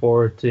looking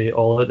forward to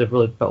all of it. They've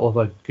really built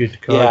up a good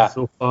card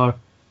so far.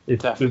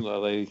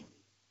 Definitely.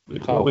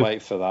 Can't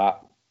wait for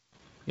that.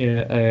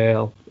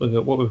 Yeah,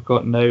 what we've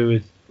got now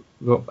is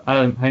we've got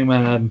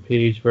Hangman Adam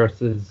Page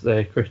versus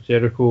Chris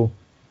Jericho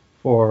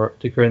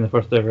to crown the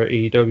first ever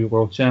AEW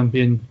World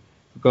Champion.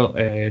 We've got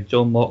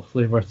Jon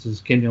Moxley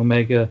versus Kenny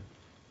Omega,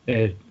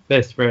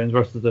 Best Friends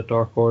versus the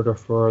Dark Order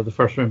for the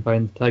first round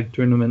behind the tag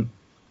tournament.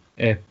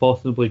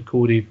 Possibly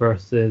Cody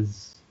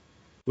versus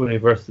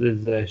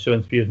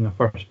Shawn Spears in a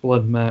First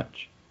Blood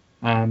match,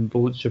 and the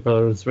Lucha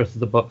Brothers versus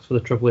the Bucks for the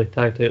AAA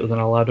tag titles in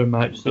a ladder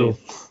match. So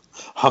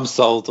I'm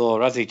sold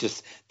already.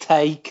 Just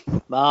take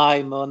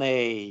my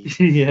money.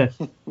 Yeah,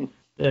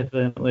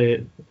 definitely.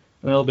 And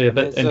it'll be a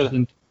bit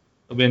interesting.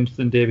 It'll be an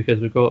interesting day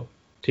because we've got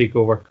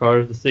Takeover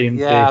cards the same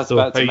day. Yeah, I was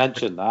about to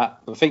mention that.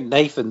 I think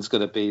Nathan's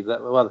going to be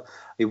there. Well,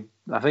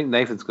 I think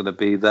Nathan's going to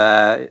be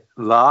there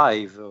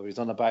live, or he's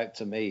on about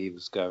to me. He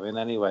was going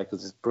anyway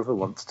because his brother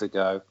wants to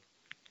go.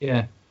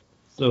 Yeah,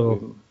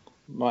 so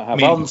we might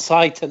have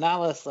on-site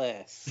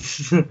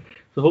analysis. So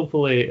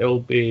hopefully it'll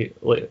be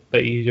a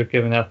bit easier,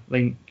 given I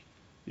think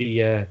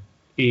the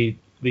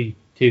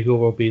Takeover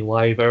will be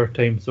live our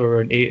time, so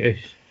around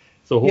 8ish.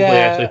 So hopefully it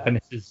actually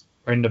finishes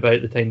around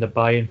about the time the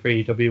buy-in for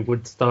AEW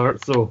would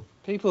start. So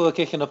people were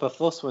kicking up a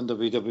fuss when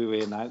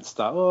WWE announced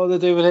that. Oh, they're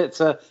doing it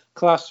to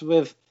clash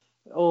with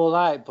All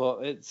Out,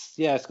 but it's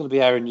going to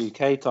be airing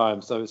UK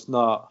time, so it's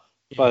not.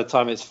 By the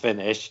time it's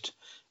finished,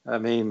 I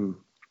mean,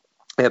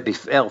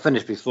 it'll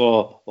finish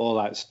before All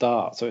Out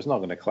starts, so it's not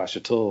going to clash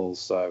at all.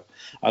 So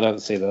I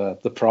don't see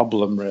the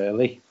problem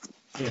really.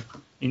 Yeah,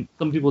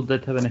 some people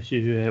did have an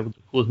issue with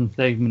the closing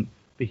segment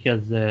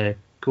because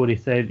Cody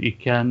said you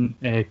can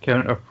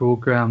counter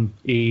program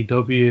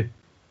AEW,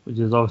 which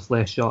is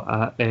obviously a shot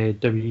at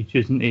WWE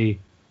choosing to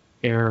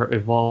air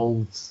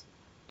Evolve's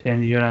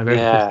 10-year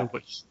anniversary.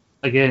 Which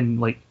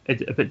again,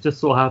 if it just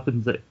so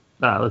happens that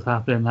was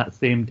happening that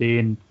same day,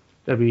 and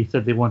WWE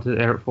said they wanted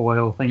to air it for a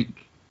while, I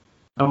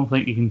don't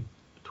think you can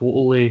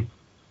totally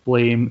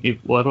blame. You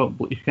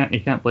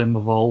can't blame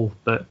Evolve,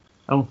 but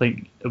I don't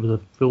think it was a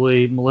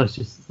fully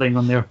malicious thing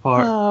on their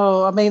part.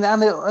 No, I mean,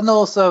 and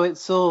also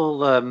it's all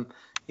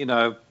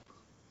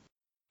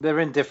they're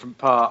in different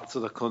parts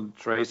of the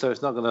country, so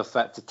it's not going to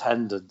affect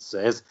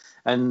attendances,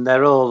 and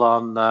they're all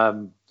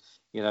on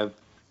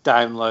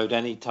download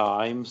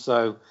anytime,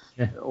 so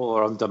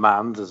or on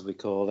demand as we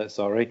call it.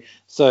 Sorry,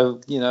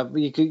 so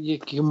you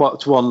can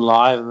watch one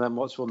live and then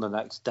watch one the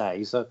next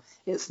day. So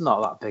it's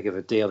not that big of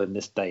a deal in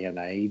this day and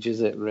age,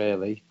 is it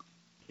really?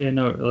 Yeah,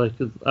 no,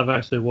 because I've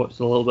actually watched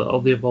a little bit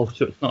of the Evolve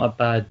show. It's not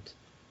a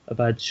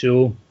bad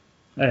show.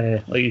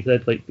 Like you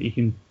said, you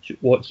can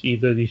watch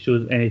either of these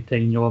shows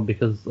anytime you want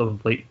because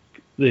of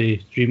the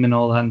streaming and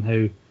all that, and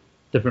how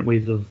different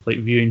ways of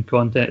viewing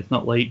content. It's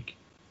not like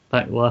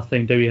back the last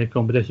time WWE had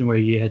competition where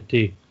you had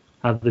to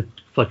have the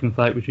flick and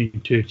flick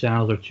between two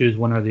channels or choose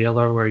one or the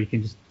other, where you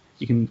can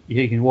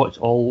watch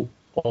all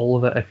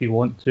of it if you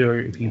want to, or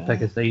if you can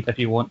pick a side if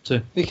you want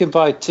to. You can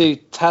buy two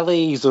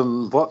tellies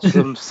and watch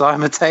them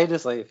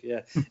simultaneously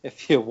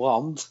if you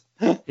want.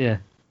 Yeah,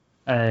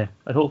 and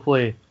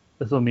hopefully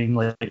this will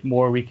mean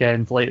more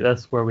weekends like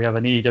this where we have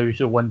an AEW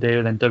show one day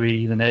and then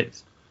WWE the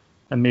next,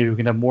 and maybe we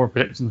can have more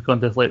predictions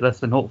contests like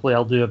this, and hopefully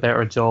I'll do a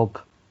better job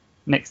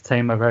next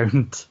time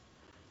around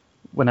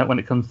when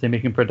it comes to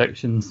making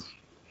predictions.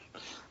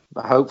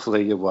 But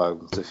hopefully you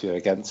won't if you're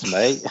against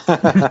me.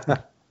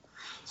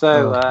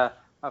 So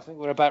I think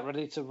we're about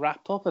ready to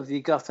wrap up. Have you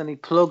got any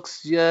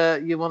plugs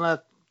you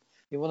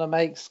wanna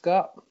make,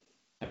 Scott?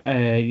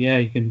 Yeah,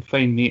 you can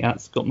find me at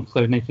Scott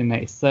McLeod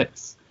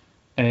 1996.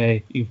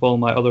 You can follow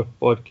my other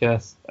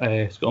podcast,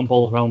 Scott and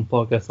Paul's Realm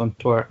Podcast, on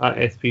Twitter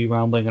at SP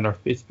Rambling, and our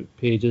Facebook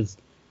pages,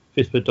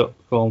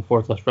 facebook.com/Realm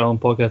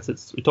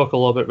Podcast. We talk a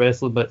lot about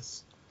wrestling, but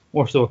it's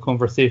more so a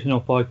conversational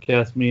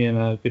podcast. Me and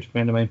a good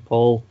friend of mine,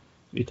 Paul,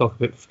 we talk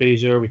about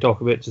Frasier. We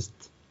talk about just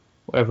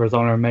whatever's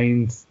on our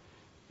minds.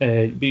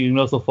 But you can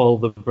also follow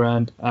the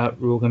brand at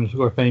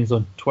Rogue_Pines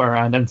on Twitter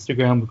and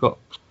Instagram.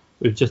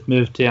 We've just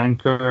moved to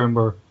Anchor, and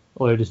we're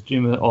allowed to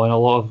stream it on a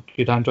lot of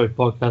good Android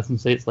podcasting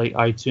sites like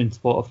iTunes,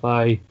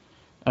 Spotify,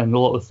 and a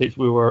lot of the sites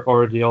we were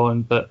already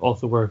on. But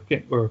also we're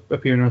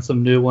appearing on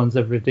some new ones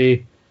every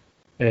day.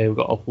 We've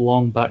got a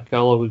long back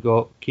catalog. We've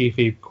got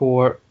Kayfabe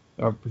Court,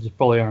 which is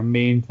probably our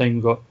main thing.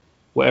 We've got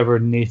whatever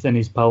Nathan and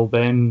his pal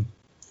Ben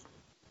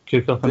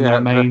cook up in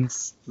their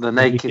minds. The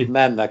naked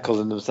men they're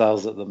calling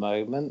themselves at the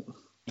moment.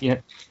 Yeah.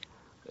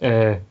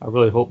 I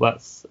really hope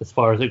that's as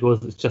far as it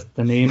goes. It's just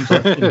the name.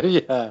 But,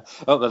 yeah.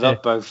 Oh, they're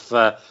not both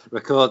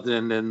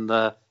recording in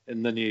the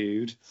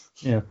nude.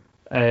 Yeah.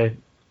 I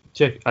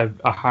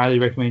highly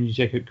recommend you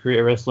check out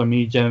Creator Wrestler.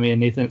 Me, Jimmy,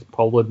 and Nathan. It's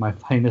probably my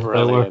finest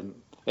hour.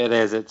 It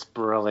is. It's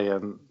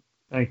brilliant.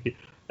 Thank you.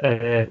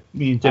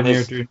 Me and Jimmy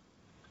are doing.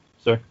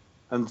 Sorry.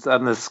 And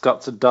there's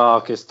got to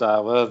darkest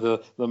hour,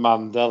 the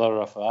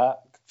Mandela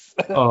effect.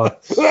 Oh,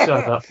 shut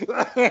up.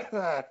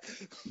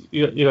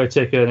 You gotta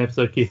check out an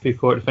episode of KP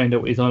Court to find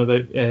out what he's on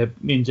about.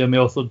 Me and Jimmy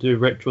also do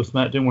Retro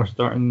SmackDown. We're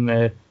starting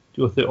to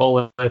go through all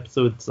the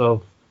episodes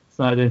of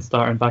SmackDown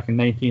starting back in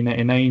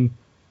 1999.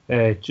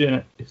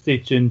 Stay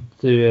tuned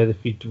to the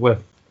feed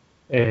with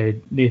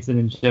Nathan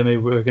and Jimmy.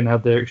 We're going to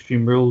have their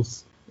Extreme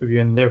Rules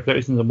reviewing their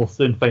predictions, and we'll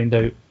soon find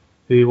out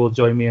who will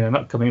join me in an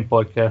upcoming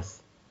podcast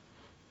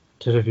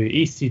to review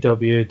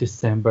ECW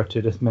December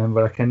to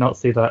Dismember. I cannot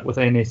say that with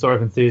any sort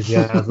of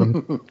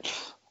enthusiasm.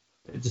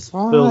 It just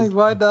feels...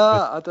 Why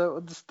not? I don't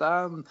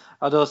understand.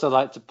 I'd also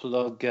like to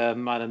plug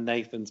mine and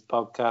Nathan's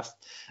podcast,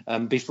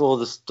 Before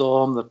the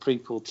Storm, the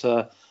prequel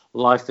to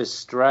Life is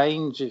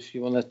Strange, if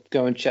you want to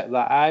go and check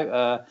that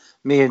out.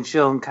 Me and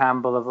Sean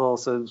Campbell have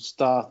also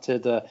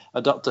started a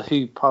Doctor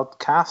Who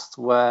podcast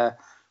where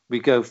we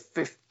go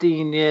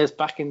 15 years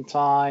back in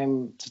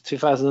time to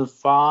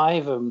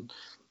 2005, and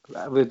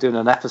we're doing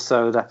an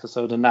episode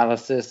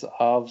analysis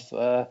of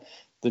the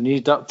new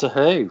Doctor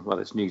Who. Well,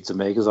 it's new to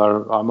me because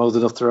I'm old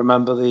enough to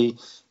remember the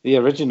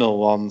original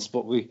ones,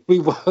 but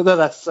the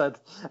less said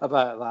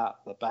about that,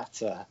 the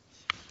better.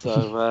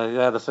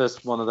 So, the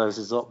first one of those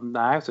is up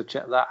now, so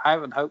check that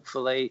out, and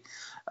hopefully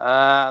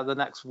the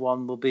next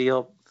one will be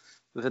up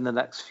within the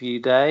next few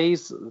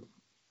days.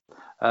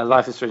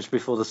 Life is Strange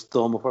Before the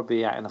Storm will probably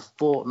be out in a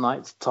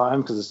fortnight's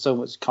time because there's so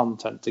much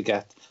content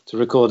to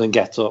record and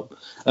get up.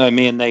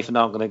 Me and Nathan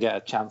aren't going to get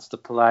a chance to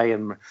play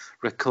and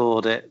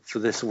record it for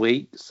this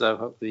week, so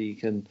hopefully you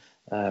can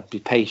be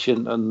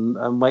patient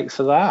and wait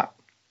for that.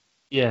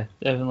 Yeah,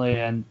 definitely.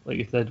 And like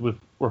you said,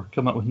 we're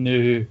coming up with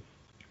new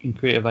and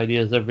creative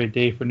ideas every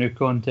day for new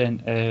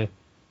content.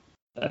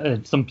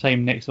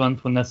 Sometime next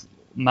month, when this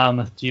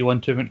mammoth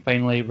G1 tournament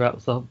finally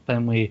wraps up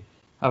and we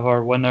have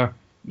our winner,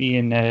 me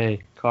and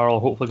Carl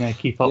hopefully going to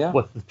keep up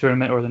with the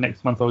tournament over the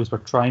next month. Always we're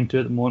trying to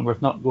at the moment. We're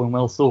not going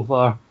well so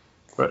far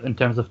in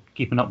terms of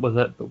keeping up with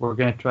it, but we're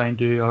going to try and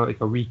do a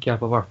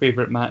recap of our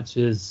favourite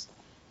matches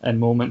and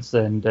moments,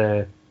 and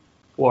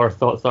what our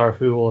thoughts are,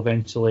 who will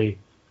eventually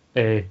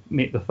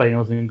make the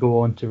finals and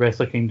go on to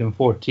Wrestle Kingdom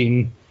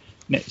 14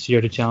 next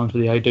year to challenge for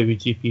the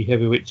IWGP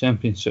Heavyweight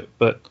Championship.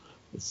 But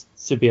it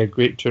should be a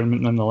great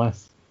tournament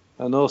nonetheless.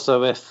 And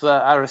also, if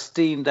our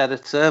esteemed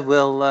editor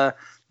will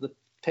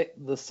pick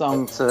the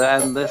song to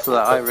end this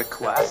that I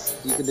request,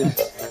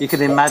 you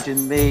can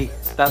imagine me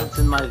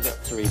dancing my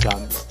victory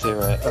dance to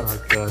it.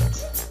 Oh god!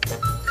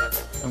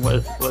 And what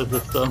is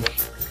this song?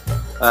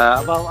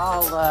 Well,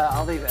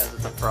 I'll leave it as a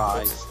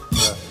surprise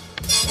to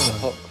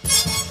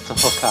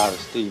hook our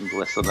esteemed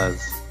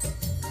listeners.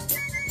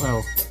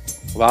 Well,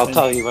 I'll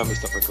tell you when we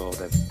stop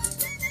recording.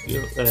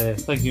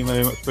 Thank you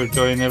very much for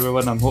joining,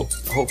 everyone.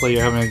 Hopefully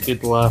you're having a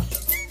good laugh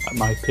at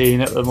my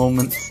pain at the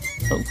moment.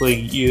 Hopefully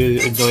you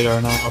enjoyed our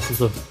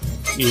analysis of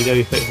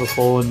AEW Fightful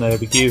Fallen.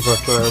 We gave our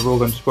Twitter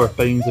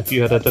Rogue_Fines. If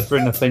you had a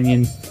different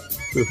opinion,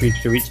 feel free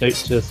to reach out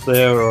to us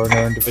there or on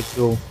our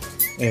individual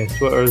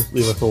Twitters.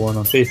 Leave us all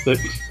on Facebook,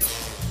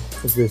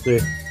 as they say.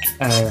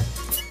 And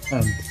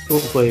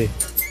hopefully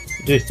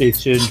do stay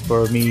tuned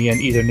for me and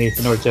either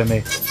Nathan or Jimmy,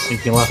 and you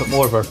can laugh at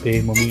more of our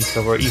pain when we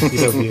cover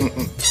ECW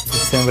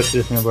December to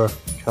December,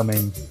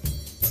 coming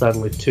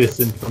sadly too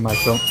soon for my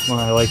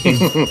liking.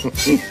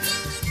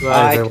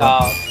 I can't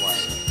wait.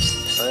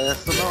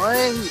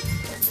 Personally.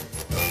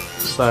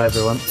 Bye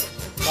everyone.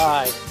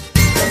 Bye.